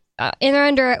homes in their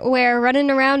underwear,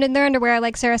 running around in their underwear,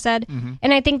 like Sarah said. Mm-hmm.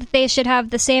 And I think that they should have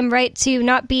the same right to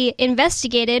not be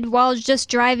investigated while just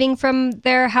driving from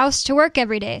their house to work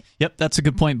every day. Yep, that's a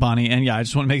good point, Bonnie. And yeah, I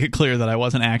just want to make it clear that I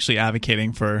wasn't actually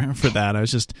advocating for that. I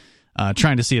was just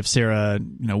trying to see if Sarah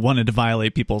wanted to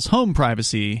violate people's home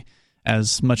privacy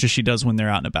as much as she does when they're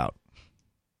out and about.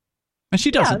 And she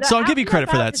doesn't. So I'll give you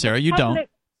credit for that, Sarah. You don't.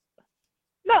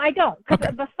 No, I don't.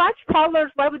 Because massage parlors,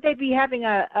 why would they be having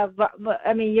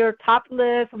you're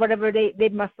topless or whatever,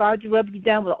 they'd massage you, rub you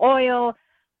down with oil.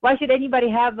 Why should anybody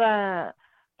have a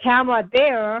camera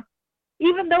there?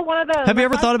 Even though one of the... Have you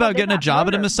ever thought about getting a job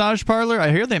at a massage parlor?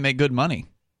 I hear they make good money.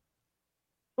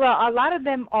 Well, a lot of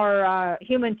them are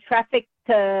human trafficked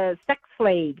sex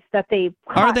slaves that they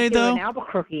caught in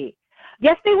Albuquerque.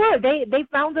 Yes, they were. They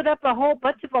rounded up a whole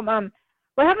bunch of them.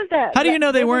 What happened to... How do you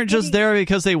know they weren't just there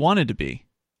because they wanted to be?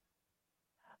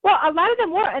 Well, a lot of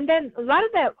them were, and then a lot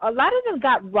of them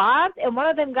got robbed, and one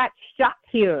of them got shot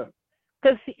here,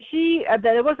 because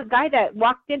there was a guy that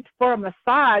walked in for a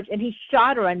massage, and he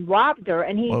shot her and robbed her,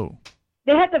 and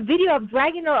they had the video of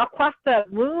dragging her across the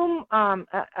room on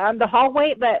the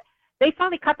hallway, but they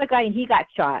finally caught the guy, and he got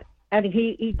shot, and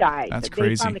he died. That's crazy.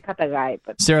 They finally caught the guy.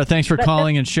 Sarah, thanks for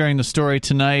calling and sharing the story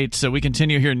tonight. So we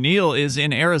continue here. Neil is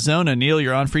in Arizona. Neil,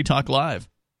 you're on Free Talk Live.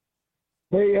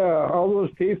 Hey, all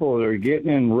those people that are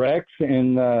getting in wrecks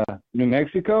in New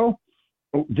Mexico,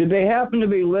 did they happen to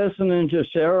be listening to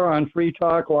Sarah on Free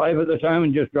Talk Live at the time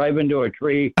and just drive into a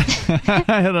tree?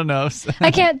 I don't know.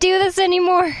 I can't do this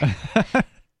anymore.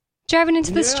 Driving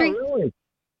into the street. Really?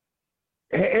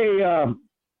 Hey,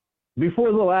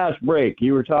 before the last break,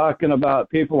 you were talking about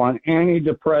people on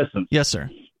antidepressants. Yes, sir.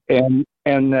 And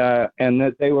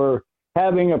that they were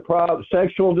having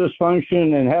sexual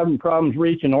dysfunction and having problems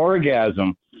reaching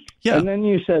orgasm. Yeah. And then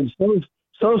you said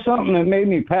so something that made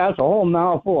me pass a whole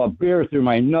mouthful of beer through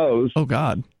my nose. Oh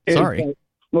God, sorry.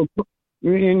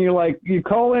 And you're like, you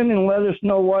call in and let us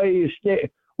know why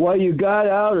you got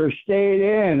out or stayed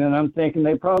in. And I'm thinking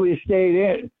they probably stayed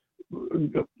in.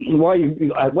 What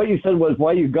you said was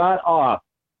why you got off.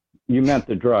 You meant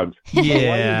the drugs. Yeah.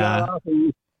 Why you got off and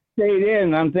you stayed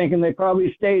in. I'm thinking they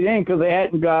probably stayed in because they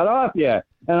hadn't got off yet.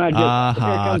 And I just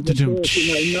here comes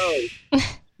the my nose.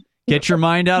 Get your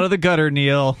mind out of the gutter,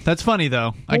 Neil. That's funny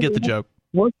though. I get the joke.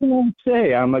 What can I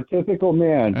say? I'm a typical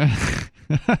man.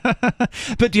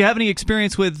 But do you have any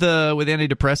experience with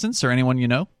antidepressants or anyone you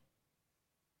know?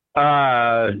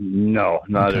 No,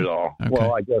 not at all. Okay.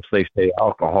 Well, I guess they say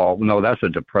alcohol. No, that's a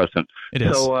depressant. It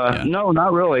is. So, no,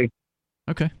 not really.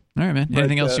 Okay. All right, man. But,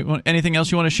 Anything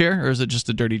else you want to share, or is it just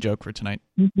a dirty joke for tonight?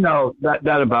 No,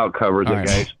 that about covers All it, right.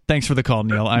 guys. Thanks for the call,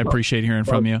 Neil. I appreciate hearing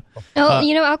from you. Well,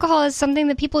 alcohol is something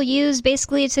that people use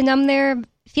basically to numb their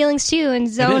feelings too and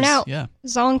zone out,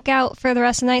 zonk out for the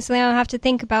rest of the night, so they don't have to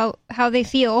think about how they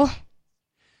feel.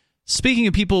 Speaking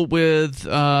of people with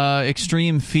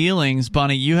extreme feelings,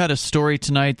 Bonnie, you had a story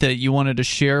tonight that you wanted to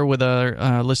share with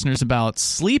our listeners about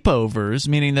sleepovers,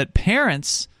 meaning that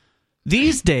parents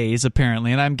these days,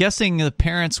 apparently, and I'm guessing the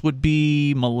parents would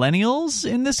be millennials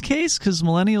in this case, because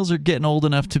millennials are getting old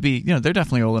enough to be, they're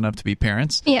definitely old enough to be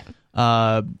parents. Yeah.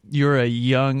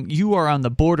 You are on the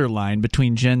borderline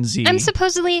between Gen Z. I'm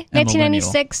supposedly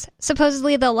 1996,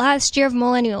 supposedly the last year of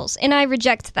millennials, and I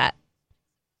reject that.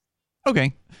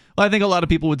 Okay. Well, I think a lot of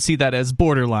people would see that as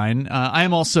borderline. I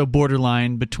am also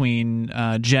borderline between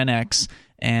Gen X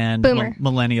and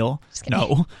millennial.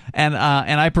 No, and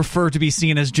I prefer to be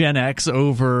seen as Gen X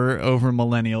over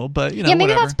millennial. But maybe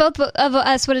whatever. that's both of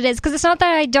us what it is, because it's not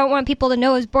that I don't want people to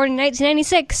know I was born in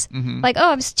 1996, like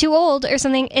I was too old or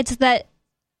something. It's that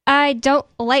I don't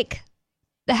like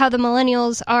how the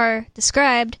millennials are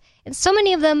described, and so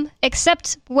many of them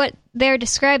accept what they're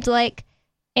described like,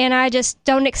 and I just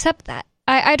don't accept that.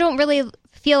 I don't really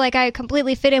feel like I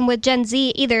completely fit in with Gen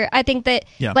Z either. I think that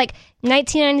like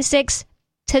 1996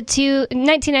 to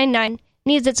 1999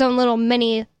 needs its own little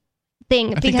mini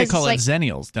thing. I think they call it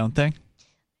Zennials, don't they?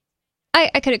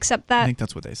 I could accept that. I think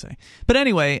that's what they say. But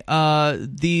anyway,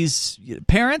 these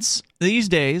parents these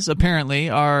days apparently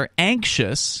are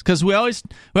anxious, because we always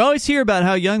hear about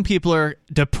how young people are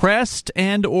depressed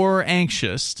and or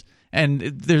anxious. And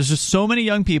there's just so many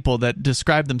young people that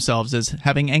describe themselves as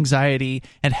having anxiety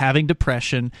and having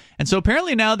depression. And so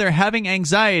apparently now they're having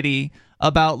anxiety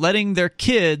about letting their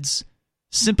kids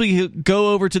simply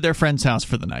go over to their friend's house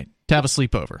for the night to have a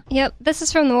sleepover. Yep. This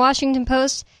is from the Washington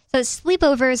Post. It says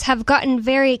sleepovers have gotten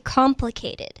very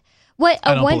complicated. I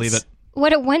don't believe it.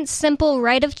 What a once simple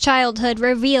rite of childhood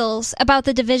reveals about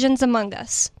the divisions among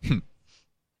us.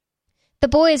 The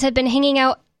boys had been hanging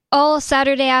out all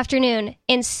Saturday afternoon,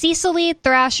 and Cecily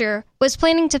Thrasher was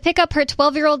planning to pick up her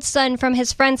 12-year-old son from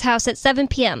his friend's house at 7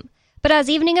 p.m. But as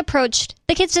evening approached,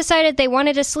 the kids decided they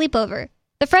wanted a sleepover.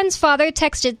 The friend's father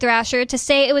texted Thrasher to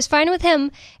say it was fine with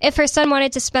him if her son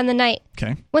wanted to spend the night.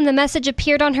 Okay. When the message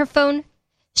appeared on her phone,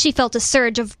 she felt a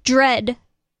surge of dread.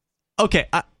 Okay,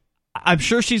 I'm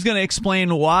sure she's going to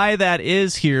explain why that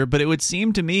is here, but it would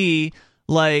seem to me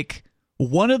like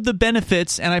one of the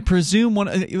benefits, and I presume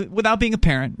without being a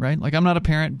parent, right? Like, I'm not a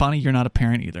parent. Bonnie, you're not a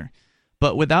parent either.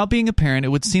 But without being a parent, it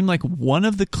would seem like one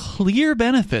of the clear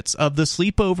benefits of the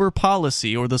sleepover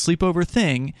policy or the sleepover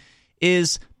thing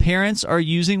is parents are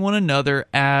using one another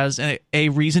as a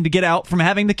reason to get out from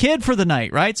having the kid for the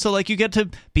night, right? So, like, you get to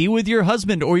be with your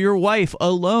husband or your wife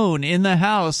alone in the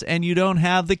house, and you don't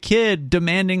have the kid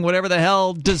demanding whatever the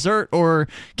hell dessert or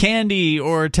candy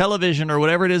or television or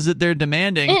whatever it is that they're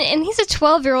demanding. And he's a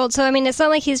 12-year-old, so, I mean, it's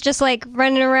not like he's just, like,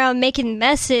 running around making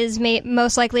messes,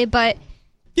 most likely, but...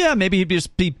 Yeah, maybe he'd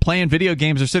just be playing video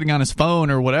games or sitting on his phone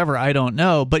or whatever, I don't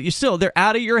know. But they're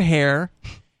out of your hair.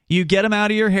 You get them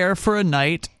out of your hair for a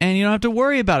night, and you don't have to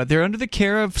worry about it. They're under the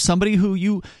care of somebody who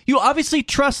you obviously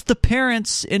trust the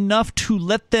parents enough to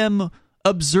let them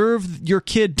observe your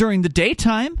kid during the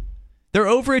daytime. They're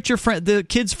over at the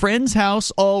kid's friend's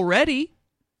house already.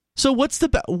 So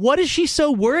what is she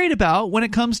so worried about when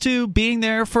it comes to being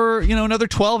there for another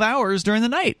 12 hours during the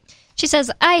night? She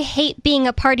says, "I hate being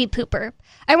a party pooper.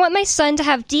 I want my son to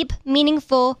have deep,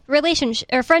 meaningful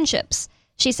friendships,"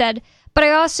 she said. But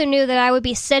I also knew that I would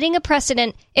be setting a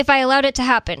precedent if I allowed it to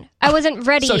happen. I wasn't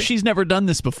ready. So she's never done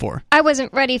this before. I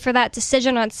wasn't ready for that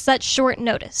decision on such short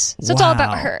notice. So it's all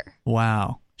about her.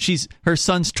 Wow. Her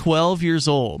son's 12 years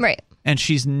old. Right. And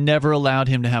she's never allowed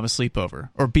him to have a sleepover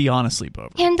or be on a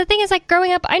sleepover. And the thing is, like,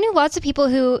 growing up, I knew lots of people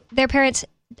who their parents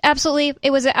absolutely,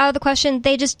 it was out of the question.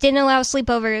 They just didn't allow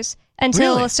sleepovers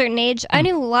until a certain age. I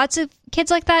knew lots of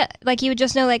kids like that. Like, you would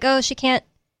just know, like, oh, she can't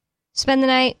spend the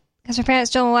night because her parents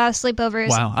don't allow sleepovers.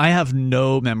 Wow, I have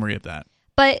no memory of that.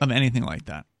 Of anything like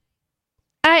that.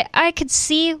 I could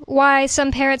see why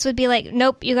some parents would be like,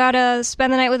 nope, you gotta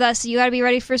spend the night with us. You gotta be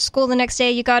ready for school the next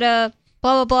day. You gotta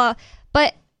blah, blah, blah.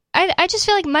 But I just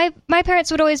feel like my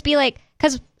parents would always be like,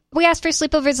 because we asked for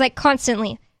sleepovers like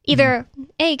constantly. Either,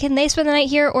 hey, can they spend the night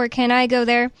here or can I go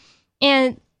there?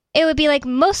 And it would be like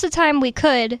most of the time we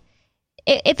could.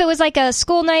 If it was like a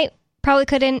school night, probably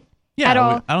couldn't. At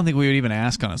all. I don't think we would even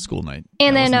ask on a school night.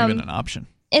 And that then wasn't even an option.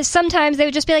 Sometimes they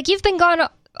would just be like, "You've been gone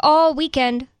all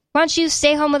weekend. why don't you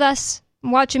stay home with us,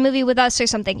 watch a movie with us or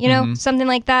something, something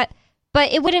like that.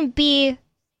 But it wouldn't be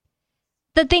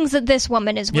the things that this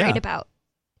woman is worried about.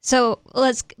 So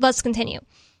let's continue.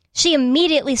 She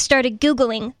immediately started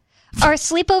Googling, are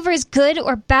sleepovers good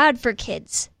or bad for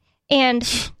kids? And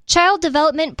child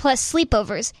development plus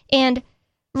sleepovers, and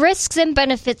risks and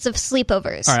benefits of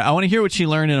sleepovers. All right, I want to hear what she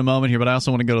learned in a moment here, but I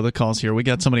also want to go to the calls here. We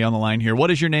got somebody on the line here.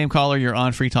 What is your name, caller? You're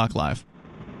on Free Talk Live.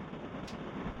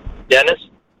 Dennis?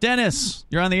 Dennis,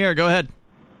 you're on the air. Go ahead.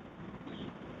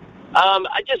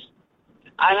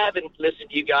 I haven't listened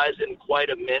to you guys in quite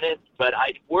a minute, but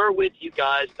I were with you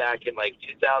guys back in like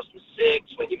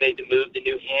 2006 when you made the move to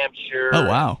New Hampshire. Oh,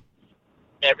 wow.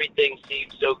 Everything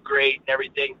seems so great and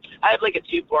everything. I have like a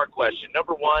two-part question.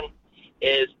 Number one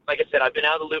is, like I said, I've been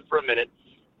out of the loop for a minute.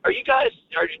 Do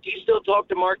you still talk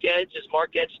to Mark Edge? Is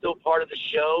Mark Edge still part of the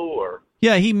show, or?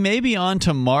 Yeah, he may be on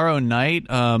tomorrow night.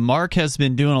 Mark has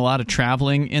been doing a lot of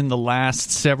traveling in the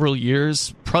last several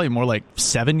years, probably more like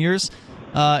 7 years.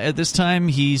 At this time,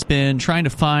 he's been trying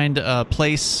to find a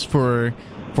place for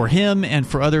him and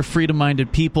for other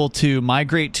freedom-minded people to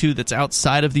migrate to that's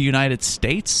outside of the United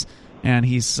States. And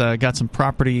he's got some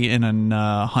property in an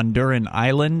Honduran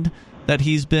island that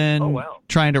he's been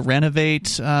trying to renovate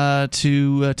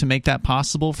to make that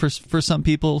possible for some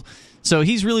people. So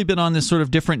he's really been on this sort of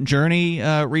different journey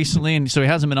recently, and so he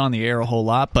hasn't been on the air a whole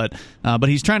lot, but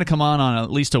he's trying to come on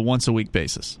at least a once-a-week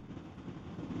basis.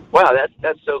 Wow,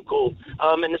 that's so cool.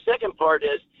 And the second part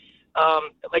is,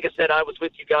 like I said, I was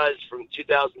with you guys from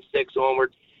 2006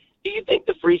 onward. Do you think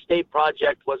the Free State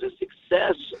Project was a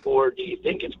success, or do you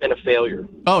think it's been a failure?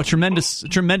 Oh, tremendous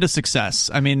success.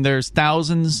 I mean, there's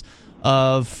thousands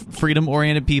of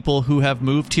freedom-oriented people who have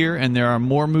moved here, and there are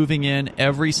more moving in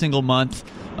every single month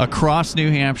across New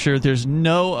Hampshire. There's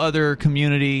no other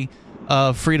community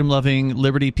of freedom-loving,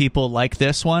 liberty people like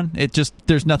this one.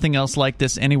 There's nothing else like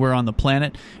this anywhere on the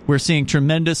planet. We're seeing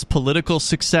tremendous political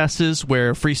successes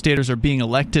where Free Staters are being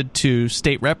elected to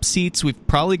state rep seats. We've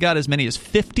probably got as many as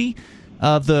 50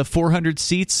 of the 400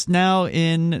 seats now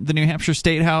in the New Hampshire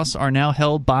State House are now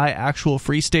held by actual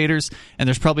Free Staters, and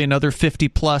there's probably another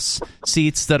 50-plus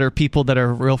seats that are people that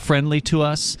are real friendly to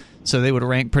us. So they would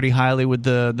rank pretty highly with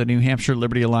the New Hampshire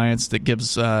Liberty Alliance that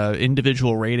gives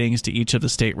individual ratings to each of the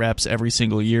state reps every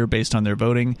single year based on their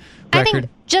voting record. I think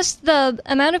just the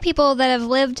amount of people that have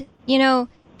lived,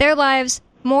 their lives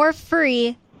more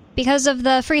free because of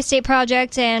the Free State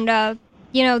Project and,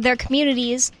 their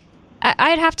communities,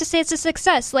 I'd have to say it's a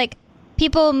success. Like,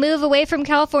 people move away from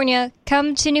California,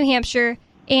 come to New Hampshire,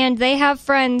 and they have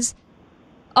friends,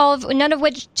 none of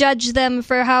which judge them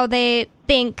for how they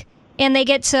think. And they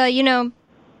get to,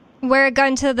 wear a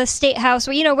gun to the state house,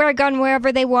 or, wear a gun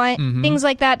wherever they want, things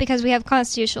like that, because we have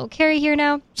constitutional carry here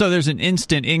now. So there's an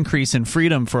instant increase in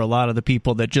freedom for a lot of the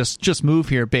people that just move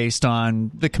here based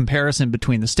on the comparison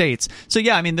between the states. So,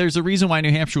 yeah, I mean, there's a reason why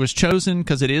New Hampshire was chosen,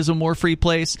 because it is a more free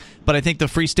place. But I think the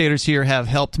Free Staters here have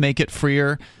helped make it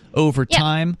freer over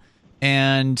time.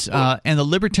 And the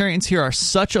libertarians here are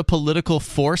such a political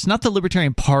force, not the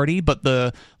Libertarian Party, but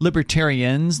the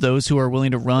libertarians, those who are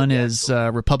willing to run as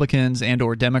Republicans and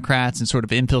or Democrats and sort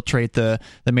of infiltrate the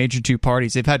major two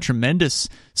parties. They've had tremendous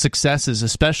successes,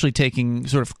 especially taking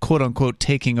sort of quote-unquote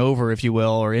taking over, if you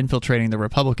will, or infiltrating the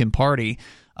Republican Party.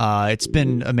 It's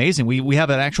been amazing. We have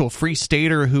an actual Free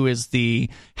Stater who is the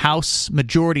House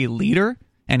Majority Leader,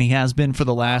 and he has been for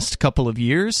the last couple of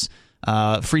years.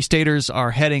 Free Staters are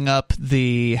heading up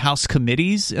the House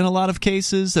committees in a lot of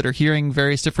cases that are hearing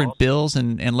various different bills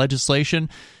and legislation.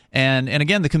 And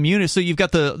again, the community, so you've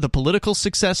got the political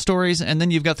success stories, and then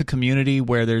you've got the community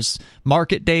where there's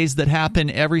market days that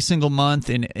happen every single month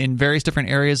in various different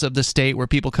areas of the state where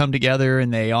people come together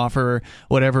and they offer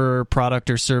whatever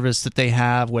product or service that they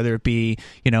have, whether it be,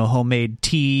 homemade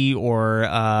tea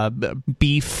or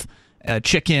beef,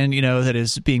 chicken, that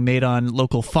is being made on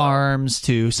local farms,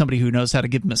 to somebody who knows how to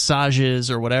give massages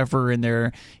or whatever, and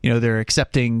they're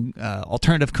accepting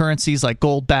alternative currencies like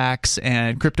gold backs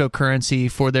and cryptocurrency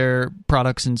for their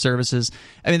products and services.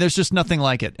 I mean, there's just nothing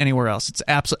like it anywhere else. It's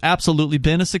absolutely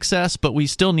been a success, but we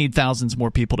still need thousands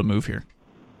more people to move here.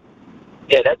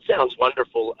 Yeah, that sounds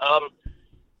wonderful. It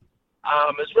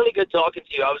was really good talking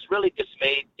to you. I was really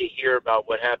dismayed to hear about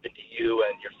what happened to you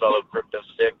and your fellow Crypto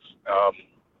 6.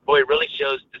 Boy, it really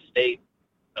shows the state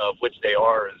of which they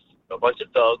are as a bunch of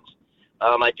thugs.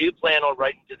 I do plan on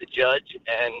writing to the judge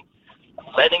and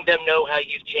letting them know how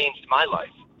you've changed my life.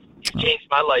 You've changed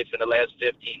my life in the last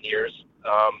 15 years.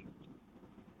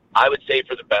 I would say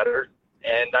for the better,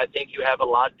 and I think you have a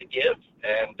lot to give.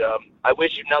 And I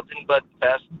wish you nothing but the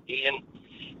best, Ian.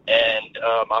 And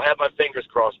I'll have my fingers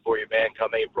crossed for you, man,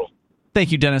 come April.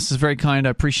 Thank you, Dennis. It's very kind. I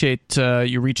appreciate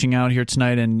you reaching out here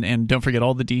tonight, and don't forget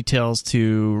all the details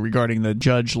regarding the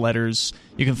judge letters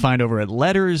you can find over at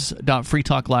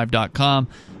letters.freetalklive.com.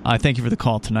 Thank you for the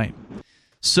call tonight.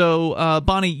 So,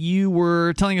 Bonnie, you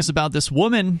were telling us about this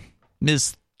woman,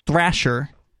 Ms. Thrasher,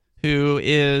 who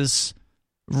is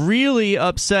really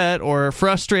upset or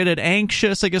frustrated,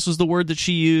 anxious, I guess was the word that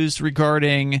she used,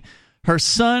 regarding her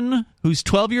son, who's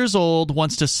 12 years old,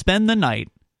 wants to spend the night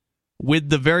with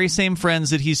the very same friends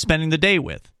that he's spending the day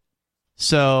with.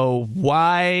 So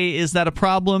why is that a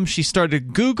problem? She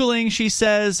started Googling, she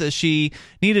says, as she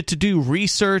needed to do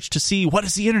research to see, what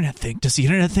does the internet think? Does the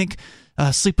internet think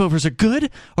sleepovers are good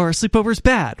or are sleepovers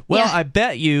bad? Well, yeah. I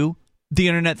bet you the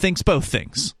internet thinks both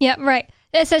things. Yeah, right.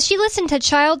 It says she listened to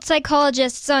child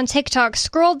psychologists on TikTok,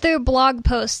 scrolled through blog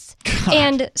posts,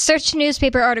 and searched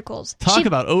newspaper articles. Talk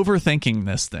about overthinking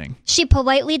this thing. She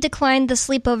politely declined the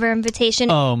sleepover invitation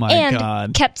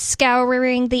and kept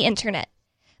scouring the internet.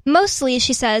 Mostly,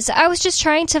 she says, I was just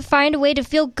trying to find a way to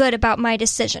feel good about my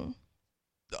decision.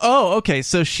 Oh, okay.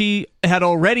 So she had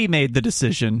already made the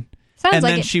decision,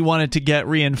 then she wanted to get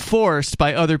reinforced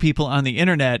by other people on the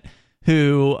internet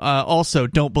who also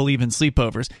don't believe in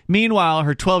sleepovers. Meanwhile,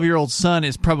 her 12-year-old son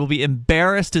is probably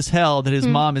embarrassed as hell that his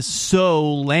mom is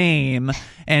so lame,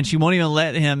 and she won't even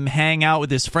let him hang out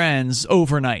with his friends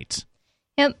overnight.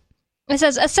 Yep. It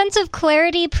says, a sense of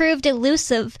clarity proved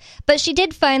elusive, but she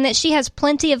did find that she has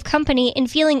plenty of company in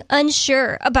feeling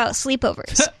unsure about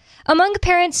sleepovers. Among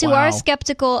parents who are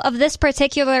skeptical of this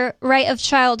particular right of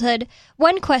childhood,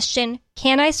 one question,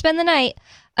 can I spend the night,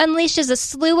 unleashes a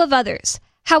slew of others.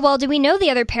 How well do we know the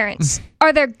other parents?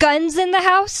 Are there guns in the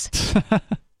house?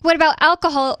 What about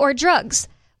alcohol or drugs?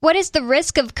 What is the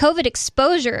risk of COVID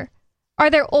exposure? Are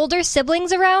there older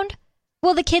siblings around?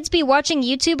 Will the kids be watching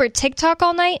YouTube or TikTok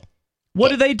all night? What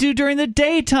do they do during the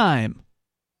daytime?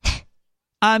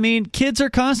 I mean, kids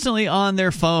are constantly on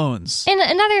their phones. And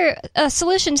another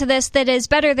solution to this that is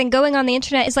better than going on the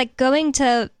internet is like going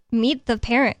to meet the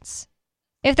parents.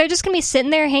 If they're just going to be sitting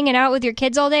there hanging out with your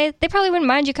kids all day, they probably wouldn't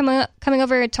mind you coming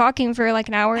over and talking for like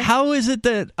an hour. How is it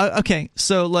that... okay,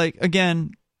 so like,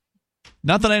 again,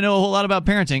 not that I know a whole lot about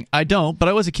parenting. I don't, but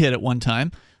I was a kid at one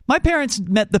time. My parents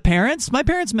met the parents. My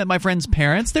parents met my friends'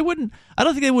 parents. I don't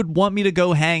think they would want me to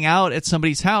go hang out at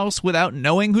somebody's house without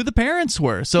knowing who the parents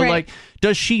were. So, like,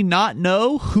 does she not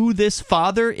know who this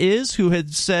father is who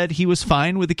had said he was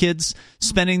fine with the kids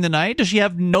spending the night? Does she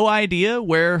have no idea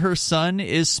where her son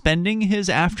is spending his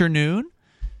afternoon?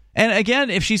 And again,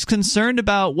 if she's concerned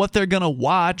about what they're going to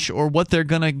watch or what they're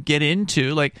going to get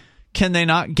into, like, can they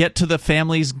not get to the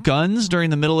family's guns during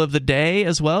the middle of the day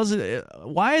as well?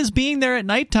 Why is being there at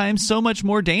nighttime so much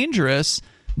more dangerous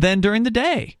than during the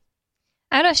day?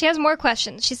 I don't know. She has more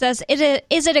questions. She says, is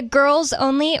it a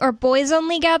girls-only or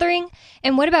boys-only gathering?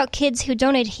 And what about kids who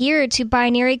don't adhere to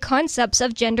binary concepts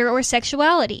of gender or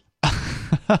sexuality?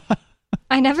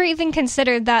 I never even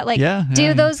considered that. Like,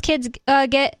 do those kids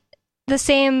get the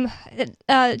same,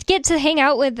 get to hang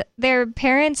out with their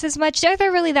parents as much? Are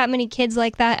there really that many kids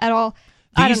like that at all?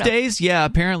 These days, yeah,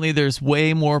 apparently there's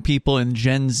way more people in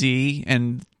Gen Z,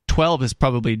 and 12 is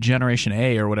probably Generation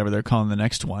A or whatever they're calling the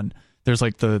next one. There's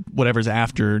like the whatever's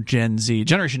after Gen Z.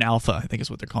 Generation Alpha, I think is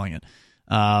what they're calling it.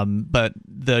 But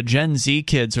the Gen Z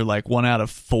kids are like 1 out of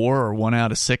 4 or 1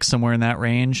 out of 6, somewhere in that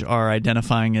range, are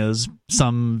identifying as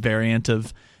some variant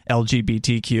of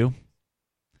LGBTQ.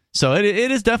 So it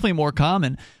is definitely more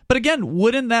common. But again,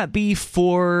 wouldn't that be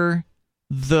for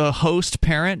the host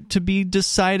parent to be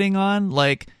deciding on?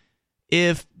 Like,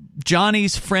 if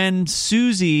Johnny's friend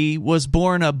Susie was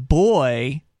born a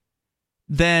boy,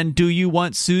 then do you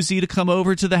want Susie to come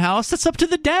over to the house? That's up to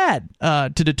the dad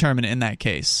to determine in that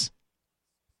case.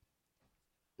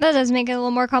 That does make it a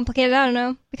little more complicated. I don't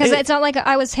know. Because it's not like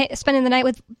I was spending the night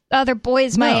with other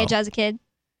boys my age as a kid.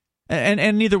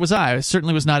 And neither was I. I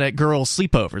certainly was not at girls'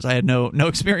 sleepovers. I had no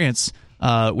experience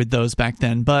with those back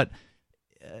then. But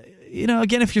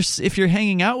again, if you're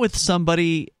hanging out with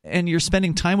somebody and you're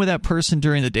spending time with that person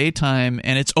during the daytime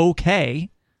and it's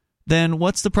okay, then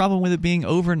what's the problem with it being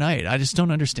overnight? I just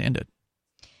don't understand it.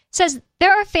 Says,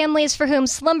 there are families for whom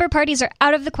slumber parties are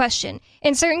out of the question.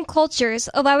 In certain cultures,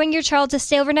 allowing your child to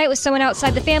stay overnight with someone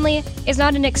outside the family is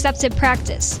not an accepted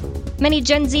practice. Many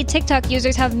Gen Z TikTok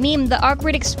users have memed the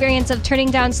awkward experience of turning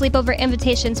down sleepover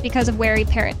invitations because of wary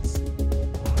parents.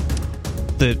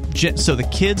 So the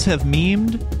kids have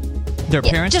memed their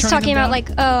parents just talking about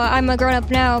like, oh, I'm a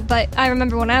grown-up now, but I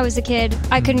remember when I was a kid,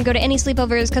 I couldn't go to any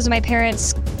sleepovers because of my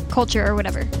parents' culture or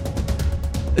whatever.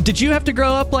 Did you have to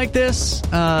grow up like this?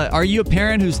 Are you a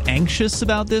parent who's anxious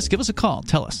about this? Give us a call.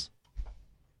 Tell us.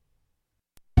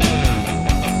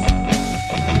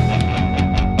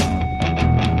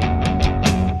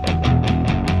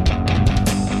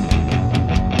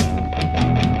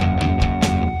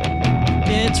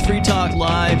 Free Talk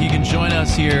Live. You can join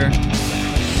us here.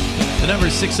 The number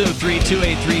is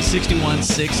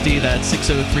 603-283-6160. That's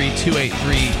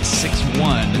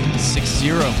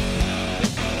 603-283-6160.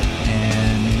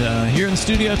 And here in the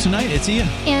studio tonight, it's Ian.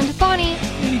 And Bonnie.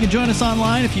 And you can join us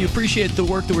online if you appreciate the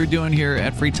work that we're doing here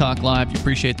at Free Talk Live. You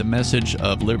appreciate the message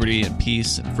of liberty and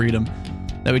peace and freedom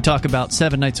that we talk about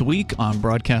 7 nights a week on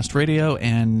broadcast radio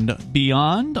and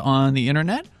beyond on the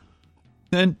internet.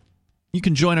 Then you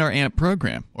can join our AMP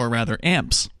program, or rather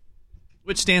AMPS,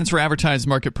 which stands for Advertise,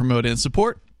 Market, Promote, and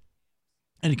Support.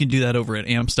 And you can do that over at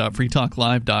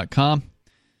amps.freetalklive.com.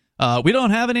 We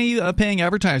don't have any paying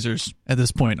advertisers at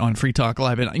this point on Free Talk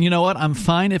Live. And you know what? I'm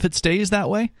fine if it stays that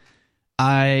way.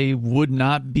 I would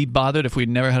not be bothered if we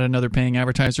never had another paying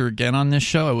advertiser again on this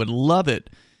show. I would love it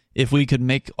if we could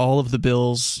make all of the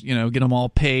bills, get them all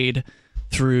paid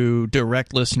through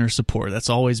direct listener support. That's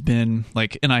always been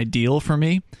like an ideal for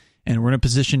me. And we're in a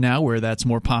position now where that's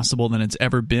more possible than it's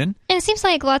ever been. And it seems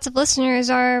like lots of listeners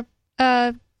are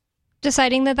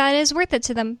deciding that is worth it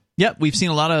to them. Yep, we've seen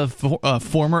a lot of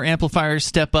former amplifiers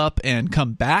step up and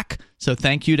come back. So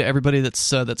thank you to everybody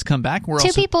that's come back.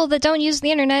 Two people that don't use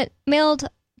the internet mailed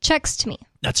checks to me.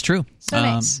 That's true. So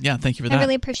nice. Yeah, thank you for that. I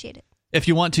really appreciate it. If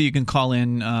you want to, you can call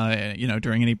in,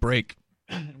 during any break.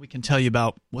 We can tell you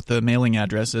about what the mailing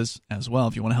address is as well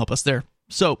if you want to help us there.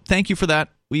 So thank you for that.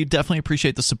 We definitely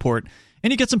appreciate the support.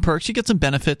 And you get some perks. You get some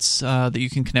benefits that you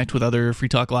can connect with other Free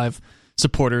Talk Live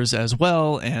supporters as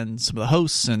well, and some of the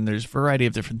hosts, and there's a variety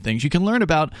of different things you can learn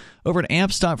about over at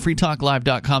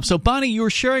amps.freetalklive.com. So, Bonnie, you were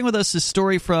sharing with us this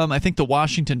story from, I think, the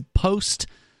Washington Post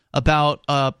about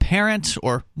a parent,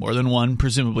 or more than one,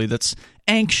 presumably, that's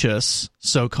anxious,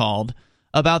 so-called,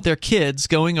 about their kids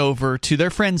going over to their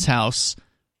friend's house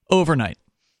overnight.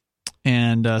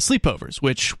 And sleepovers,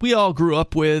 which we all grew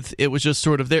up with. It was just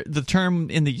sort of the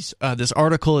term in this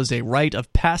article is a rite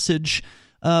of passage.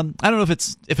 I don't know if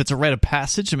it's a rite of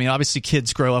passage. I mean, obviously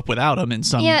kids grow up without them in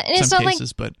some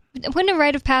cases, but wouldn't a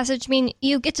rite of passage mean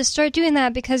you get to start doing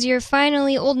that because you're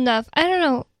finally old enough? I don't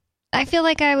know. I feel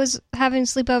like I was having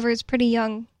sleepovers pretty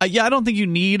young. Yeah, I don't think you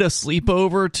need a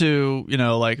sleepover to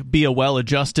be a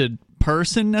well-adjusted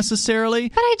person necessarily.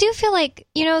 But I do feel like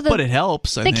but it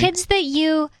helps. I think kids that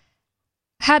you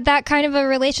had that kind of a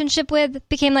relationship with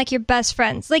became like your best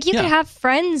friends. Like you could have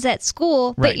friends at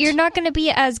school, but you're not going to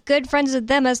be as good friends with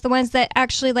them as the ones that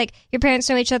actually like your parents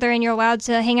know each other and you're allowed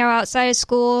to hang out outside of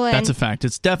school. And that's a fact.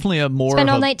 It's definitely a more spend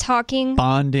all night talking,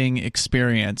 bonding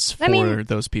experience for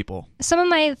those people. Some of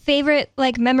my favorite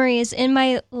memories in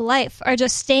my life are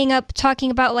just staying up talking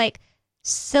about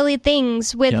silly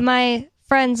things with my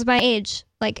friends my age.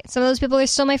 Some of those people are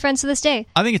still my friends to this day.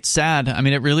 I think it's sad. I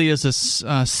mean, it really is a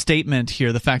statement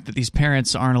here, the fact that these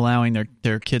parents aren't allowing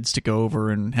their kids to go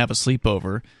over and have a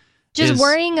sleepover. Just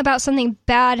worrying about something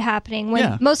bad happening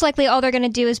when most likely all they're going to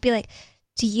do is be like,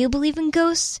 do you believe in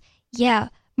ghosts? Yeah,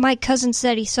 my cousin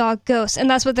said he saw a ghost. And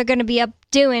that's what they're going to be up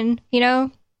doing,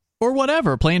 Or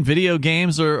whatever, playing video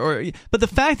games but the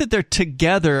fact that they're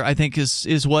together, I think,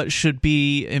 is what should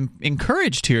be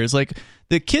encouraged here. Is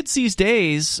the kids these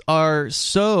days are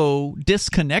so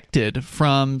disconnected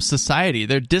from society.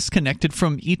 They're disconnected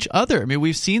from each other. I mean,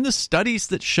 we've seen the studies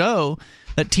that show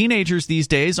that teenagers these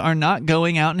days are not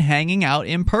going out and hanging out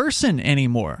in person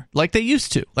anymore like they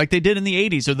used to, like they did in the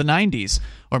 80s or the 90s,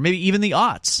 or maybe even the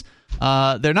aughts.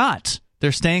 They're not.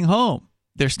 They're staying home.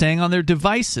 They're staying on their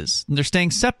devices, and they're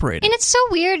staying separated. And it's so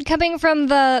weird coming from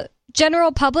the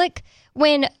general public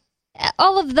when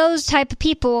all of those type of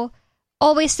people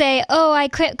always say, oh, I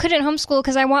couldn't homeschool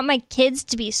because I want my kids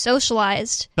to be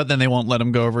socialized. But then they won't let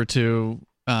them go over to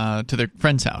their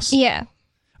friend's house. Yeah.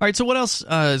 All right, so what else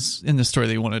is in this story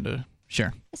that you wanted to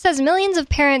share? It says millions of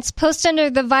parents post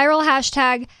under the viral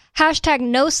hashtag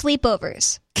no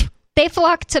sleepovers. They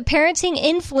flock to parenting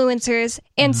influencers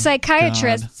and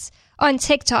psychiatrists on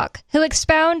TikTok who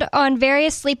expound on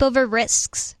various sleepover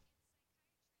risks.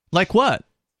 Like what?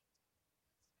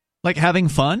 Like having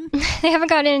fun? They haven't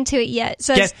gotten into it yet.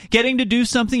 So getting to do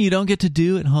something you don't get to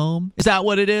do at home? Is that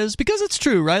what it is? Because it's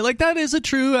true, right? That is a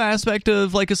true aspect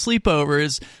of a sleepover.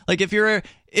 Is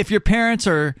if your parents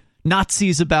are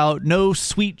Nazis about no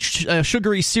sweet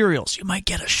sugary cereals, you might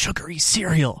get a sugary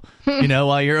cereal,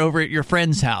 while you're over at your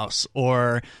friend's house,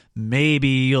 or maybe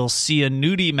you'll see a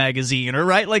nudie magazine, or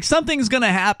right, something's going to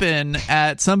happen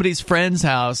at somebody's friend's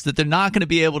house that they're not going to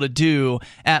be able to do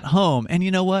at home. And you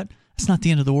know what? It's not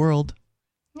the end of the world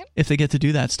if they get to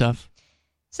do that stuff.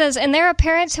 Says, and there are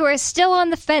parents who are still on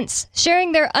the fence,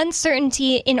 sharing their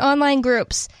uncertainty in online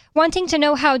groups, wanting to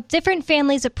know how different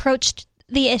families approached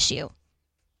the issue.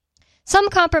 Some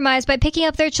compromise by picking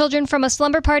up their children from a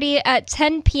slumber party at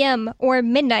 10 p.m. or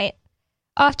midnight,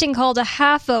 often called a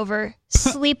half-over,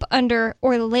 sleep under,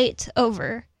 or late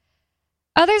over.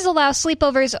 Others allow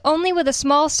sleepovers only with a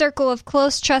small circle of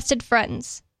close, trusted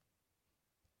friends.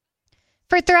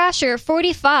 For Thrasher,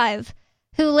 45,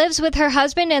 who lives with her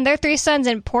husband and their 3 sons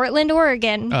in Portland,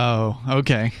 Oregon. Oh,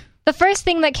 okay. The first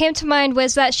thing that came to mind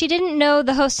was that she didn't know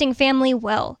the hosting family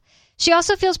well. She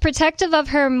also feels protective of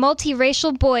her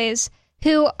multiracial boys,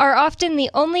 who are often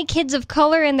the only kids of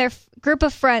color in their group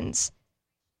of friends.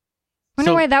 I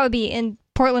wonder why that would be in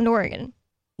Portland, Oregon.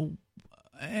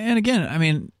 And again, I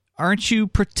mean, aren't you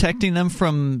protecting them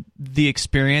from the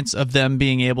experience of them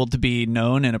being able to be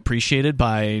known and appreciated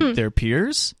by their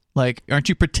peers? Like, aren't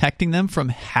you protecting them from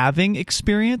having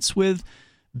experience with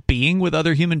being with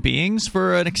other human beings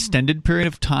for an extended period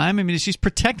of time? I mean, she's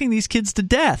protecting these kids to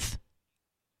death.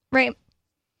 Right.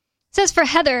 It says for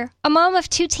Heather, a mom of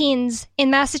 2 teens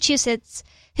in Massachusetts,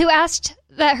 who asked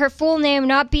that her full name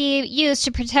not be used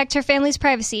to protect her family's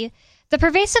privacy, the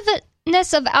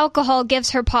pervasiveness of alcohol gives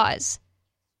her pause.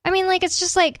 I mean, like, it's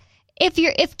just like,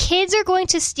 if kids are going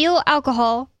to steal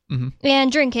alcohol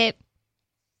and drink it,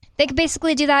 they could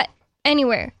basically do that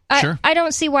anywhere. Sure. I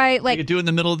don't see why, You like, could do it in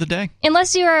the middle of the day.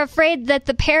 unless you are afraid that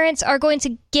the parents are going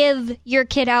to give your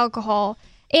kid alcohol.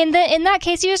 In that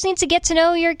case, you just need to get to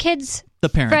know your kids'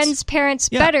 friends' parents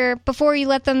better before you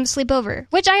let them sleep over.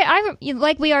 Which I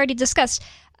like we already discussed.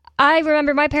 I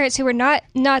remember my parents, who were not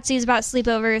Nazis about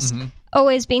sleepovers,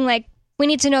 always being like, "We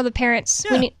need to know the parents.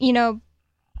 Yeah. We need,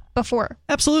 before."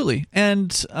 Absolutely. And,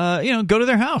 go to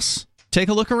their house. Take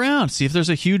a look around. See if there's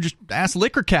a huge-ass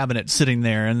liquor cabinet sitting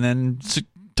there, and then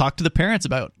talk to the parents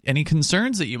about any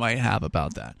concerns that you might have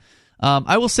about that.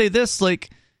 I will say this,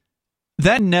 like,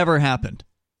 that never happened.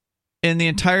 In the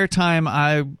entire time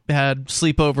I had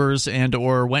sleepovers and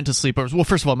or went to sleepovers, well,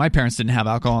 first of all, my parents didn't have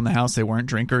alcohol in the house. They weren't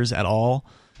drinkers at all.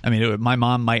 I mean, my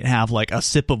mom might have like a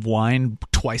sip of wine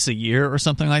twice a year or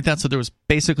something like that. So there was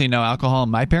basically no alcohol in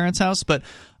my parents' house. But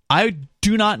I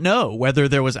do not know whether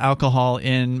there was alcohol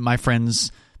in my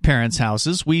friends' parents'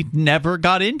 houses. We never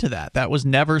got into that. That was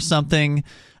never something.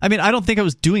 I mean, I don't think I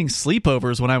was doing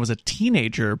sleepovers when I was a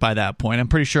teenager by that point. I'm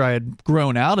pretty sure I had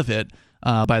grown out of it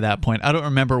by that point. I don't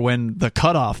remember when the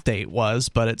cutoff date was,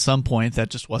 but at some point that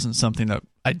just wasn't something that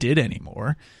I did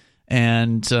anymore.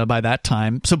 And by that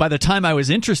time, so by the time I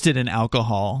was interested in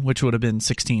alcohol, which would have been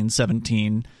 16,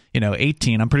 17,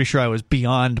 18, I'm pretty sure I was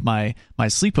beyond my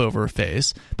sleepover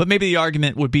phase. But maybe the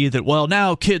argument would be that, well,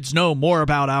 now kids know more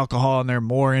about alcohol and they're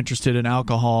more interested in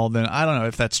alcohol than, I don't know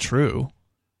if that's true.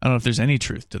 I don't know if there's any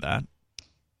truth to that.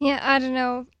 Yeah, I don't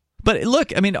know. But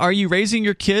look, I mean, are you raising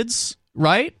your kids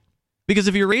right? Because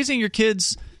if you're raising your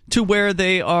kids to where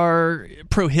they are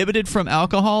prohibited from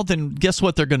alcohol, then guess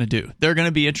what they're going to do? They're going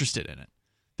to be interested in it.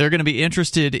 They're going to be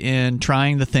interested in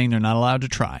trying the thing they're not allowed to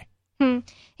try.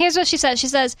 Here's what she says. She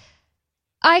says,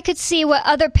 I could see what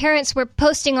other parents were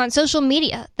posting on social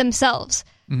media themselves,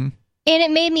 and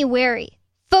it made me wary.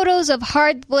 Photos of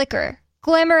hard liquor,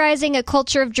 glamorizing a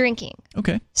culture of drinking.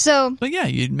 Okay. So, but yeah,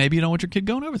 maybe you don't want your kid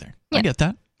going over there. Yeah. I get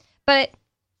that. But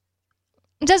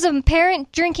does a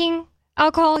parent drinking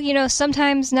alcohol,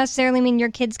 sometimes necessarily mean your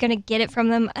kid's going to get it from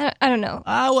them? I don't know.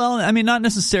 Well, I mean, not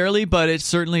necessarily, but it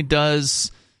certainly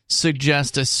does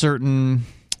suggest a certain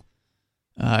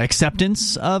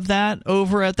acceptance of that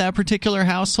over at that particular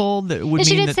household. That would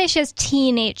she mean did say she has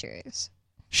teenagers.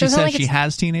 She says she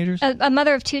has teenagers? A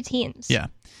mother of 2 teens. Yeah.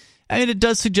 I mean, it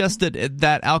does suggest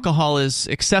that alcohol is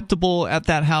acceptable at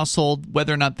that household.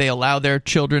 Whether or not they allow their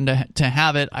children to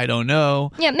have it, I don't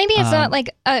know. Yeah, maybe it's not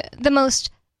like the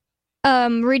most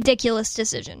ridiculous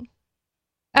decision.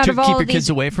 Out to of all keep your these kids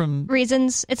away from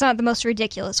reasons, it's not the most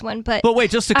ridiculous one. But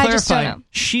wait, just to clarify, I just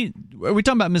don't know. Are we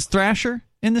talking about Miss Thrasher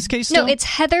in this case still? No, it's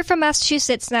Heather from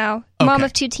Massachusetts now. Okay. Mom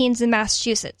of 2 teens in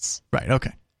Massachusetts. Right,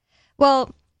 okay.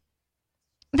 Well,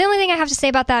 the only thing I have to say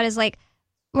about that is, like,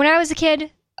 when I was a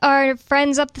kid, our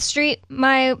friends up the street,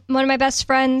 one of my best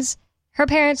friends, her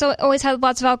parents always had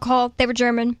lots of alcohol. They were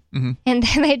German, and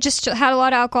they just had a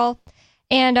lot of alcohol.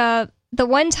 And the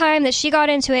one time that she got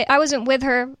into it, I wasn't with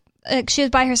her. She was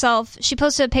by herself. She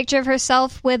posted a picture of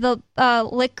herself with a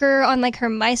liquor on, like, her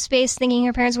MySpace, thinking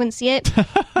her parents wouldn't see it.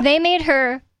 They made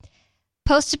her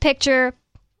post a picture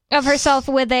of herself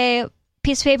with a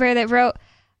piece of paper that wrote,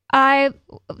 that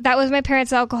was my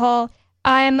parents' alcohol.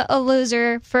 I'm a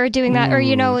loser for doing that. Or,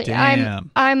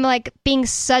 damn. I'm like being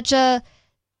such a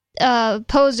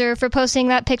poser for posting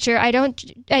that picture. I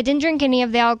didn't drink any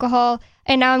of the alcohol,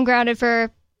 and now I'm grounded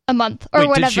for a month or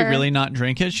whatever. Did she really not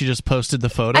drink it? She just posted the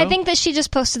photo? I think that she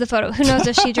just posted the photo. Who knows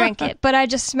if she drank it? But I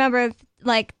just remember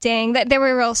like, dang, that they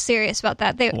were real serious about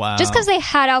that. Wow. Just because they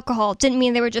had alcohol didn't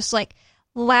mean they were just, like,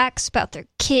 lax about their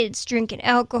kids drinking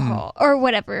alcohol or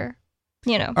whatever,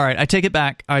 you know. All right, I take it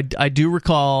back. I do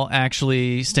recall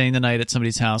actually staying the night at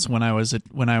somebody's house when I was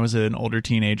an older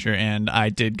teenager, and I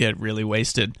did get really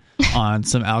wasted on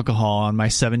some alcohol on my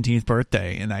 17th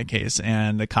birthday in that case,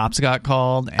 and the cops got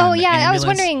called. And oh, yeah, I was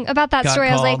wondering about that story.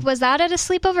 Called. I was like, was that at a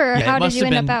sleepover, or how did you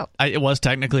end up out? It was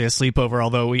technically a sleepover,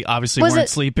 although we obviously weren't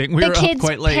sleeping. We were up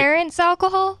quite late. The kids' parents'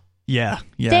 alcohol? Yeah,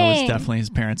 Dang. It was definitely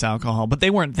his parents' alcohol, but they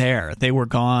weren't there. They were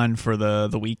gone for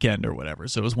the weekend or whatever.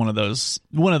 So it was one of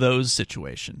those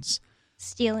situations.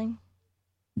 Stealing.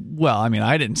 Well, I mean,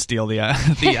 I didn't steal the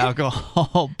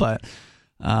alcohol, but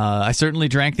I certainly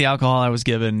drank the alcohol I was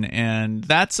given, and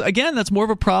that's more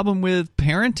of a problem with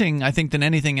parenting, I think, than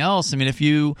anything else. I mean,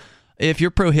 if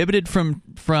you're prohibited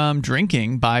from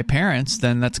drinking by parents,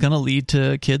 then that's going to lead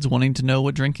to kids wanting to know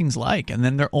what drinking's like, and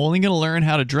then they're only going to learn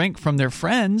how to drink from their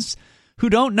friends who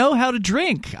don't know how to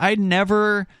drink. I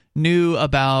never knew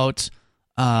about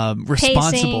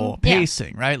responsible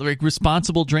pacing, right? Like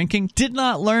responsible drinking. Did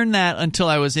not learn that until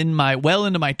I was into my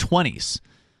 20s,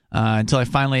 until I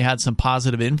finally had some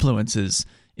positive influences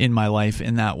in my life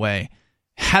in that way.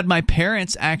 Had my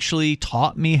parents actually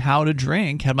taught me how to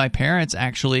drink, had my parents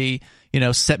actually,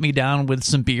 set me down with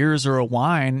some beers or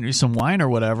some wine or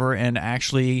whatever, and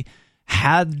actually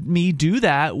had me do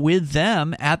that with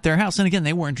them at their house. And again,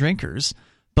 they weren't drinkers,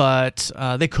 but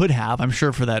they could have, I'm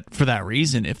sure, for that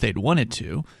reason, if they'd wanted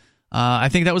to. I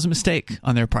think that was a mistake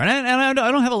on their part. And I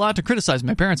don't have a lot to criticize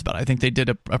my parents about. I think they did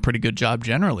a pretty good job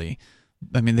generally.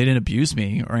 I mean, they didn't abuse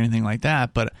me or anything like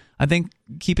that, but I think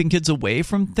keeping kids away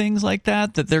from things like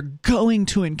that they're going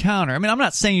to encounter. I mean, I'm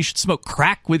not saying you should smoke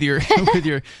crack with your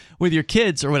with your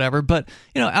kids or whatever, but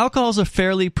alcohol is a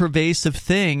fairly pervasive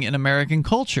thing in American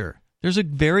culture. There's a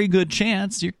very good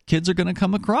chance your kids are going to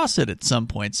come across it at some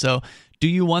point. So, do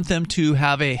you want them to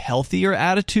have a healthier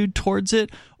attitude towards it,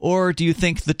 or do you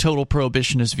think the total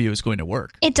prohibitionist view is going to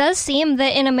work? It does seem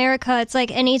that in America, it's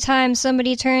like anytime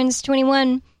somebody turns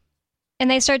 21 and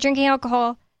they start drinking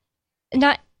alcohol,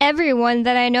 not everyone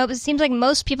that I know, but it seems like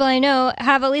most people I know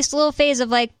have at least a little phase of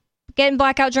like getting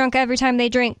blackout drunk every time they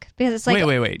drink, because it's like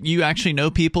wait. You actually know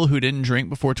people who didn't drink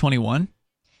before 21?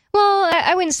 Well,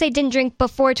 I wouldn't say didn't drink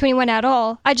before 21 at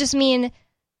all. I just mean,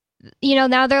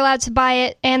 now they're allowed to buy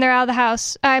it and they're out of the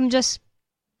house.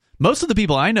 Most of the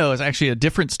people I know is actually a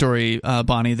different story,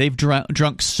 Bonnie. They've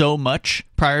drunk so much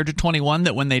prior to 21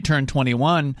 that when they turn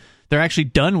 21, they're actually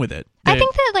done with it. I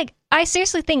think that, I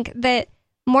seriously think that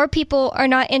more people are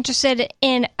not interested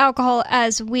in alcohol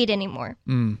as weed anymore.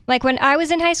 Like, when I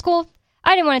was in high school,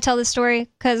 I didn't want to tell this story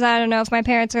because I don't know if my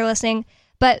parents are listening,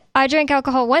 but I drank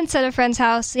alcohol once at a friend's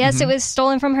house. Yes, It was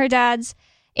stolen from her dad's,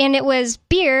 and it was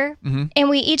beer, and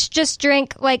we each just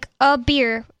drank, a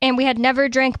beer, and we had never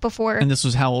drank before. And this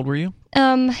was how old were you?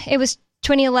 It was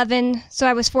 2011, so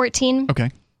I was 14.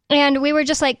 Okay. And we were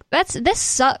just like, this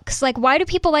sucks. Like, why do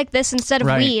people like this instead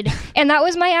of weed? And that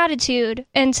was my attitude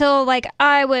until,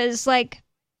 I was,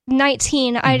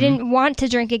 19. I didn't want to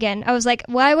drink again. I was like,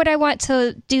 why would I want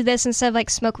to do this instead of,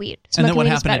 smoke weed? And then what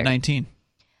happened at 19?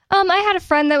 I had a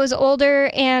friend that was older,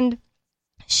 and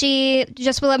she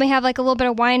just would let me have, a little bit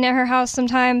of wine at her house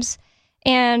sometimes.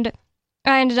 And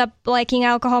I ended up liking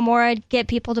alcohol more. I'd get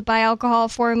people to buy alcohol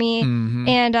for me.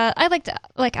 And I liked,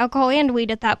 alcohol and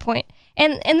weed at that point.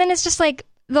 And then it's just the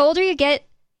older you get,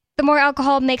 the more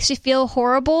alcohol makes you feel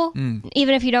horrible,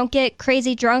 even if you don't get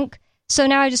crazy drunk. So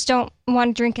now I just don't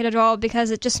want to drink it at all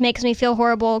because it just makes me feel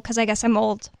horrible because I guess I'm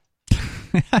old.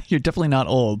 You're definitely not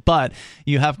old, but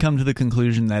you have come to the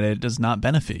conclusion that it does not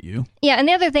benefit you. Yeah, and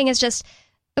the other thing is just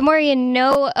the more you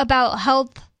know about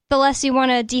health, the less you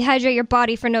want to dehydrate your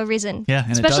body for no reason. Yeah,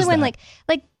 and especially when that.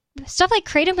 like stuff like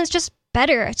kratom is just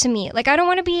better to me. I don't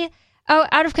want to be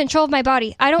out of control of my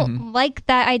body. I don't like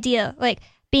that idea,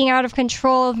 being out of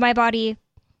control of my body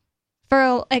for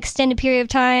an extended period of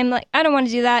time. I don't want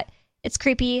to do that. It's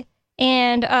creepy,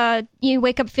 and you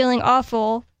wake up feeling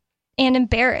awful and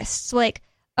embarrassed.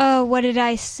 Oh, what did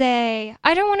I say?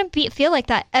 I don't want to feel like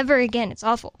that ever again. It's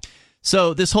awful.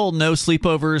 So this whole no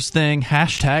sleepovers thing,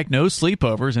 #no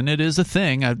sleepovers, and it is a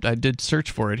thing. I did search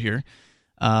for it here.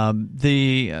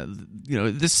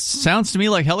 This sounds to me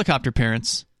like helicopter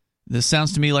parents. This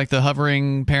sounds to me like the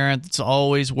hovering parent that's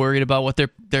always worried about what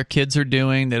their kids are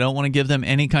doing. They don't want to give them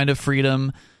any kind of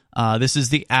freedom. This is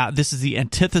the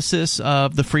antithesis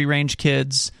of the free range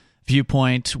kids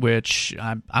viewpoint, which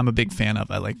I'm a big fan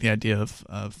of. I like the idea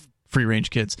of free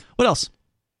range kids. What else?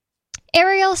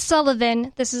 Ariel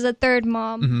Sullivan, this is a third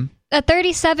mom, a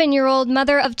 37-year-old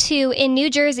mother of two in New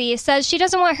Jersey, says she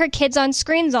doesn't want her kids on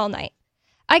screens all night.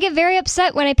 I get very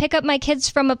upset when I pick up my kids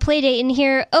from a play date and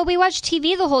hear, oh, we watch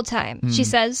TV the whole time, she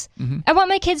says. I want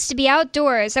my kids to be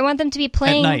outdoors. I want them to be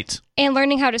playing at night and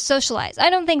learning how to socialize. I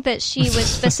don't think that she was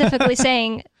specifically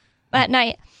saying at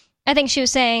night. I think she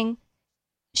was saying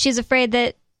she's afraid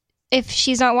that if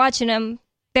she's not watching them,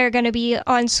 they're going to be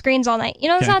on screens all night.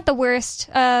 It's not the worst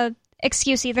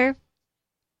excuse either.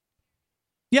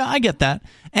 Yeah, I get that.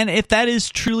 And if that is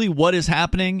truly what is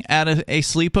happening at a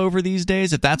sleepover these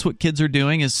days, if that's what kids are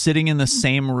doing, is sitting in the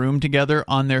same room together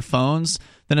on their phones,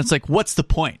 then it's like, what's the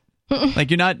point?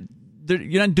 Like, you're not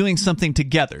doing something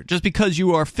together. Just because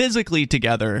you are physically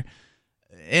together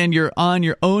and you're on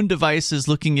your own devices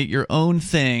looking at your own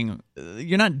thing,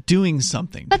 you're not doing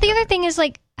something. But the other thing is,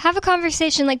 like, have a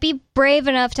conversation. Like, be brave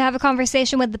enough to have a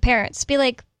conversation with the parents. Be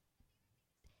like,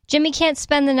 Jimmy can't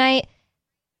spend the night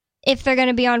if they're going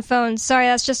to be on phones. Sorry,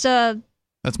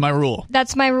 that's my rule.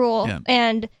 That's my rule. Yeah.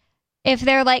 And if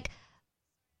they're like,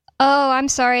 oh, I'm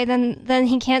sorry, then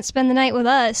he can't spend the night with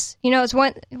us. It's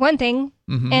one thing.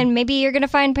 And maybe you're going to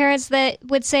find parents that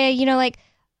would say, like,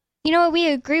 you know what, we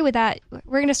agree with that.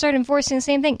 We're going to start enforcing the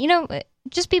same thing.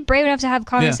 Just be brave enough to have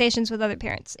conversations with other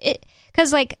parents.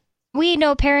 Because, like, we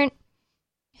know a parent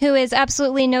who is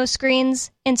absolutely no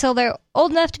screens until they're old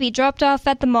enough to be dropped off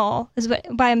at the mall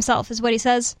by himself, is what he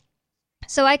says.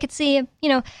 So I could see,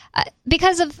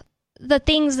 because of the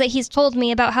things that he's told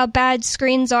me about how bad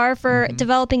screens are for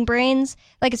developing brains,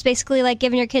 like it's basically like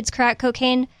giving your kids crack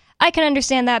cocaine, I can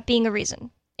understand that being a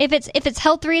reason. If it's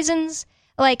health reasons,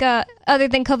 like other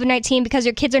than COVID-19, because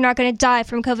your kids are not going to die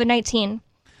from COVID-19.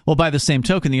 Well, by the same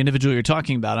token, the individual you're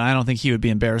talking about, and I don't think he would be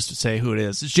embarrassed to say who it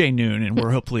is, it's Jay Noon, and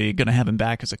we're hopefully going to have him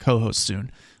back as a co-host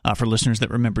soon for listeners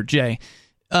that remember Jay.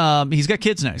 He's got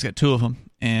kids now. He's got 2 of them,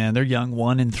 and they're young.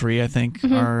 1 and 3, I think,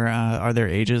 are their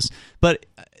ages. But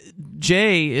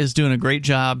Jay is doing a great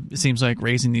job, it seems like,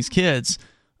 raising these kids.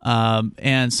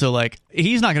 And so, like,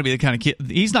 he's not going to be the kind of kid.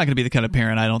 He's not going to be the kind of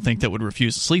parent, I don't think, that would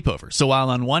refuse a sleepover. So while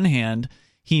on one hand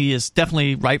he is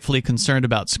definitely rightfully concerned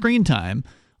about screen time,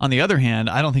 on the other hand,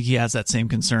 I don't think he has that same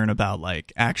concern about,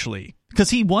 like, actually, because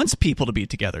he wants people to be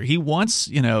together. He wants,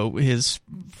 his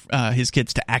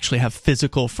kids to actually have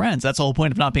physical friends. That's the whole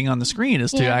point of not being on the screen,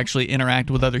 is to actually interact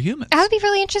with other humans. I would be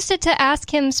really interested to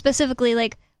ask him specifically,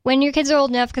 like, when your kids are old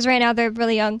enough, because right now they're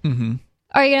really young,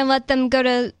 are you going to let them go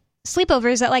to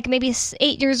sleepovers at, like, maybe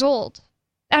 8 years old?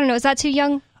 I don't know. Is that too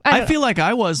young? I feel like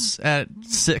I was at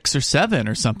 6 or 7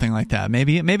 or something like that.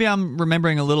 Maybe I'm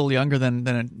remembering a little younger than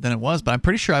it was, but I'm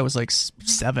pretty sure I was like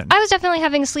 7. I was definitely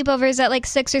having sleepovers at like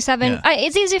 6 or 7. Yeah.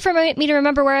 It's easy for me to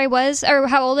remember where I was or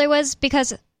how old I was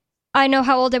because I know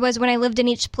how old I was when I lived in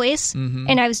each place.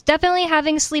 And I was definitely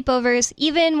having sleepovers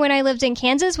even when I lived in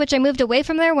Kansas, which I moved away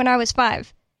from there when I was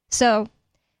 5. So,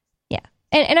 yeah.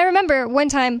 And I remember one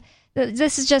time,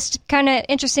 this is just kind of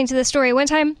interesting to the story. One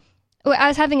time, I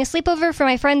was having a sleepover for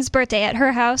my friend's birthday at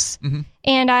her house,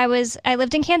 and I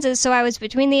lived in Kansas, so I was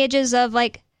between the ages of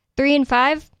like 3 and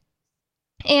 5,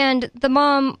 and the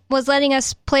mom was letting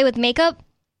us play with makeup,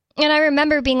 and I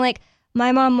remember being like,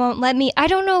 my mom won't let me. I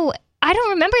don't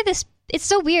remember this. It's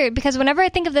so weird, because whenever I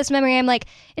think of this memory, I'm like,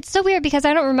 it's so weird, because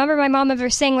I don't remember my mom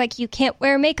ever saying, like, you can't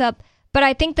wear makeup, but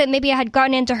I think that maybe I had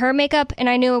gotten into her makeup, and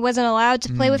I knew I wasn't allowed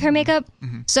to play with her makeup,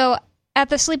 so at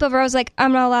the sleepover, I was like,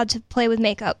 I'm not allowed to play with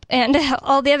makeup. And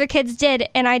all the other kids did,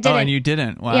 and I didn't. Oh, and you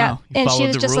didn't? Wow. Yeah. You and she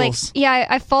was just rules. like, yeah,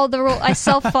 I followed the rule. I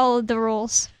self-followed the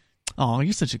rules. Oh,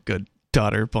 you're such a good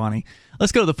daughter, Bonnie.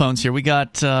 Let's go to the phones here. We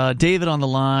got David on the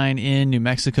line in New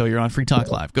Mexico. You're on Free Talk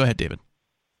Live. Go ahead, David.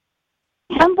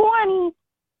 I'm Bonnie.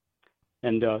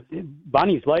 And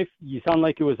Bonnie's Life, you sound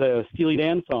like it was a Steely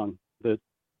Dan song. The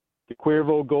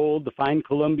Cuervo Gold, the Fine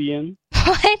Colombian.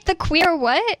 What? The queer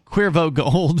what? Cuervo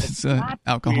Gold is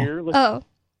alcohol. Queer. Oh.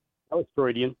 That was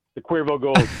Freudian. The Cuervo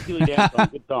Gold. Steely Dan song.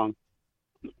 Good song.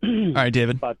 All right,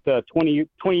 David. About 20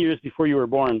 years before you were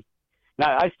born.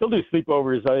 Now, I still do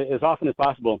sleepovers as often as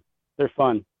possible. They're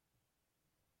fun.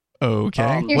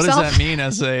 Okay. What does that mean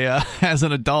as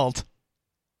an adult?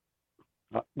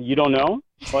 You don't know?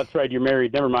 Well, that's right. You're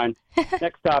married. Never mind.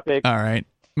 Next topic. All right.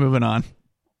 Moving on.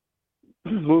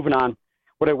 Moving on.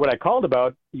 What I called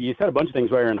about, you said a bunch of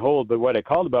things while you're on hold, but what I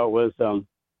called about was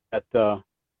that the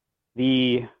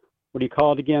what do you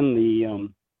call it again? The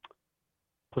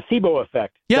placebo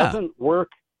effect. Yeah. Doesn't work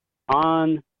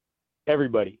on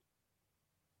everybody.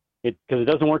 Because it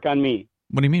doesn't work on me.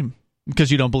 What do you mean?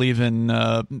 Because you don't believe in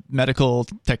medical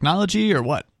technology or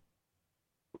what?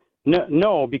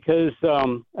 No, because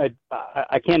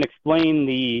I can't explain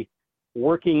the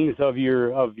workings of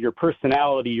your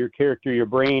personality, your character, your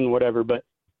brain, whatever. But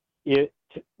if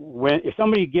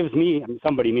somebody gives me,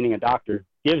 somebody meaning a doctor,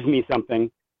 gives me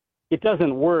something, it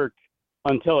doesn't work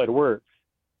until it works.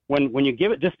 When you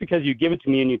give it, just because you give it to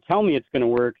me and you tell me it's going to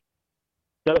work,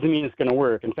 doesn't mean it's going to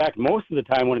work. In fact, most of the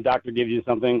time when a doctor gives you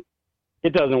something,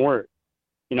 it doesn't work.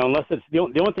 Unless it's the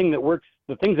only thing that works,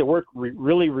 the things that work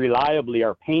really reliably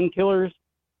are painkillers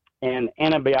and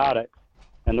antibiotics.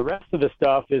 And the rest of the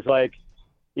stuff is like,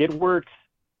 it works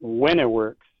when it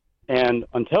works. And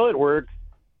until it works,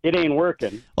 it ain't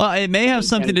working. Well, it may have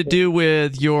something to do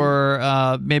with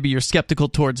your maybe you're skeptical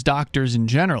towards doctors in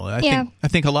general. I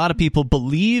think a lot of people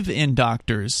believe in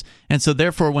doctors, and so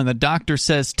therefore when the doctor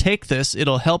says take this,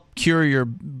 it'll help cure your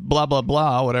blah blah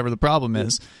blah, whatever the problem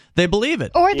is, they believe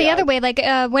it. Or the other way, like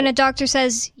when a doctor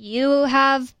says you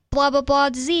have blah blah blah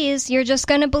disease, you're just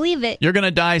going to believe it. You're going to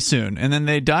die soon, and then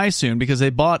they die soon because they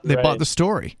bought the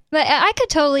story. But I could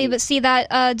totally see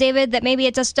that, David, that maybe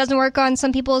it just doesn't work on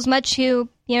some people as much who,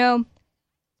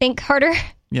 think harder.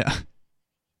 Yeah,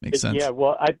 makes sense. Yeah,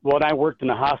 well, I worked in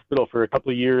a hospital for a couple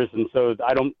of years, and so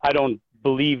I don't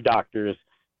believe doctors.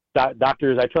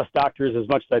 Doctors, I trust doctors as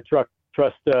much as I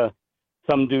trust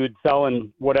some dude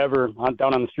selling whatever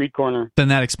down on the street corner. Then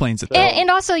that explains it. And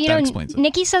also,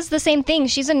 Nikki says the same thing.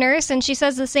 She's a nurse, and she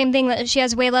says the same thing, that she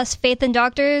has way less faith in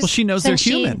doctors. Well, she knows they're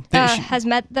human. She has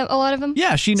met a lot of them.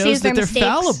 Yeah, she knows that they're mistakes.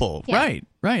 fallible. Yeah.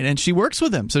 Right. And she works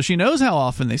with them, so she knows how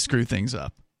often they screw things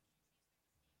up.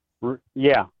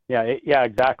 Yeah,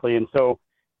 exactly. And so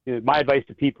my advice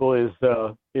to people is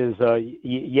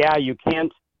you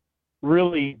can't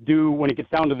really do, when it gets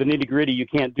down to the nitty-gritty, you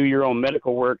can't do your own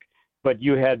medical work, but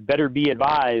you had better be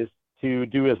advised to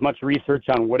do as much research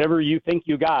on whatever you think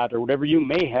you got or whatever you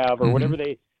may have or whatever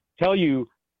they tell you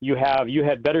you have. You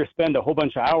had better spend a whole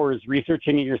bunch of hours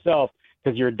researching it yourself,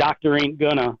 because your doctor ain't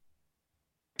gonna.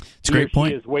 It's a great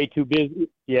point. Is way too busy.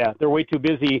 Yeah, they're way too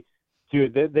busy to.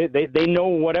 They know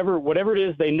whatever it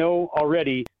is they know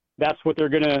already. That's what they're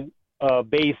gonna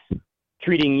base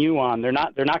treating you on. They're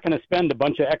not gonna spend a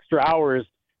bunch of extra hours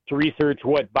to research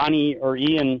what Bonnie or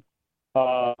Ian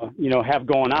have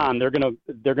going on. They're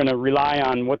gonna rely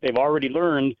on what they've already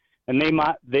learned, and they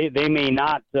may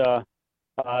not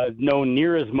know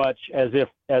near as much as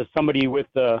somebody with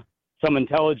some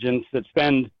intelligence that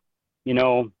spend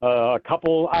a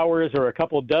couple hours or a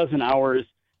couple dozen hours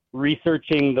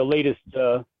researching the latest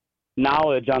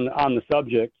knowledge on the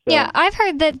subject. So. Yeah, I've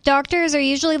heard that doctors are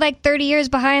usually like 30 years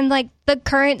behind like the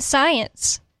current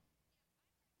science.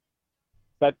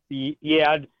 But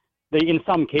in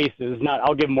some cases,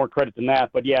 I'll give them more credit than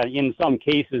that, but yeah, in some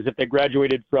cases, if they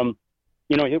graduated from,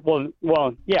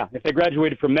 if they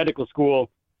graduated from medical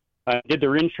school, did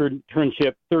their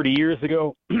internship 30 years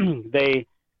ago,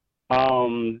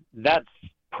 that's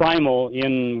primal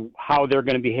in how they're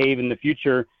going to behave in the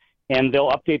future, and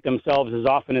they'll update themselves as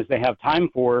often as they have time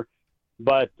for,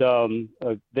 but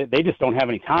they just don't have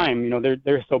any time.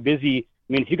 They're so busy.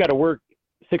 I mean, if you got to work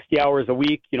 60 hours a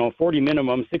week, 40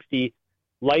 minimum, 60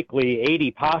 likely,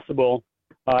 80 possible,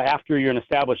 after you're an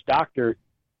established doctor,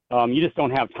 you just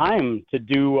don't have time to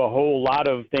do a whole lot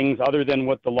of things other than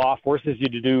what the law forces you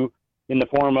to do in the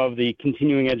form of the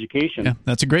continuing education. Yeah,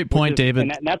 that's a great point, David.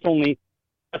 And that's only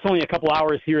a couple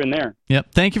hours here and there.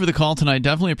 Yep. Thank you for the call tonight.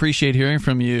 Definitely appreciate hearing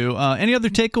from you. Any other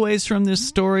takeaways from this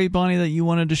story, Bonnie, that you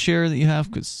wanted to share that you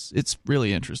have? Because it's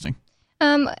really interesting.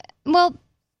 Well,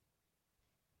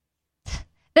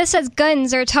 this says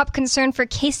guns are a top concern for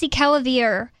Casey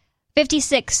Calavier,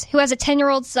 56, who has a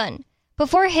 10-year-old son.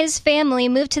 Before his family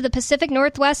moved to the Pacific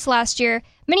Northwest last year,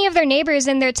 many of their neighbors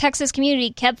in their Texas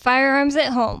community kept firearms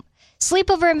at home.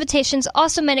 Sleepover invitations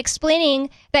also meant explaining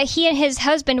that he and his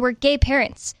husband were gay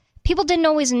parents. People didn't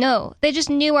always know. They just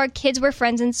knew our kids were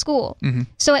friends in school. Mm-hmm.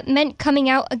 So it meant coming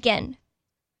out again.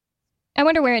 I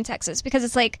wonder where in Texas, because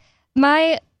it's like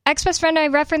my ex-best friend I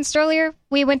referenced earlier,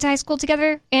 we went to high school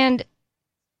together, and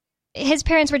his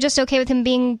parents were just okay with him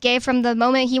being gay from the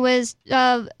moment he was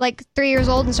 3 years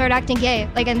old and started acting gay.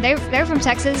 And they're from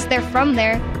Texas. They're from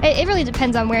there. It really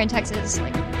depends on where in Texas.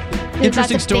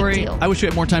 Interesting story. I wish we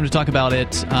had more time to talk about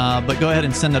it, but go ahead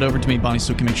and send that over to me, Bonnie,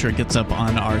 so we can make sure it gets up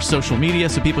on our social media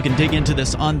so people can dig into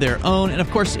this on their own. And,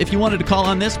 of course, if you wanted to call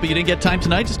on this but you didn't get time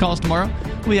tonight, just call us tomorrow.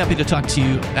 We'll be happy to talk to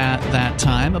you at that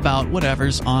time about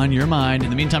whatever's on your mind. In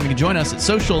the meantime, you can join us at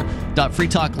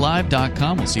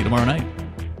social.freetalklive.com. We'll see you tomorrow night.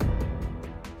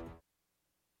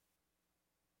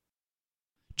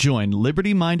 Join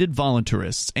liberty-minded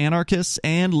voluntarists, anarchists,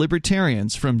 and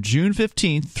libertarians from June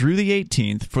 15th through the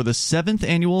 18th for the 7th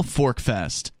Annual Fork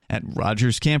Fest at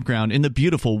Rogers Campground in the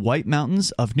beautiful White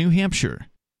Mountains of New Hampshire.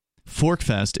 Fork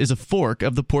Fest is a fork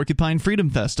of the Porcupine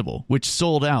Freedom Festival, which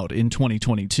sold out in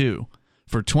 2022.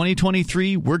 For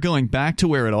 2023, we're going back to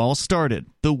where it all started,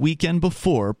 the weekend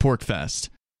before PorcFest.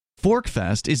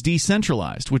 ForkFest is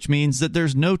decentralized, which means that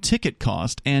there's no ticket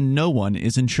cost and no one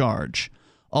is in charge.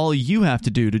 All you have to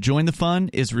do to join the fun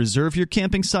is reserve your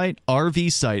camping site,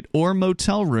 RV site, or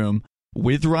motel room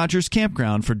with Rogers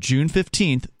Campground for June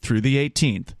 15th through the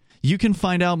 18th. You can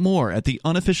find out more at the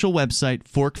unofficial website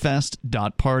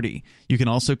forkfest.party. You can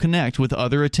also connect with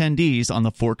other attendees on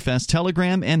the ForkFest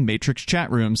Telegram and Matrix chat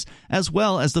rooms, as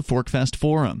well as the ForkFest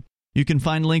forum. You can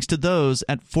find links to those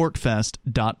at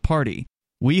forkfest.party.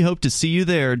 We hope to see you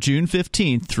there June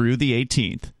 15th through the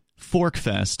 18th.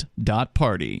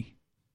 forkfest.party.